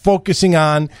focusing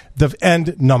on the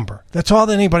end number. That's all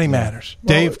that anybody matters.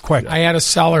 Dave, quick. I had a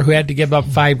seller who had to give up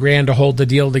 $5,000 to hold the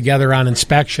deal together on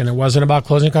inspection. It wasn't about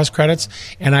closing cost credits,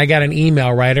 and I got an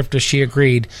email right after she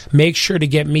agreed. Make sure to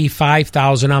get me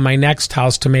 $5,000 on my next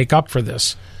house to make up for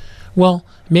this. Well,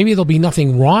 maybe there'll be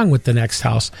nothing wrong with the next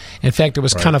house. In fact, it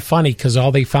was kind of funny because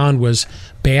all they found was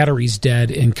batteries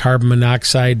dead and carbon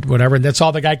monoxide, whatever. And that's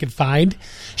all the guy could find.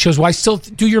 She goes, well, I still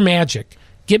do your magic.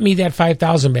 Get me that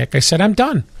 $5,000 back. I said, I'm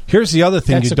done. Here's the other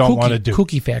thing That's you a don't kooky- want to do.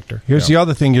 Kooky factor. Here's the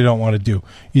other thing you don't want to do.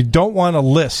 You don't want to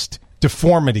list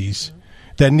deformities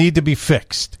that need to be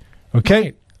fixed. Okay?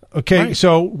 Right. Okay, Right.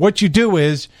 so what you do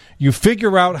is you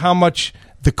figure out how much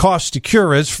the cost to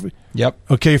cure is. Yep.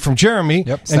 Okay, from Jeremy,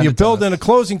 Yep, and send you it to build us. in a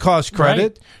closing cost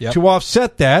credit Right. Yep. to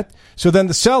offset that. So then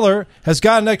the seller has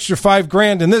got an extra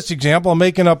 $5,000 in this example. I'm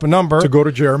making up a number To go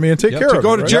to Jeremy and take care of it. to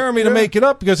go to right? Jeremy to Yeah. make it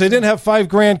up because they didn't have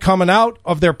 $5,000 coming out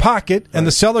of their pocket, and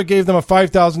the seller gave them a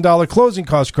 $5,000 closing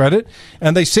cost credit,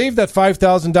 and they saved that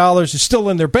 $5,000 is still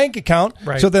in their bank account,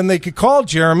 Right. so then they could call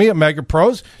Jeremy at Mega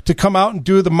Pros to come out and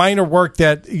do the minor work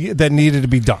that needed to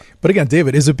be done. But again,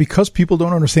 David, is it because people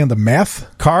don't understand the math?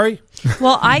 Kari?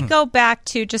 Well, I go back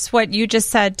to just what you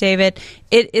just said, David.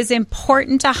 It is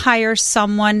important to hire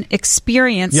someone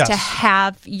experienced Yes. to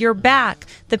have your back.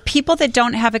 The people that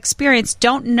don't have experience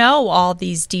don't know all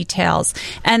these details.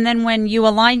 And then when you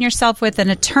align yourself with an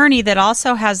attorney that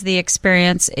also has the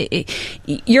experience,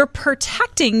 you're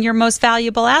protecting your most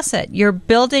valuable asset. You're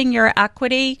building your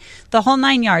equity, the whole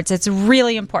 9 yards. It's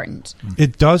really important.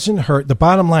 It doesn't hurt. The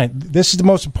bottom line, this is the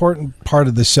most important part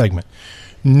of this segment.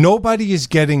 Nobody is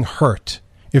getting hurt.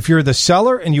 If you're the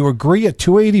seller and you agree at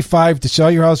 $285 to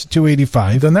sell your house at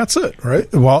 $285, Then that's it,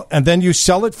 right? well, and then you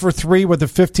sell it for $3 with a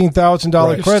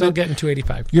 $15,000 You're credit, still getting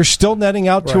 $285. you're still netting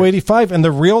out $285, and the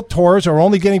realtors are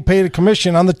only getting paid a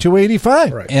commission on the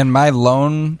 $285. Right. And my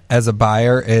loan as a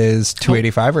buyer is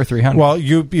 $285 or $300. Well,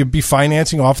 you'd be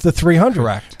financing off the $300,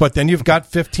 Correct. But then you've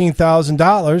got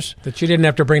 $15,000. That you didn't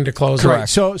have to bring to closing. Right.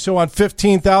 So on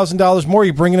 $15,000 more,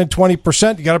 you're bringing in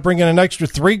 20%. You got to bring in an extra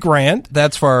 $3,000.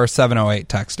 That's for our 708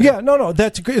 texting. Yeah, no,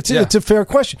 that's a, it's a fair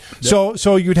question.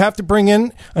 So you'd have to bring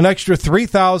in an extra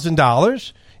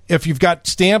 $3,000 if you've got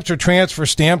stamps or transfer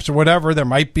stamps or whatever. There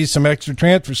might be some extra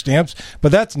transfer stamps,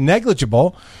 but that's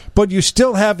negligible. But you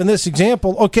still have, in this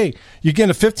example, okay, you're getting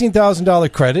a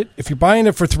 $15,000 credit if you're buying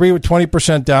it for $3,000 with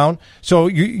 20% down. So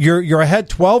you're ahead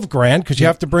 $12,000 because you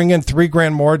have to bring in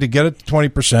 $3,000 more to get it to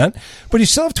 20%. But you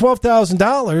still have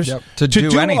 $12,000 to do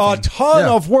a anything. ton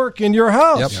of work in your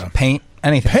house. Yep. Paint.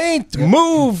 Anything. Paint,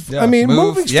 move. Yeah. I mean,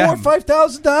 Move, moving's yeah.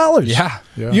 $4,000 or $5,000. Yeah.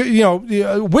 You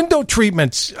know, window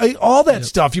treatments, all that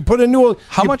stuff. You put a new.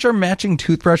 How much are matching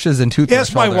toothbrushes and toothbrush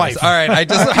Ask my holders? wife. All right,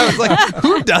 I was like,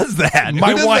 who does that?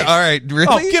 My Who does wife. that? All right, really?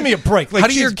 Oh, give me a break. Like, How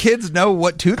do your kids know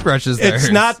what toothbrushes they're? It's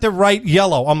not the right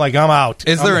yellow. I'm like, I'm out.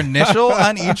 Is there initial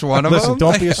on each one of Listen, them?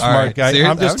 don't be a smart All right, guy. seriously?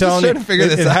 I'm just telling trying you, to figure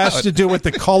it this has out. to do with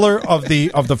the color of the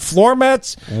floor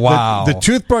mats. Wow. The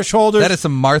toothbrush holders. That is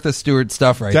some Martha Stewart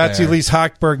stuff right That's there. Elise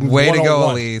Hochberg. Way to go,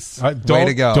 101. Elise. Don't- Way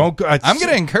to go. don't go- I'm going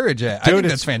to encourage it. I Dude, think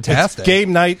that's fantastic. It's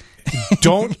game night.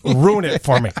 Don't ruin it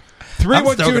for me.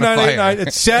 312-989.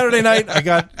 It's Saturday night. I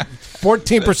got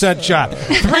 14% shot.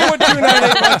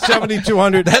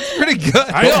 312-981-7200. That's pretty good.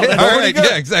 I know. That's pretty good.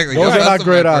 Yeah, exactly. Those are not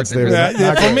great odds, David.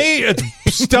 Yeah, for me, it's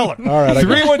stellar. All right.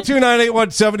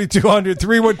 312-981-7200.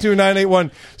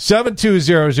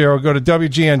 312-981-7200. Go to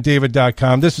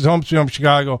WGNDavid.com. This is Home Sweet Home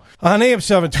Chicago on AM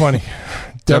 720.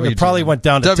 It probably went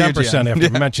down to 10% after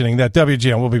mentioning that.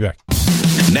 WGN. We'll be back.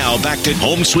 Now back to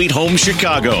Home Sweet Home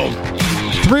Chicago.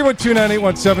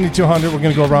 312-981-7200. We're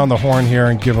going to go around the horn here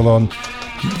and give a little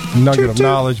nugget of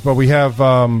knowledge. But we have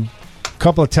a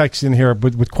couple of texts in here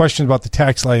with questions about the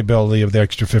tax liability of the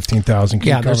extra $15,000.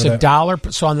 Yeah, there's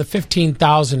 $1. So on the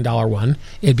 $15,000 one,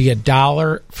 it'd be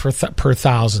 $1 per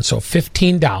thousand. So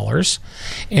 $15,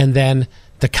 and then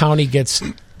the county gets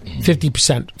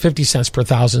 50 cents per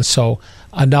thousand. So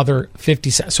another 50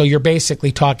 cents. So you're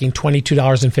basically talking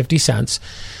 $22.50.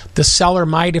 The seller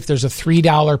might, if there's a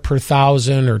 $3 per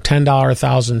thousand or $10 a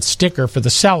thousand sticker for the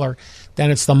seller,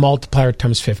 then it's the multiplier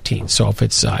times 15. So if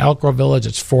it's Elk Grove Village,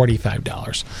 it's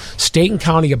 $45. State and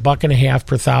county, $1.50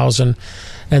 per thousand,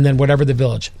 and then whatever the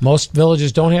village. Most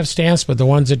villages don't have stamps, but the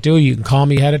ones that do, you can call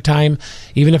me ahead of time.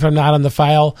 Even if I'm not on the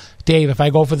file, Dave, if I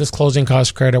go for this closing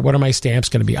cost credit, what are my stamps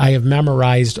going to be? I have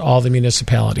memorized all the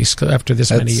municipalities after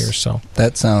this many years. So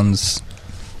that sounds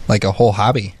like a whole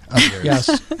hobby of yours.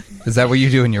 Yes. Is that what you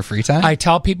do in your free time? I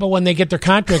tell people when they get their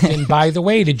contract in, by the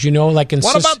way, did you know, like in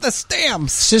what about the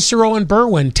stamps? Cicero and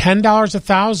Berwyn, $10 a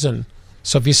thousand.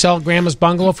 So if you sell Grandma's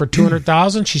bungalow for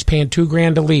 $200,000, she's paying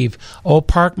 $2,000 to leave. Oak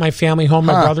Park, my family home,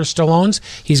 my brother still owns.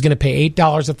 He's going to pay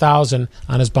 $8 a thousand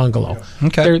on his bungalow.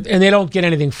 Okay, and they don't get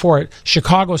anything for it.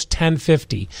 Chicago's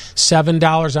 $10.50,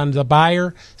 $7 on the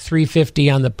buyer,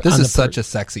 $3.50 on the. This is such a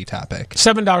sexy topic.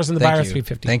 $7 on the buyer,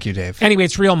 $3.50. Thank you, Dave. Anyway,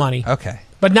 it's real money. Okay.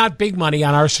 But not big money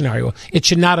on our scenario. It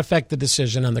should not affect the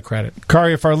decision on the credit.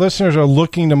 Kari, if our listeners are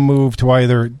looking to move to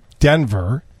either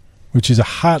Denver, which is a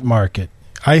hot market,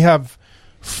 I have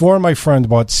 4 of my friends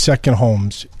bought second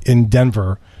homes in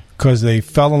Denver because they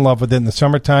fell in love with it in the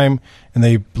summertime, and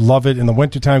they love it in the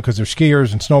wintertime because they're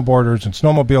skiers and snowboarders and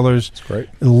snowmobilers. It's great.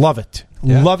 Love it.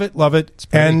 Yeah. Love it. Love it.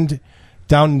 And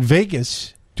down in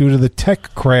Vegas, due to the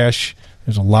tech crash,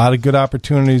 there's a lot of good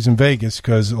opportunities in Vegas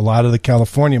because a lot of the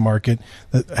California market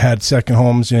that had second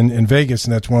homes in Vegas,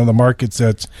 and that's one of the markets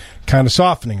that's kind of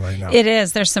softening right now. It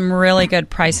is. There's some really good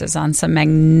prices on some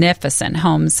magnificent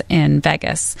homes in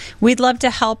Vegas. We'd love to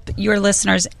help your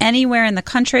listeners anywhere in the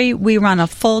country. We run a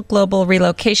full global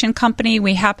relocation company.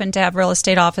 We happen to have real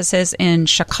estate offices in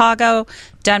Chicago,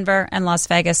 Denver, and Las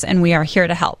Vegas, and we are here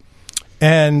to help.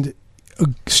 And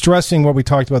stressing what we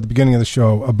talked about at the beginning of the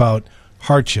show about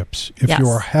hardships. If you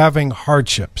are having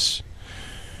hardships,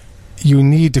 you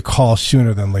need to call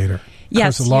sooner than later.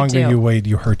 Yes, because the longer you do. you wait,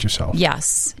 you hurt yourself.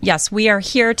 Yes. We are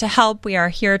here to help. We are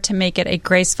here to make it a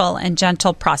graceful and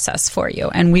gentle process for you,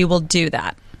 and we will do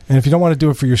that. And if you don't want to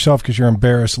do it for yourself because you're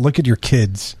embarrassed, look at your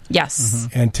kids. Yes.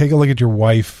 And take a look at your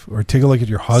wife or take a look at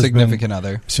your husband.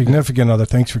 Significant other.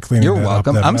 Thanks for cleaning You're that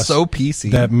welcome. up. I'm so PC.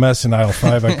 That mess in aisle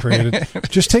 5 I created.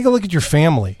 Just take a look at your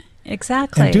family.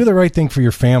 Exactly. And do the right thing for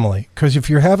your family. Because if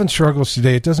you're having struggles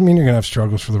today, it doesn't mean you're going to have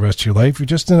struggles for the rest of your life. You're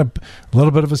just in a little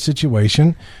bit of a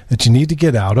situation that you need to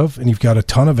get out of, and you've got a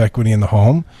ton of equity in the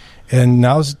home. And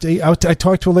now's the day. I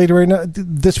talked to a lady right now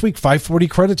this week, 540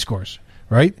 credit scores,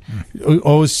 right?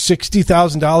 Owes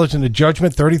 $60,000 in a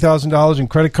judgment, $30,000 in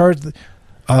credit cards.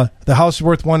 The house is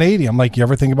worth $180,000. I'm like, you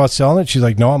ever think about selling it? She's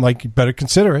like, no. I'm like, you better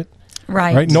consider it.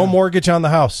 Right. No mortgage on the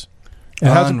house. It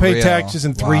hasn't paid taxes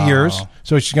in 3 years,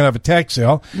 so she's going to have a tax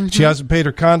sale. Mm-hmm. She hasn't paid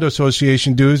her condo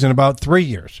association dues in about 3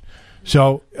 years.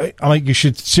 So I'm like, you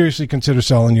should seriously consider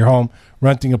selling your home,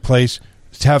 renting a place,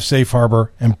 have safe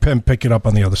harbor, and pick it up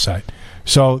on the other side.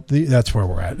 So that's where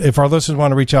we're at. If our listeners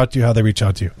want to reach out to you, how they reach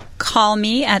out to you? Call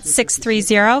me at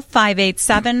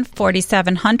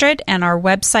 630-587-4700, and our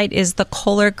website is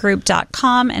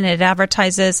thekohlergroup.com, and it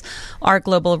advertises our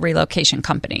global relocation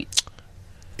company.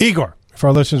 Igor. If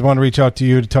our listeners want to reach out to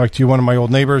you to talk to you, one of my old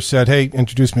neighbors said, "Hey,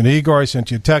 introduce me to Igor." I sent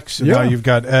you a text, and now you've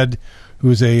got Ed,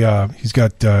 who's he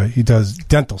does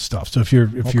dental stuff. So if your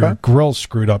grill's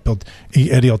screwed up,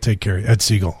 Eddie will take care of you. Ed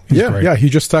Siegel, he's great. He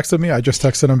just texted me. I just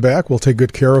texted him back. We'll take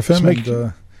good care of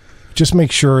him. Just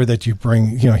make sure that you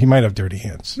bring. He might have dirty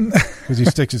hands because he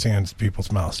sticks his hands in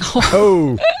people's mouths.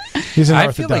 Oh, he's an orthodontist.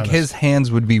 I feel like his hands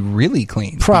would be really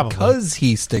clean, probably because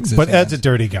he sticks his. But hands. Ed's a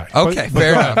dirty guy. Okay,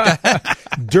 fair enough.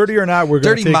 Dirty or not, we're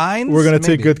going Dirty to minds?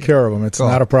 take Maybe. good care of them. It's Cool.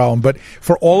 not a problem. But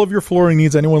for all of your flooring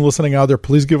needs, anyone listening out there,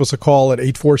 please give us a call at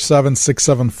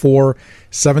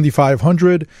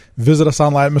 847-674-7500. Visit us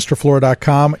online at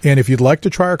MrFlora.com. And if you'd like to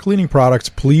try our cleaning products,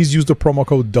 please use the promo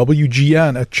code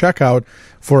WGN at checkout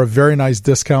for a very nice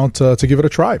discount to give it a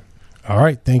try. All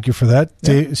right. Thank you for that.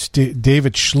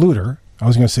 David Schluter. I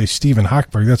was going to say Stephen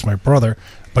Hochberg. That's my brother.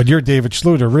 But you're David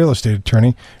Schluter, real estate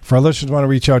attorney. For our listeners who want to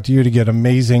reach out to you to get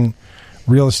amazing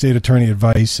real estate attorney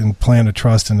advice and plan a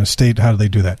trust and estate, how do they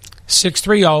do that?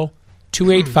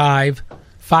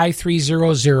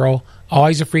 630-285-5300.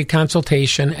 Always a free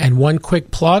consultation. And one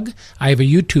quick plug, I have a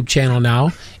YouTube channel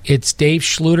now. It's Dave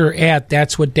Schluter at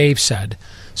That's What Dave Said.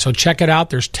 So check it out.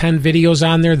 There's 10 videos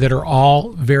on there that are all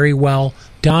very well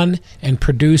done and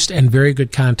produced and very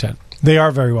good content. They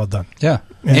are very well done. Yeah.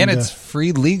 And it's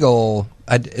free legal.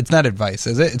 It's not advice,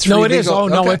 is it? It's free No, it is. legal. Oh,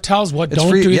 no, Okay. it tells what, It's don't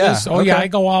free, do yeah. this. Oh, yeah, Okay. I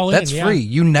go all in. That's yeah. free.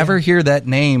 You never hear that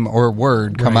name or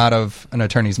word come Right. out of an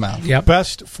attorney's mouth. Yep.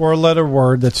 Best four-letter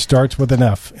word that starts with an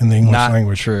F in the English Not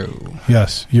language. true.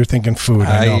 Yes, you're thinking food.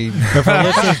 I know. If our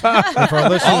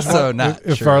listeners, Also not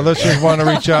if true. our listeners want to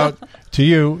reach out to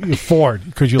you, Ford,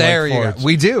 because you There like you Fords. go.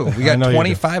 We do. We I got know you do.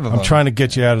 25 of them. I'm trying to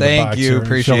get you out of the Thank box you. here so we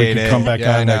Appreciate can it. come back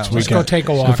Yeah, I on know. next Let's weekend. go take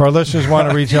a walk. If our listeners want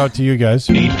to reach out to you guys,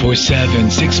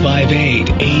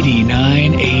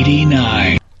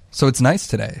 847-658-8989. So it's nice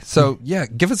today. So, yeah,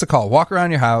 give us a call. Walk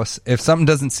around your house. If something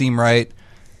doesn't seem right,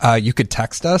 you could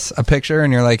text us a picture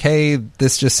and you're like, hey,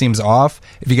 this just seems off.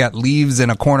 If you got leaves in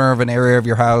a corner of an area of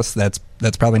your house, that's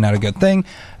probably not a good thing.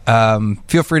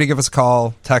 Feel free to give us a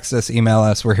call, text us, email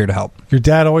us. We're here to help. your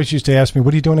dad always used to ask me,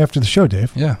 what are you doing after the show,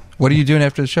 Dave? Yeah. What are you doing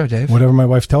after the show, Dave? Whatever my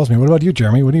wife tells me. What about you,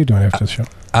 Jeremy? What are you doing after the show?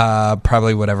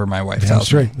 Probably whatever my wife Damn tells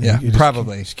straight. me. Yeah, You just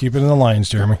probably. Just keep it in the lines,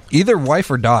 Jeremy. Either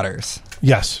wife or daughters.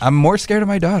 Yes. I'm more scared of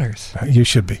my daughters. You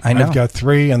should be. I know. I've got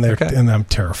 3, and Okay. and I'm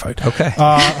terrified. Okay.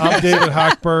 I'm David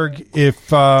Hochberg.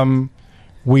 If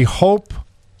we hope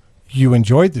you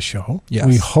enjoyed the show, Yes.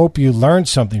 we hope you learned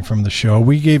something from the show.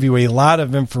 We gave you a lot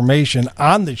of information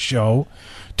on the show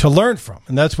to learn from,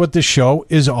 and that's what this show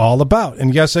is all about.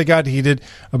 And yes, I got heated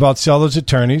about sellers'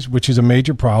 attorneys, which is a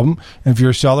major problem. And if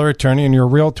you're a seller attorney and you're a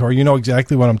realtor, you know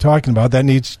exactly what I'm talking about. That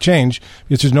needs to change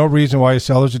because there's no reason why a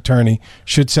seller's attorney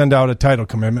should send out a title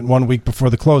commitment 1 week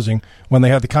before the closing when they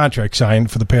have the contract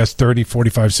signed for the past 30,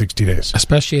 45, 60 days.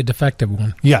 Especially a defective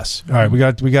one. Yes. All right. We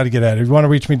got to get at it. If you want to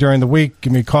reach me during the week,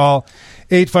 give me a call.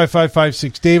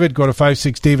 855-56-DAVID. Go to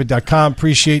 56david.com.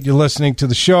 Appreciate you listening to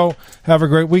the show. Have a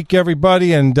great week,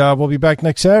 everybody. And we'll be back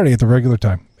next Saturday at the regular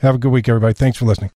time. Have a good week, everybody. Thanks for listening.